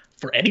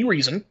for any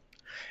reason,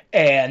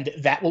 and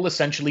that will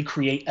essentially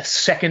create a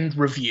second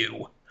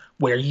review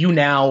where you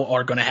now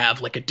are going to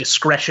have like a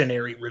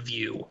discretionary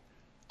review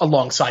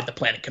alongside the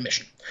Planning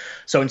Commission.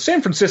 So in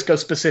San Francisco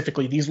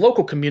specifically, these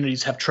local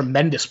communities have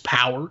tremendous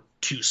power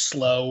to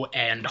slow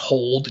and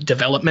hold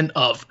development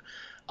of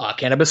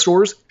cannabis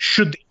stores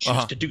should they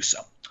choose to do so.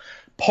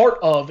 Part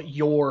of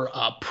your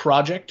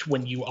project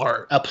when you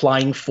are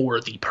applying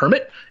for the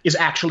permit is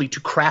actually to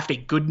craft a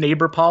good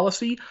neighbor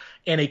policy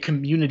and a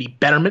community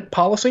betterment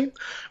policy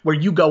where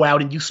you go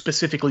out and you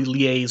specifically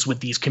liaise with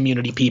these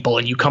community people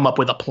and you come up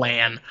with a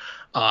plan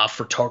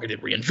for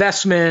targeted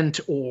reinvestment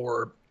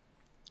or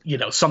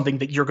something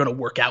that you're going to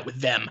work out with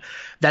them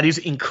that is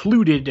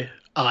included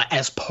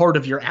as part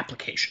of your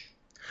application.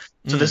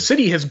 So the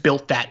city has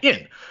built that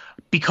in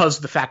because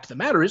the fact of the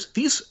matter is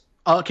these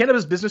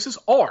cannabis businesses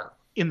are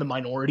in the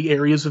minority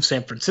areas of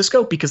San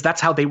Francisco because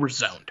that's how they were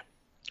zoned.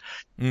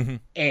 Mm-hmm.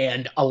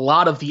 And a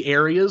lot of the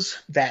areas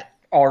that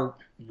are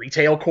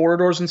retail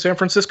corridors in San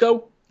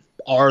Francisco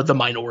are the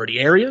minority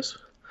areas.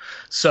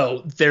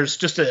 So there's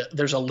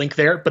a link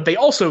there, but they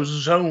also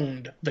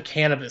zoned the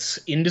cannabis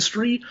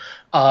industry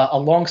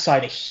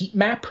alongside a heat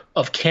map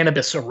of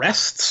cannabis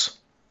arrests.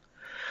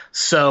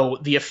 So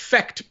the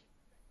effect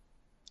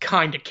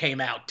kind of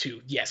came out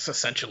to, yes,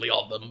 essentially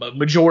all the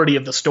majority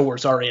of the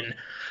stores are in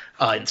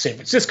San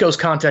Francisco's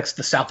context,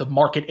 the South of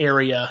Market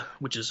area,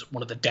 which is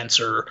one of the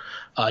denser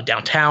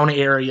downtown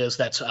areas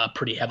that's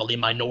pretty heavily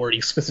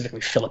minority,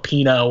 specifically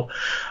Filipino,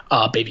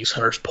 Bayview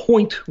Hunters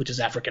Point, which is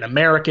African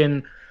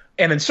American.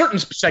 And then certain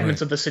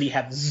segments of the city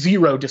have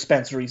zero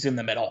dispensaries in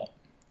them at all,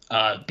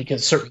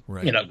 because certain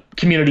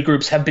community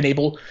groups have been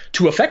able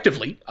to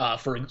effectively,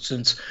 for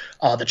instance,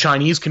 the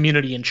Chinese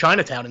community in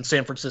Chinatown in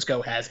San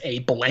Francisco has a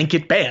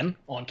blanket ban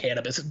on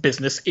cannabis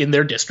business in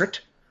their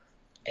district,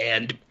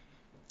 and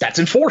that's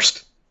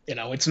enforced.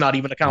 It's not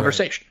even a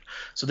conversation. Right.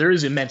 So there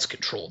is immense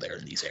control there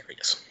in these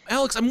areas.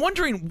 Alex, I'm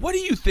wondering, what do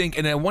you think,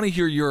 and I want to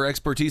hear your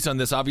expertise on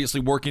this,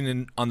 obviously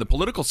working on the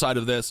political side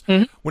of this.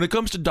 Mm-hmm. When it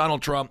comes to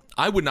Donald Trump,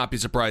 I would not be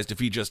surprised if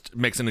he just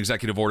makes an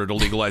executive order to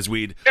legalize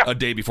weed a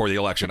day before the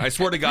election. I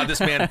swear to God, this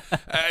man,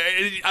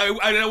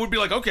 I would be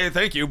like, okay,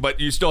 thank you,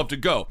 but you still have to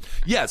go.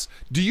 Yes.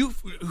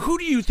 Who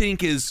do you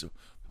think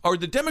are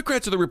the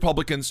Democrats or the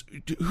Republicans,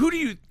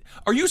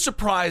 are you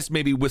surprised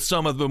maybe with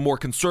some of the more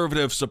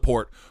conservative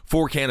support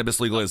for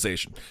cannabis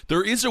legalization?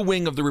 There is a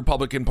wing of the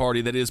Republican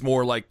Party that is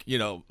more like,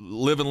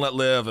 live and let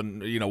live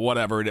and,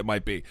 whatever it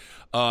might be,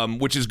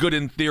 which is good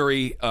in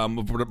theory,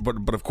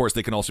 but of course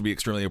they can also be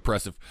extremely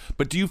oppressive.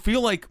 But do you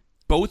feel like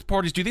both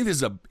parties, do you think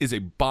this is a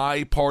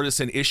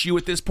bipartisan issue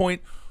at this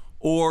point,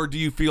 or do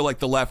you feel like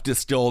the left is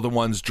still the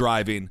ones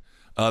driving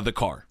the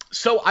car?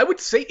 So I would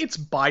say it's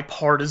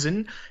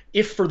bipartisan,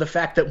 if for the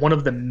fact that one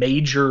of the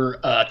major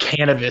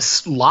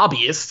cannabis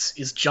lobbyists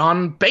is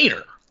John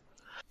Boehner,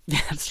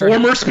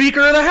 former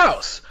Speaker of the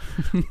House.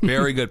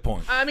 Very good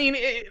point. I mean,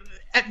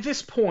 at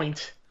this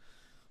point,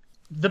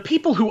 the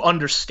people who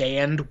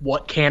understand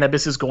what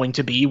cannabis is going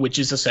to be, which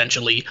is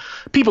essentially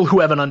people who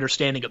have an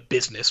understanding of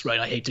business,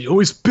 right? I hate to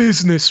always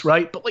business,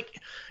 right? But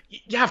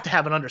you have to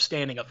have an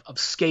understanding of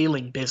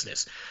scaling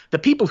business. The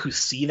people who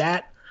see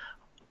that,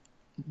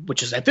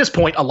 which is at this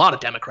point a lot of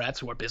Democrats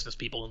who are business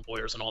people and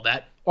lawyers and all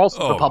that,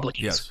 also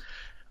Republicans. Yes.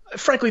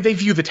 Frankly, they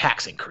view the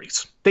tax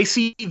increase. They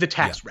see the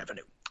tax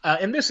revenue.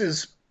 And this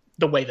is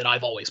the way that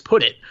I've always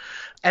put it.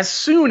 As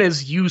soon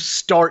as you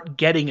start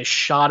getting a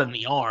shot in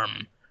the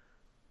arm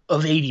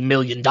of $80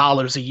 million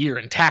a year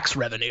in tax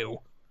revenue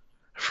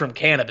from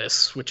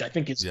cannabis, which I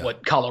think is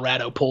what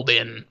Colorado pulled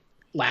in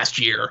last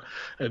year.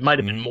 It might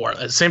have been more.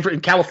 Same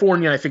in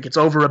California, I think it's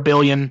over $1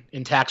 billion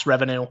in tax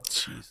revenue.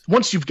 Jeez.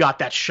 Once you've got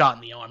that shot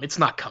in the arm, it's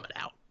not coming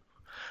out.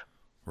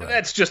 Right.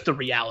 That's just the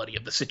reality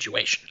of the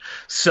situation.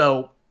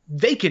 So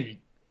they can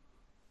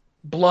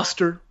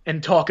bluster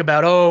and talk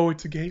about,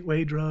 it's a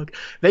gateway drug.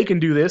 They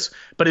can do this.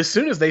 But as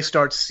soon as they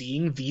start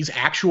seeing these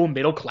actual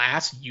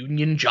middle-class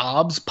union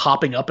jobs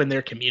popping up in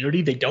their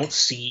community, they don't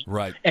see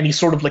any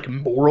sort of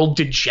moral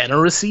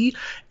degeneracy.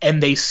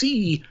 And they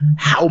see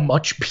how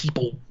much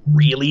people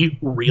really,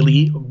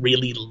 really,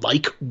 really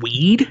like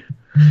weed.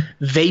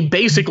 They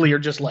basically are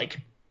just like,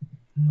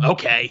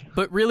 okay.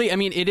 But really, I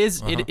mean, it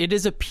is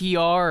a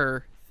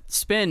PR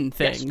spin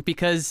thing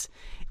because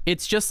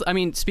it's just, I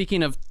mean,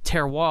 speaking of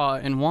terroir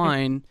and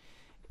wine,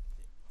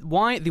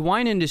 the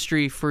wine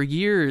industry for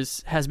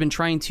years has been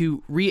trying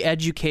to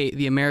re-educate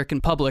the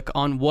American public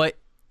on what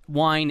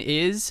wine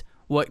is,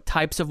 what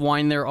types of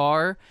wine there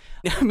are.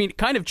 I mean,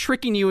 kind of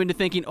tricking you into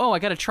thinking, I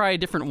got to try a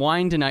different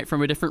wine tonight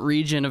from a different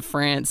region of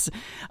France.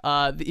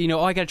 I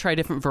got to try a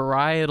different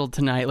varietal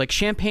tonight. Like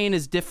champagne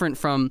is different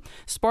from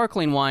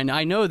sparkling wine.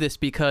 I know this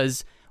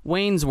because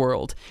Wayne's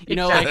World.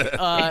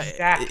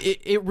 Exactly.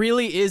 It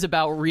really is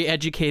about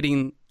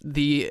re-educating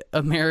the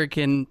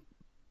American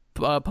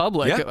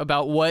public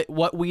about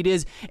what weed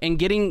is and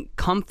getting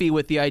comfy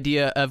with the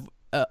idea of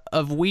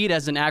of weed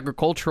as an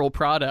agricultural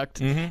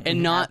product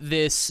and not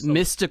this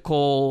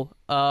mystical,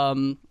 I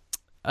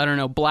don't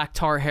know, black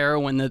tar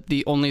heroin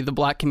that only the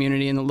black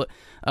community and the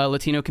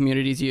Latino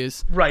communities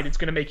use. Right. It's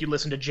going to make you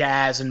listen to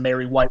jazz and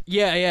Mary White.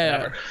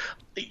 Yeah.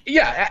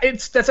 Yeah,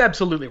 that's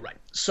absolutely right.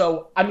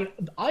 So, I mean,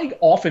 I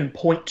often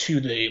point to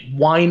the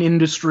wine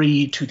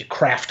industry, to the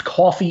craft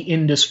coffee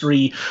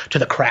industry, to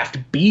the craft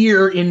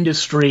beer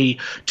industry,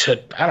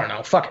 to, I don't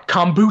know,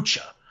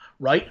 kombucha,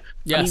 right?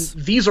 Yes. I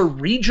mean, these are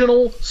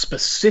regional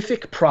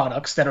specific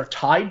products that are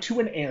tied to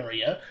an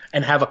area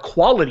and have a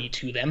quality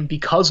to them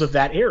because of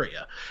that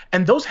area.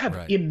 And those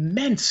have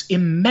immense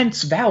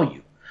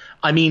value.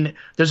 I mean,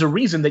 there's a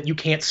reason that you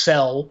can't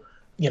sell,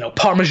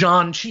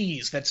 Parmesan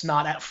cheese that's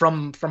not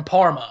from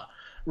Parma,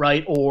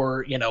 right?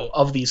 Or,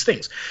 of these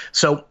things.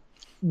 So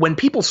when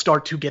people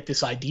start to get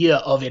this idea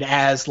of it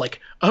as like,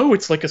 oh,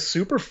 it's like a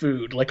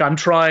superfood, like I'm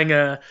trying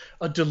a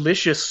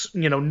delicious,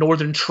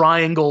 Northern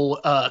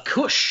Triangle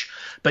Kush,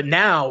 but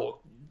now,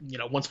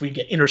 once we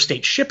get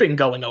interstate shipping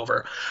going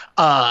over,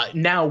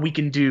 now we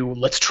can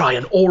let's try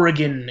an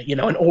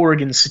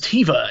Oregon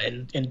sativa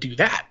and do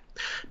that.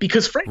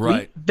 Because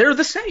frankly, they're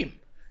the same.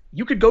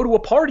 You could go to a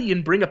party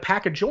and bring a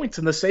pack of joints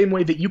in the same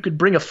way that you could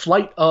bring a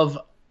flight of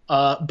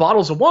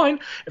bottles of wine.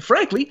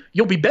 Frankly,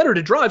 you'll be better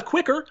to drive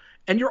quicker,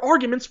 and your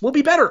arguments will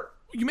be better.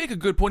 You make a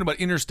good point about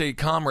interstate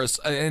commerce,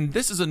 and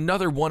this is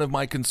another one of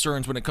my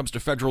concerns when it comes to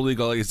federal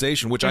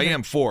legalization, which I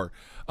am for.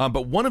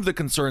 But one of the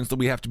concerns that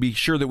we have to be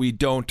sure that we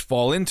don't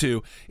fall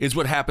into is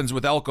what happens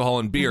with alcohol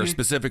and beer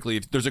specifically.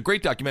 There's a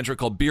great documentary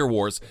called Beer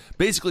Wars.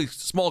 Basically,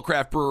 small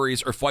craft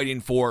breweries are fighting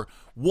for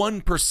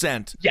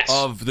 1%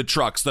 of the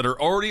trucks that are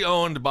already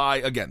owned by,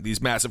 again,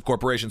 these massive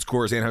corporations,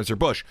 Coors,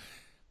 Anheuser-Busch.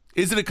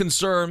 Is it a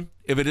concern,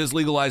 if it is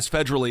legalized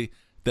federally,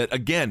 that,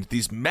 again,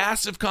 these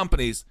massive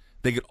companies,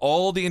 they get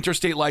all the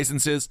interstate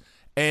licenses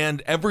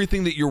and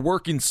everything that you're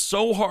working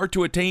so hard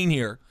to attain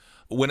here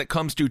when it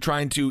comes to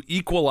trying to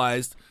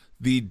equalize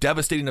the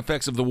devastating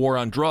effects of the war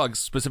on drugs,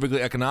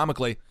 specifically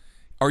economically?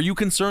 Are you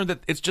concerned that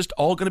it's just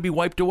all going to be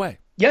wiped away?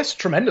 Yes,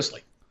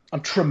 tremendously.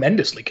 I'm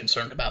tremendously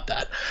concerned about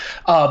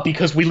that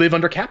because we live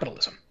under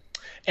capitalism.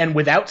 And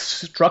without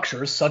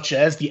structures such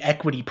as the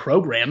equity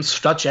programs,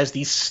 such as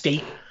these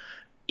state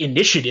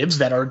initiatives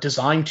that are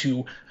designed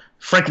to,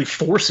 frankly,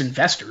 force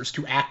investors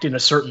to act in a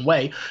certain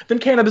way, then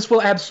cannabis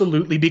will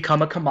absolutely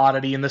become a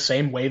commodity in the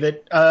same way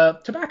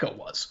that tobacco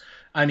was.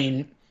 I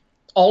mean,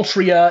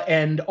 Altria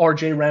and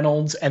RJ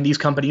Reynolds and these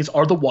companies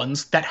are the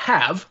ones that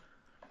have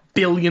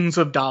billions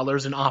of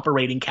dollars in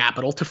operating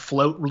capital to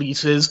float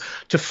leases,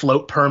 to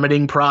float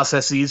permitting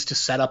processes, to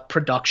set up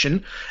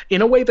production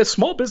in a way that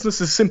small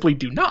businesses simply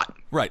do not.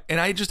 Right. And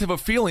I just have a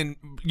feeling,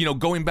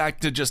 going back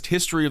to just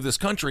history of this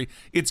country,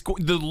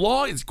 the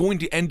law is going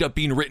to end up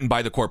being written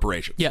by the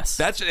corporations. Yes.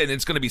 And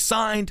it's going to be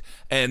signed,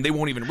 and they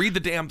won't even read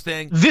the damn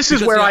thing. This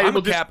is where I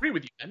will disagree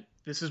with you, Ben.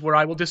 This is where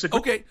I will disagree.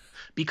 Okay.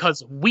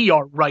 Because we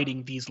are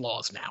writing these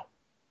laws now.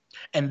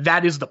 And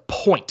that is the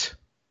point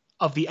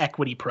of the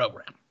equity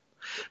program.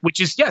 Which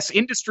is, yes,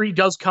 industry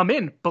does come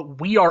in, but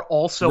we are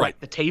also at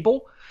the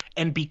table.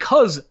 And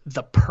because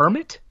the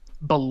permit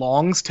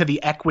belongs to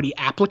the equity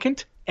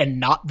applicant and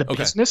not the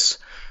business,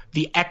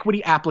 the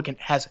equity applicant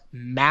has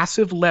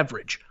massive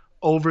leverage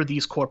over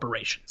these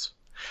corporations.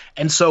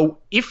 And so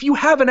if you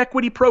have an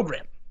equity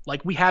program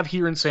like we have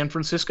here in San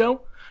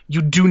Francisco,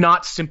 you do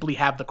not simply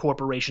have the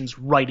corporations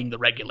writing the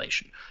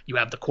regulation. You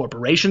have the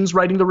corporations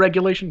writing the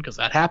regulation because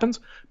that happens,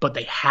 but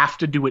they have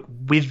to do it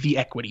with the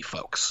equity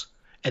folks.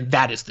 And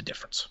that is the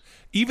difference.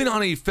 Even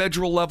on a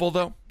federal level,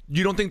 though,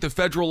 you don't think the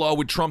federal law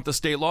would trump the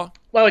state law?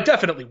 Well, it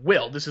definitely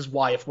will. This is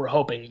why if we're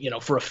hoping,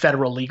 for a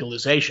federal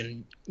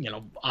legalization,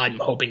 I'm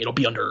hoping it'll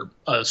be under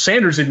a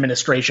Sanders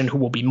administration who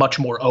will be much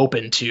more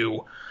open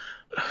to,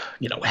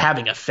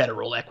 having a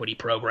federal equity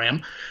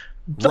program.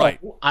 Right.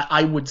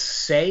 I would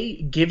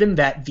say, given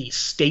that the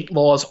state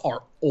laws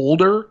are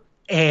older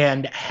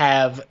and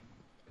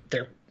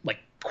they're like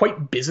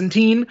quite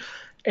Byzantine,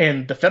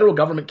 and the federal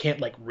government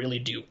can't really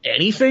do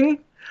anything,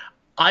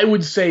 I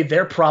would say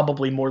they're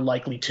probably more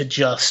likely to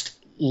just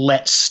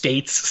let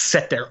states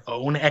set their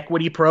own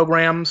equity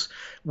programs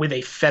with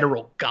a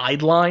federal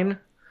guideline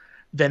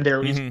than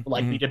there is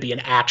likely to be an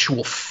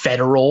actual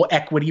federal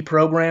equity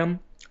program.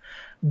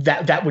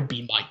 That would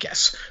be my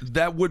guess.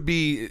 That would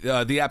be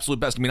the absolute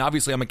best. I mean,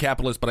 obviously, I'm a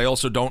capitalist, but I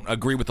also don't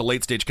agree with the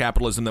late-stage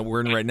capitalism that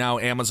we're in right now.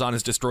 Amazon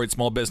has destroyed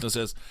small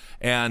businesses,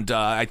 and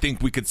I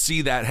think we could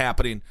see that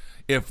happening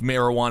if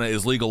marijuana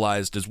is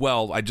legalized as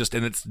well. And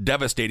it's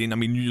devastating. I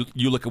mean,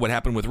 you look at what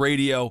happened with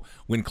radio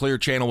when Clear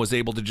Channel was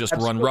able to just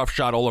run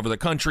roughshod all over the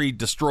country,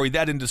 destroy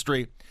that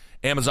industry.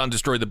 Amazon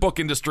destroyed the book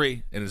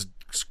industry and is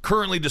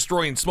currently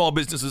destroying small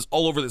businesses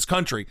all over this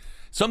country.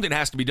 Something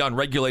has to be done.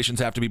 Regulations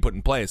have to be put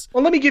in place.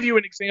 Well, let me give you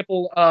an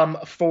example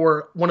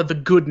for one of the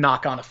good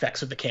knock-on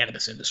effects of the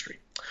cannabis industry.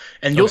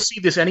 And you'll see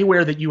this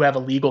anywhere that you have a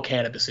legal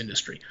cannabis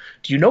industry.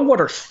 Do you know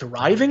what are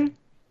thriving?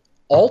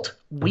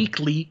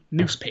 Alt-weekly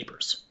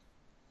newspapers.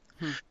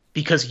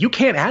 Because you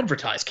can't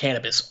advertise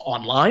cannabis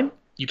online.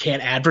 You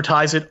can't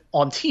advertise it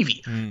on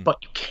TV, but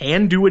you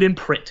can do it in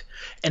print.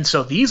 And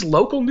so these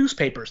local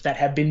newspapers that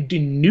have been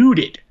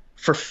denuded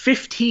for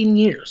 15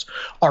 years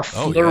are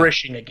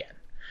flourishing again.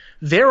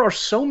 There are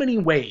so many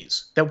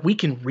ways that we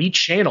can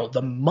rechannel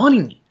the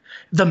money,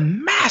 the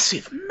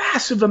massive,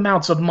 massive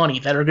amounts of money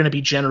that are going to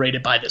be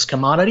generated by this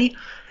commodity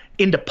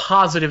into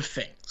positive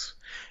things.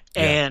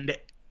 Yeah. And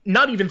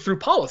not even through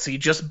policy,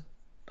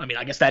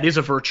 I guess that is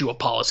a virtue of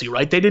policy,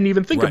 right? They didn't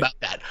even think about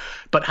that.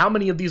 But how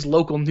many of these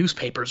local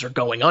newspapers are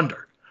going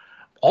under?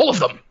 All of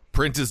them.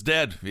 Print is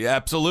dead. Yeah,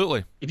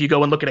 absolutely. If you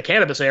go and look at a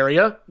cannabis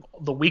area,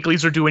 the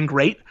weeklies are doing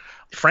great.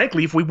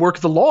 Frankly, if we work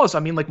the laws,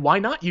 why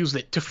not use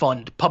it to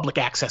fund public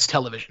access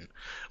television?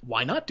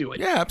 Why not do it?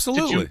 Yeah,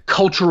 absolutely. To do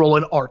cultural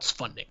and arts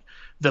funding.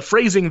 The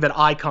phrasing that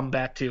I come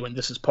back to, and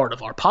this is part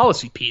of our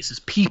policy piece, is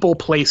people,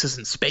 places,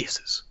 and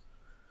spaces.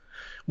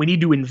 We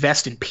need to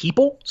invest in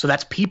people. So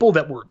that's people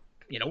that were,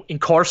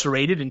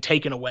 incarcerated and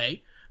taken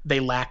away. They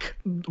lack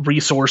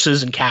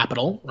resources and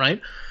capital,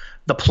 right?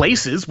 The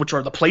places, which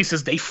are the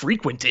places they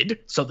frequented,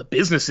 so the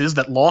businesses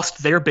that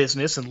lost their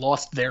business and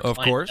lost their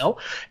clientele,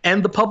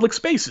 and the public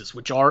spaces,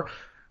 which are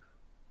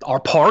our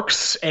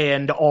parks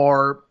and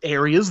our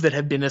areas that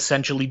have been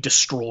essentially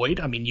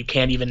destroyed. You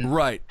can't even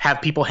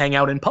have people hang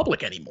out in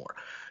public anymore.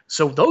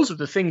 So those are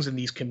the things in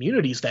these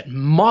communities that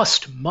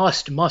must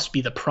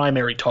be the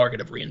primary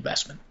target of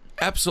reinvestment.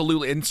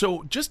 Absolutely. And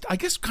so just, I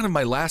guess, kind of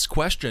my last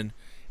question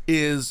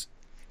is,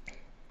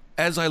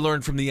 as I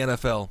learned from the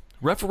NFL,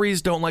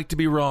 referees don't like to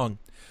be wrong.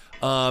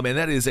 And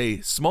that is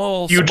a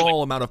small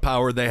amount of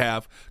power they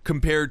have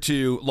compared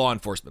to law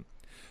enforcement.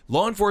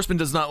 Law enforcement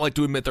does not like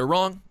to admit they're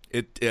wrong.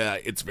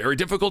 It's very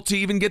difficult to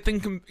even get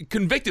them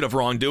convicted of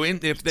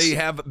wrongdoing if they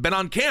have been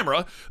on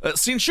camera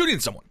seen shooting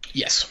someone.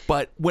 Yes.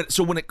 But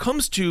when it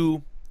comes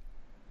to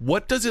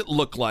what does it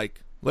look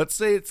like, let's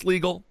say it's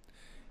legal,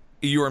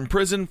 you're in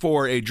prison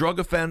for a drug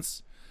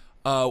offense,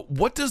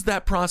 what does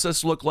that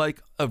process look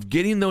like of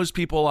getting those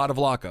people out of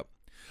lockup?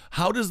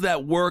 How does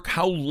that work?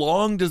 How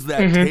long does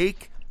that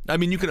take?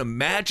 You can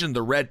imagine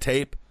the red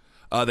tape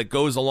that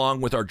goes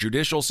along with our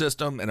judicial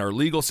system and our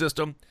legal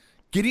system.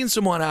 Getting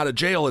someone out of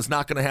jail is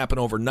not going to happen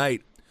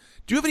overnight.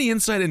 Do you have any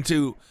insight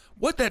into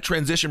what that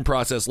transition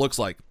process looks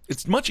like?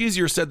 It's much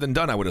easier said than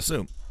done, I would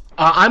assume.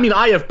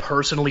 I have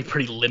personally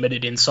pretty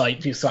limited insight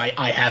because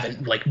I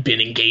haven't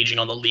been engaging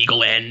on the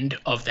legal end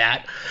of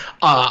that.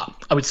 I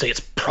would say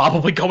it's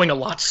probably going a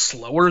lot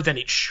slower than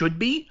it should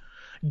be,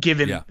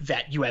 given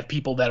that you have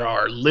people that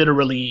are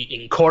literally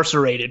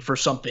incarcerated for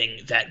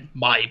something that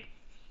my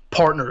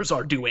partners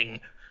are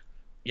doing,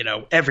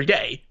 every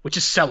day, which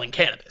is selling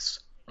cannabis,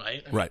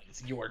 right?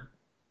 You're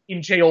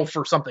in jail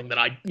for something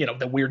that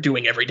that we're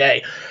doing every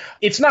day.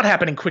 It's not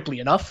happening quickly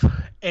enough,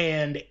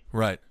 and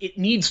it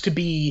needs to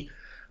be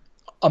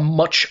a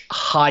much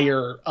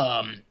higher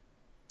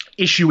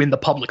issue in the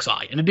public's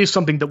eye. And it is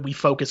something that we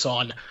focus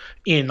on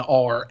in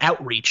our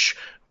outreach,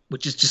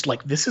 which is just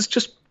this is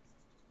just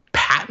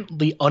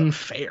patently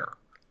unfair.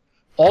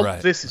 All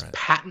of this is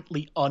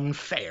patently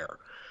unfair.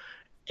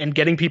 And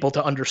getting people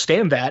to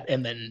understand that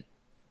and then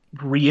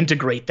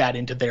reintegrate that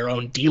into their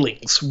own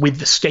dealings with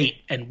the state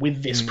and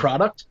with this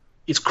product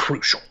is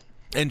crucial.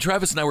 And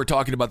Travis and I were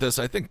talking about this,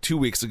 I think 2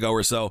 weeks ago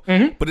or so,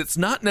 but it's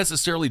not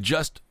necessarily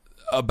just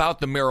about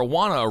the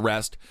marijuana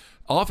arrest.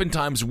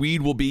 Oftentimes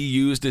weed will be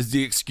used as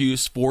the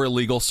excuse for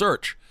illegal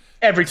search.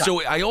 Every time.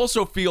 So I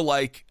also feel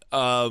like,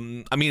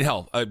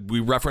 we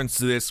reference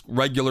this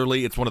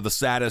regularly. It's one of the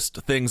saddest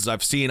things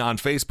I've seen on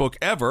Facebook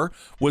ever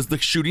was the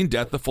shooting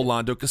death of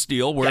Philando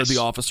Castile, where the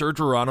officer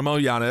Geronimo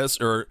Yanez,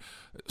 or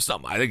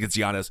something, I think it's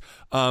Yanez,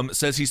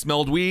 says he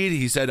smelled weed.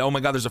 He said, oh my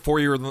God, there's a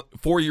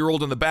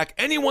four-year-old in the back.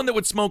 Anyone that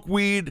would smoke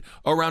weed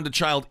around a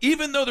child,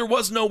 even though there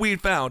was no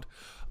weed found,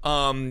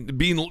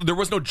 there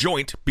was no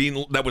joint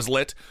that was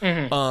lit.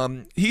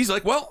 He's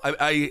like, well,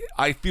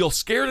 I feel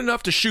scared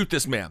enough to shoot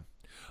this man.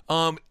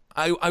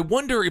 I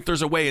wonder if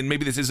there's a way, and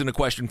maybe this isn't a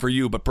question for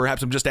you, but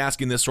perhaps I'm just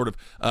asking this sort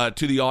of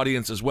to the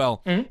audience as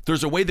well.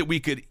 There's a way that we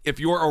could, if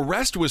your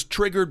arrest was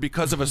triggered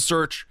because of a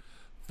search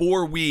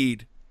for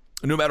weed,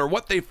 no matter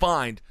what they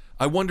find,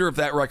 I wonder if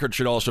that record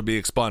should also be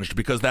expunged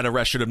because that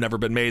arrest should have never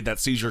been made, that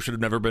seizure should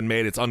have never been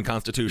made. It's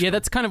unconstitutional. Yeah,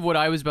 that's kind of what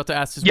I was about to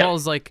ask as well.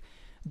 Is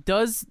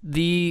does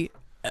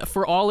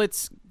for all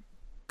its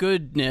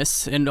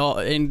goodness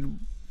and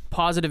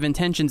positive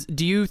intentions,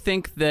 do you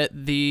think that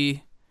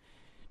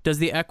does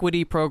the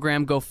equity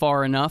program go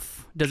far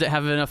enough? Does it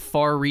have enough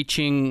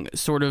far-reaching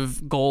sort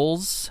of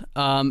goals,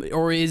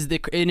 or is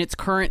in its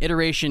current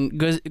iteration,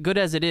 good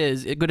as it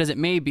is, good as it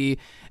may be,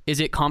 is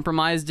it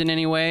compromised in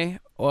any way?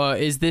 Or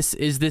is this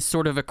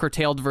sort of a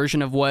curtailed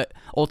version of what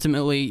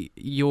ultimately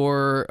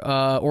your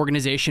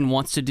organization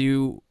wants to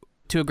do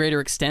to a greater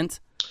extent?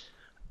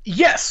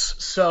 Yes.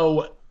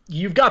 So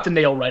you've got the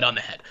nail right on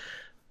the head.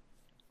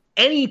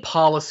 Any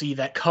policy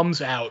that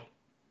comes out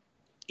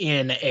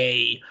in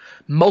a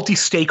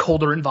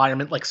multi-stakeholder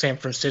environment like San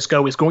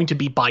Francisco is going to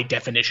be by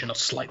definition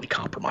slightly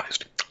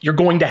compromised. You're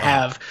going to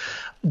have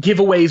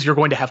giveaways, you're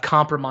going to have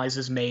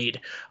compromises made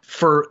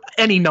for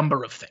any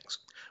number of things.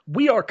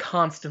 we are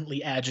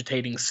constantly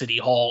agitating City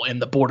Hall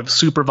and the Board of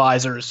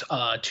Supervisors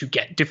to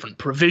get different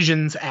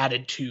provisions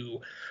added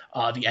to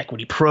the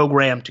equity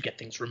program, to get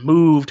things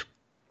removed,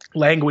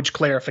 language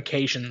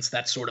clarifications,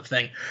 that sort of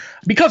thing,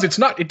 because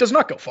it does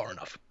not go far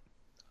enough.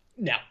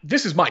 Now,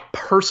 this is my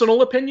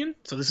personal opinion,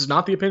 so this is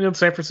not the opinion of the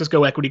San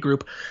Francisco Equity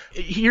Group.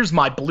 Here's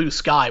my blue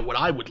sky. What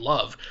I would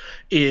love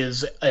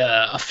is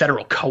a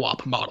federal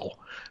co-op model,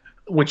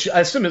 which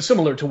is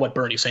similar to what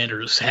Bernie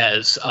Sanders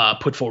has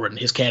put forward in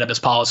his cannabis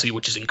policy,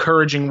 which is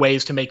encouraging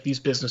ways to make these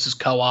businesses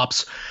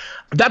co-ops.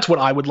 That's what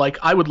I would like.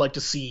 I would like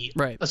to see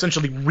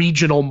essentially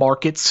regional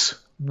markets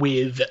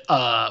with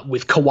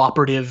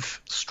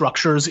cooperative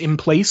structures in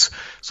place,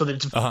 so that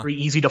it's very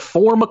easy to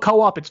form a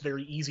co-op. It's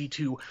very easy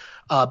to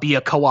be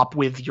a co-op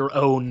with your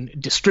own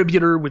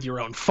distributor, with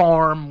your own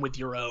farm, with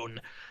your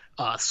own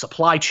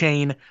supply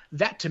chain.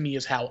 That to me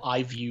is how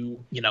I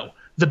view,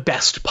 the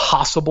best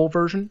possible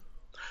version.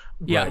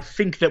 What I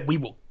think that we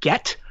will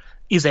get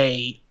is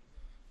a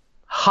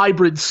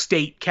hybrid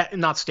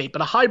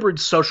a hybrid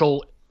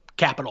social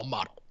capital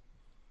model,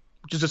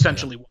 which is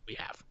essentially what we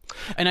have.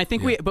 And I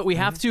think we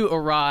have to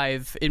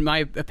arrive, in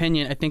my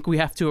opinion, at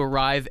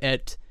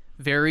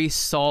very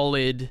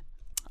solid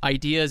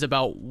ideas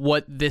about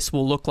what this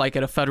will look like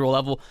at a federal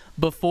level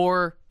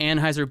before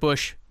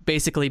Anheuser-Busch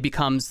basically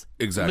becomes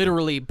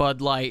literally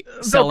Bud Light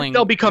selling.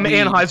 They'll become weed.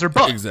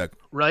 Anheuser-Busch, exactly.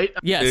 Right?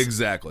 Yes,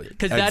 exactly.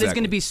 Because that is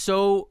going to be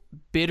so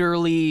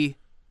bitterly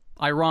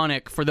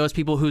ironic for those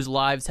people whose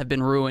lives have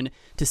been ruined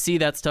to see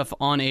that stuff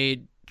on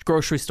a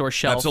grocery store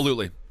shelf.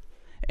 Absolutely.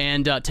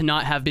 And to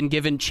not have been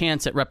given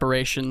chance at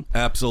reparation.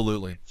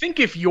 Absolutely. Think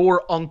if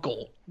your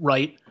uncle,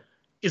 right,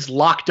 is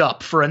locked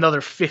up for another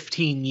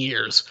 15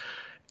 years,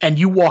 and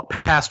you walk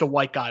past a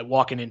white guy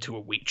walking into a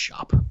weed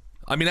shop.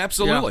 I mean,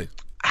 absolutely. Yeah.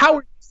 How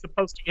are you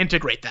supposed to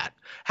integrate that?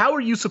 How are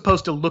you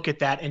supposed to look at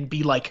that and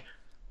be like,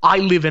 I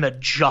live in a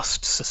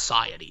just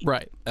society?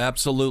 Right.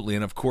 Absolutely.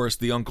 And of course,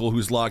 the uncle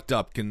who's locked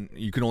up,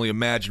 you can only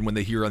imagine when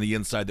they hear on the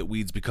inside that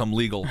weed's become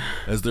legal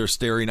as they're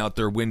staring out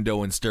their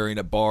window and staring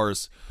at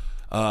bars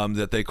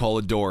that they call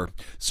a door.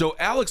 So,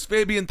 Alex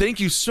Fabian, thank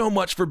you so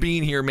much for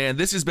being here, man.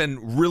 This has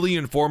been really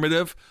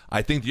informative.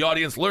 I think the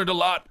audience learned a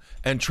lot,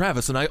 and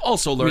Travis and I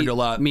also learned a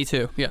lot. Me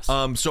too, yes.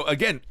 So,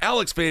 again,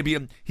 Alex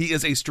Fabian, he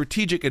is a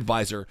strategic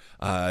advisor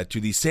to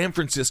the San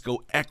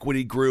Francisco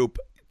Equity Group.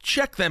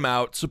 Check them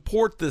out.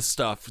 Support this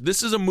stuff.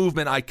 This is a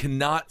movement I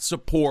cannot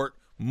support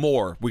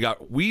more. We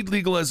got weed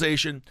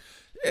legalization.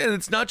 And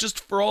it's not just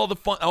for all the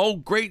fun. Oh,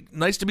 great.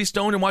 Nice to be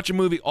stoned and watch a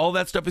movie. All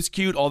that stuff is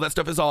cute. All that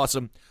stuff is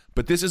awesome.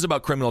 But this is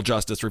about criminal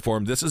justice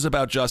reform. This is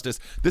about justice.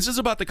 This is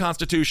about the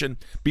Constitution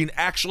being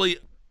actually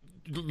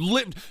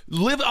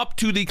live up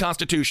to the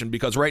Constitution,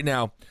 because right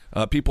now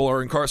people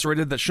are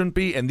incarcerated that shouldn't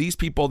be. And these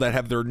people that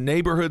have their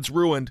neighborhoods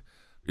ruined,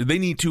 they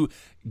need to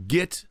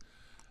get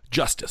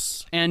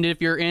justice. And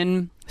if you're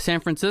in San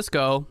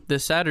Francisco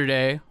this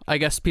Saturday, I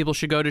guess people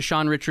should go to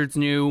Sean Richards'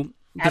 new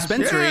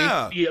dispensary.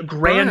 Yeah. The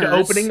grand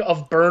opening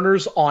of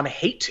Burners on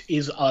Haight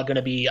is going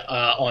to be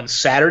on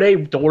Saturday.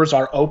 Doors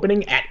are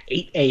opening at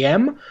 8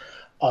 a.m.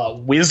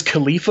 Wiz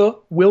Khalifa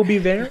will be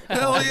there.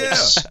 Hell yeah.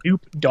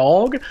 Snoop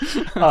Dogg.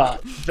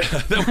 That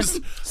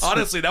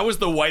was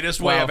the whitest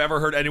way I've ever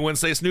heard anyone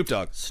say Snoop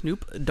Dogg.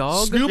 Snoop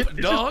Dogg? Snoop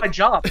This Dogg? is my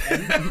job,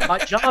 man. My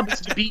job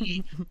is to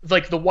be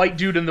like the white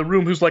dude in the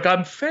room who's like,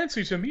 I'm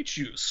fancy to meet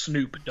you,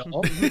 Snoop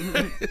Dogg.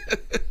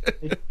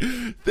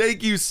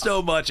 Thank you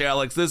so much,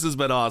 Alex. This has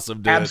been awesome,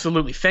 dude.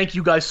 Absolutely. Thank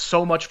you guys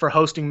so much for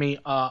hosting me.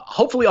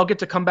 Hopefully I'll get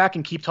to come back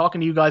and keep talking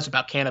to you guys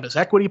about cannabis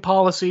equity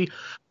policy,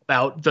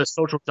 about the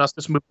social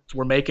justice movements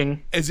we're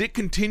making. As it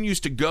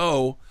continues to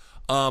go,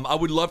 I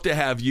would love to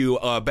have you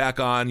back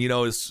on,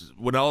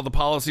 when all the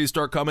policies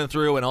start coming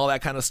through and all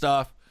that kind of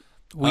stuff.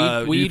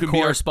 Weed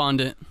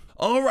correspondent.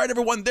 All right,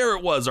 everyone, there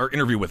it was, our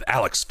interview with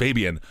Alex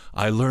Fabian.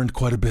 I learned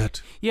quite a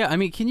bit. Yeah, I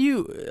mean, can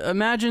you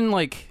imagine being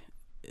like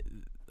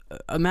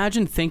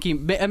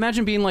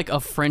a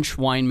French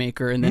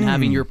winemaker and then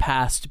having your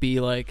past be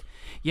like,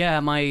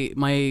 yeah,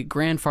 my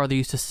grandfather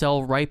used to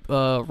sell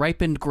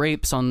ripened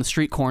grapes on the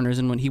street corners,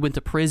 and when he went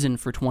to prison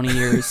for 20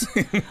 years.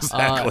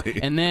 Exactly.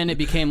 And then it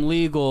became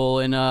legal,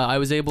 and I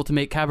was able to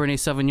make Cabernet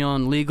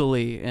Sauvignon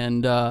legally.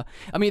 And I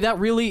mean, that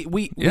really,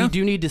 we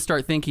do need to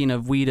start thinking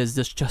of weed as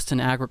just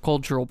an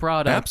agricultural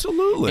product.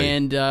 Absolutely.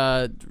 And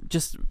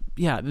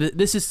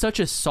this is such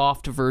a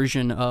soft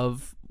version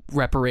of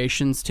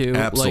reparations too.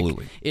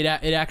 Absolutely.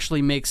 Like, it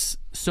actually makes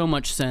so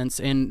much sense,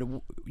 and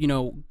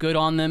good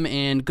on them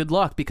and good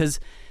luck, because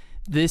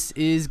this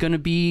is going to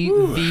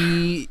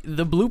be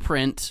the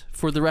blueprint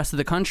for the rest of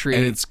the country.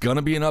 And it's going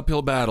to be an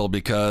uphill battle,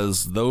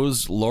 because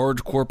those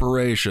large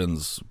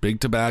corporations, big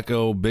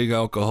tobacco, big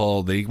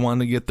alcohol, they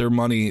want to get their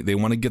money. They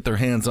want to get their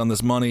hands on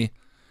this money.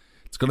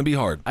 It's going to be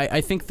hard.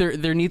 I think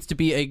there needs to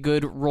be a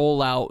good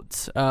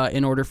rollout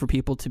in order for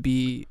people to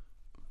be,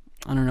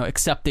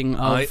 accepting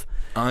of.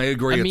 I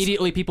agree.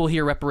 Immediately, people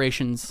hear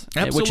reparations,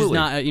 Absolutely. which is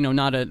not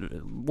not a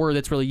word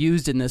that's really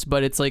used in this,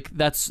 but it's like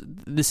this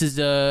is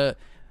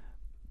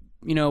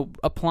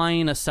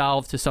applying a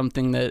salve to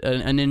something that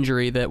an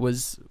injury that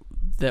was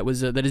that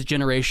is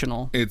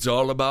generational. It's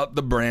all about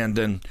the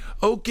Brandon.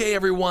 Okay,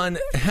 everyone,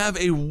 have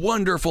a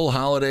wonderful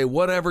holiday,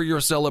 whatever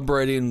you're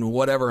celebrating,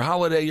 whatever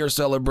holiday you're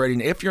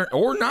celebrating, if you're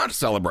or not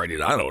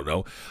celebrating, I don't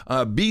know.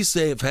 Be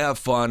safe, have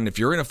fun. If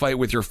you're in a fight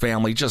with your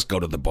family, just go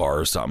to the bar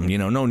or something.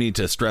 No need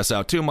to stress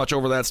out too much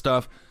over that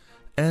stuff.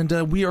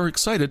 And we are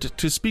excited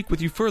to speak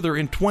with you further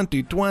in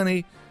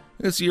 2020.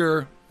 This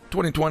year,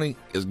 2020,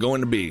 is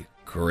going to be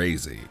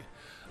crazy.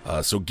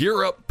 So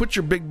gear up, put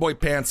your big boy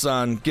pants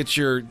on, get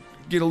a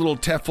little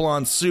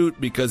Teflon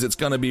suit because it's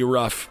going to be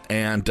rough,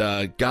 and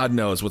God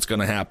knows what's going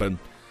to happen.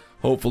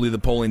 Hopefully the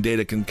polling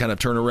data can kind of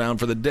turn around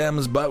for the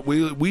Dems, but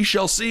we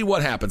shall see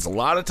what happens. A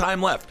lot of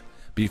time left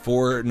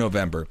before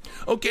November.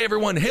 Okay,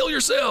 everyone, hail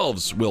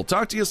yourselves. We'll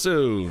talk to you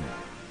soon.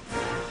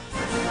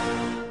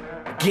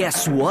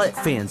 Guess what,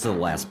 fans of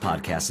the Last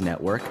Podcast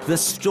Network? The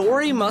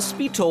Story Must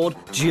Be Told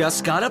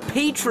just got a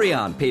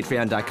Patreon.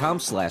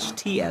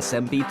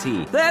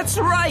 Patreon.com/TSMBT. That's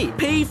right!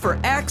 Pay for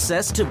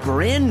access to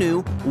brand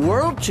new,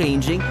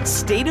 world-changing,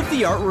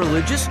 state-of-the-art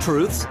religious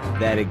truths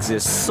that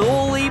exist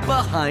solely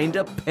behind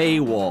a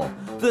paywall.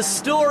 The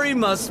Story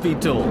Must Be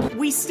Told.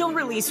 We still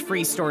release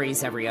free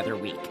stories every other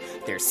week.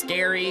 They're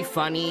scary,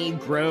 funny,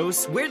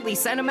 gross, weirdly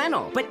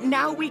sentimental. But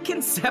now we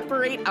can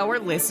separate our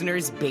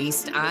listeners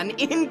based on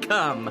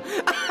income.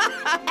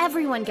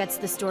 Everyone gets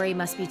The Story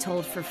Must Be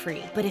Told for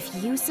free. But if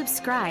you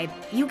subscribe,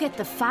 you get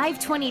the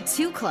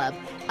 522 Club,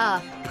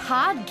 a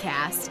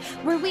podcast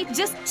where we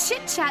just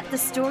chit-chat the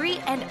story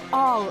and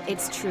all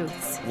its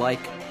truths.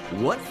 Like,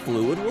 what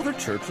fluid will the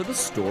Church of the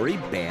Story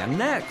ban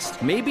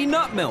next? Maybe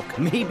nut milk,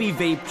 maybe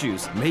vape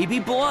juice, maybe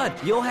blood.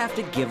 You'll have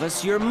to give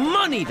us your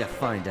money to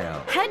find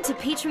out. Head to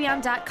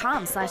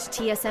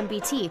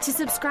patreon.com/TSMBT to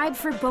subscribe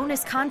for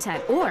bonus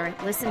content or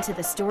listen to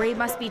The Story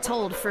Must Be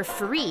Told for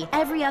free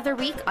every other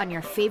week on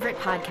your favorite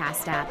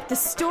podcast app. The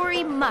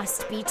Story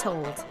Must Be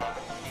Told.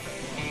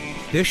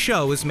 This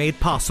show is made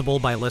possible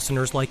by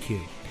listeners like you.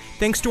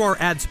 Thanks to our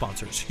ad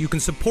sponsors, you can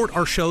support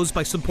our shows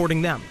by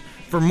supporting them.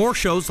 For more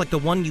shows like the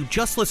one you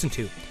just listened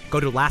to, go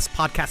to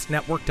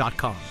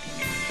lastpodcastnetwork.com.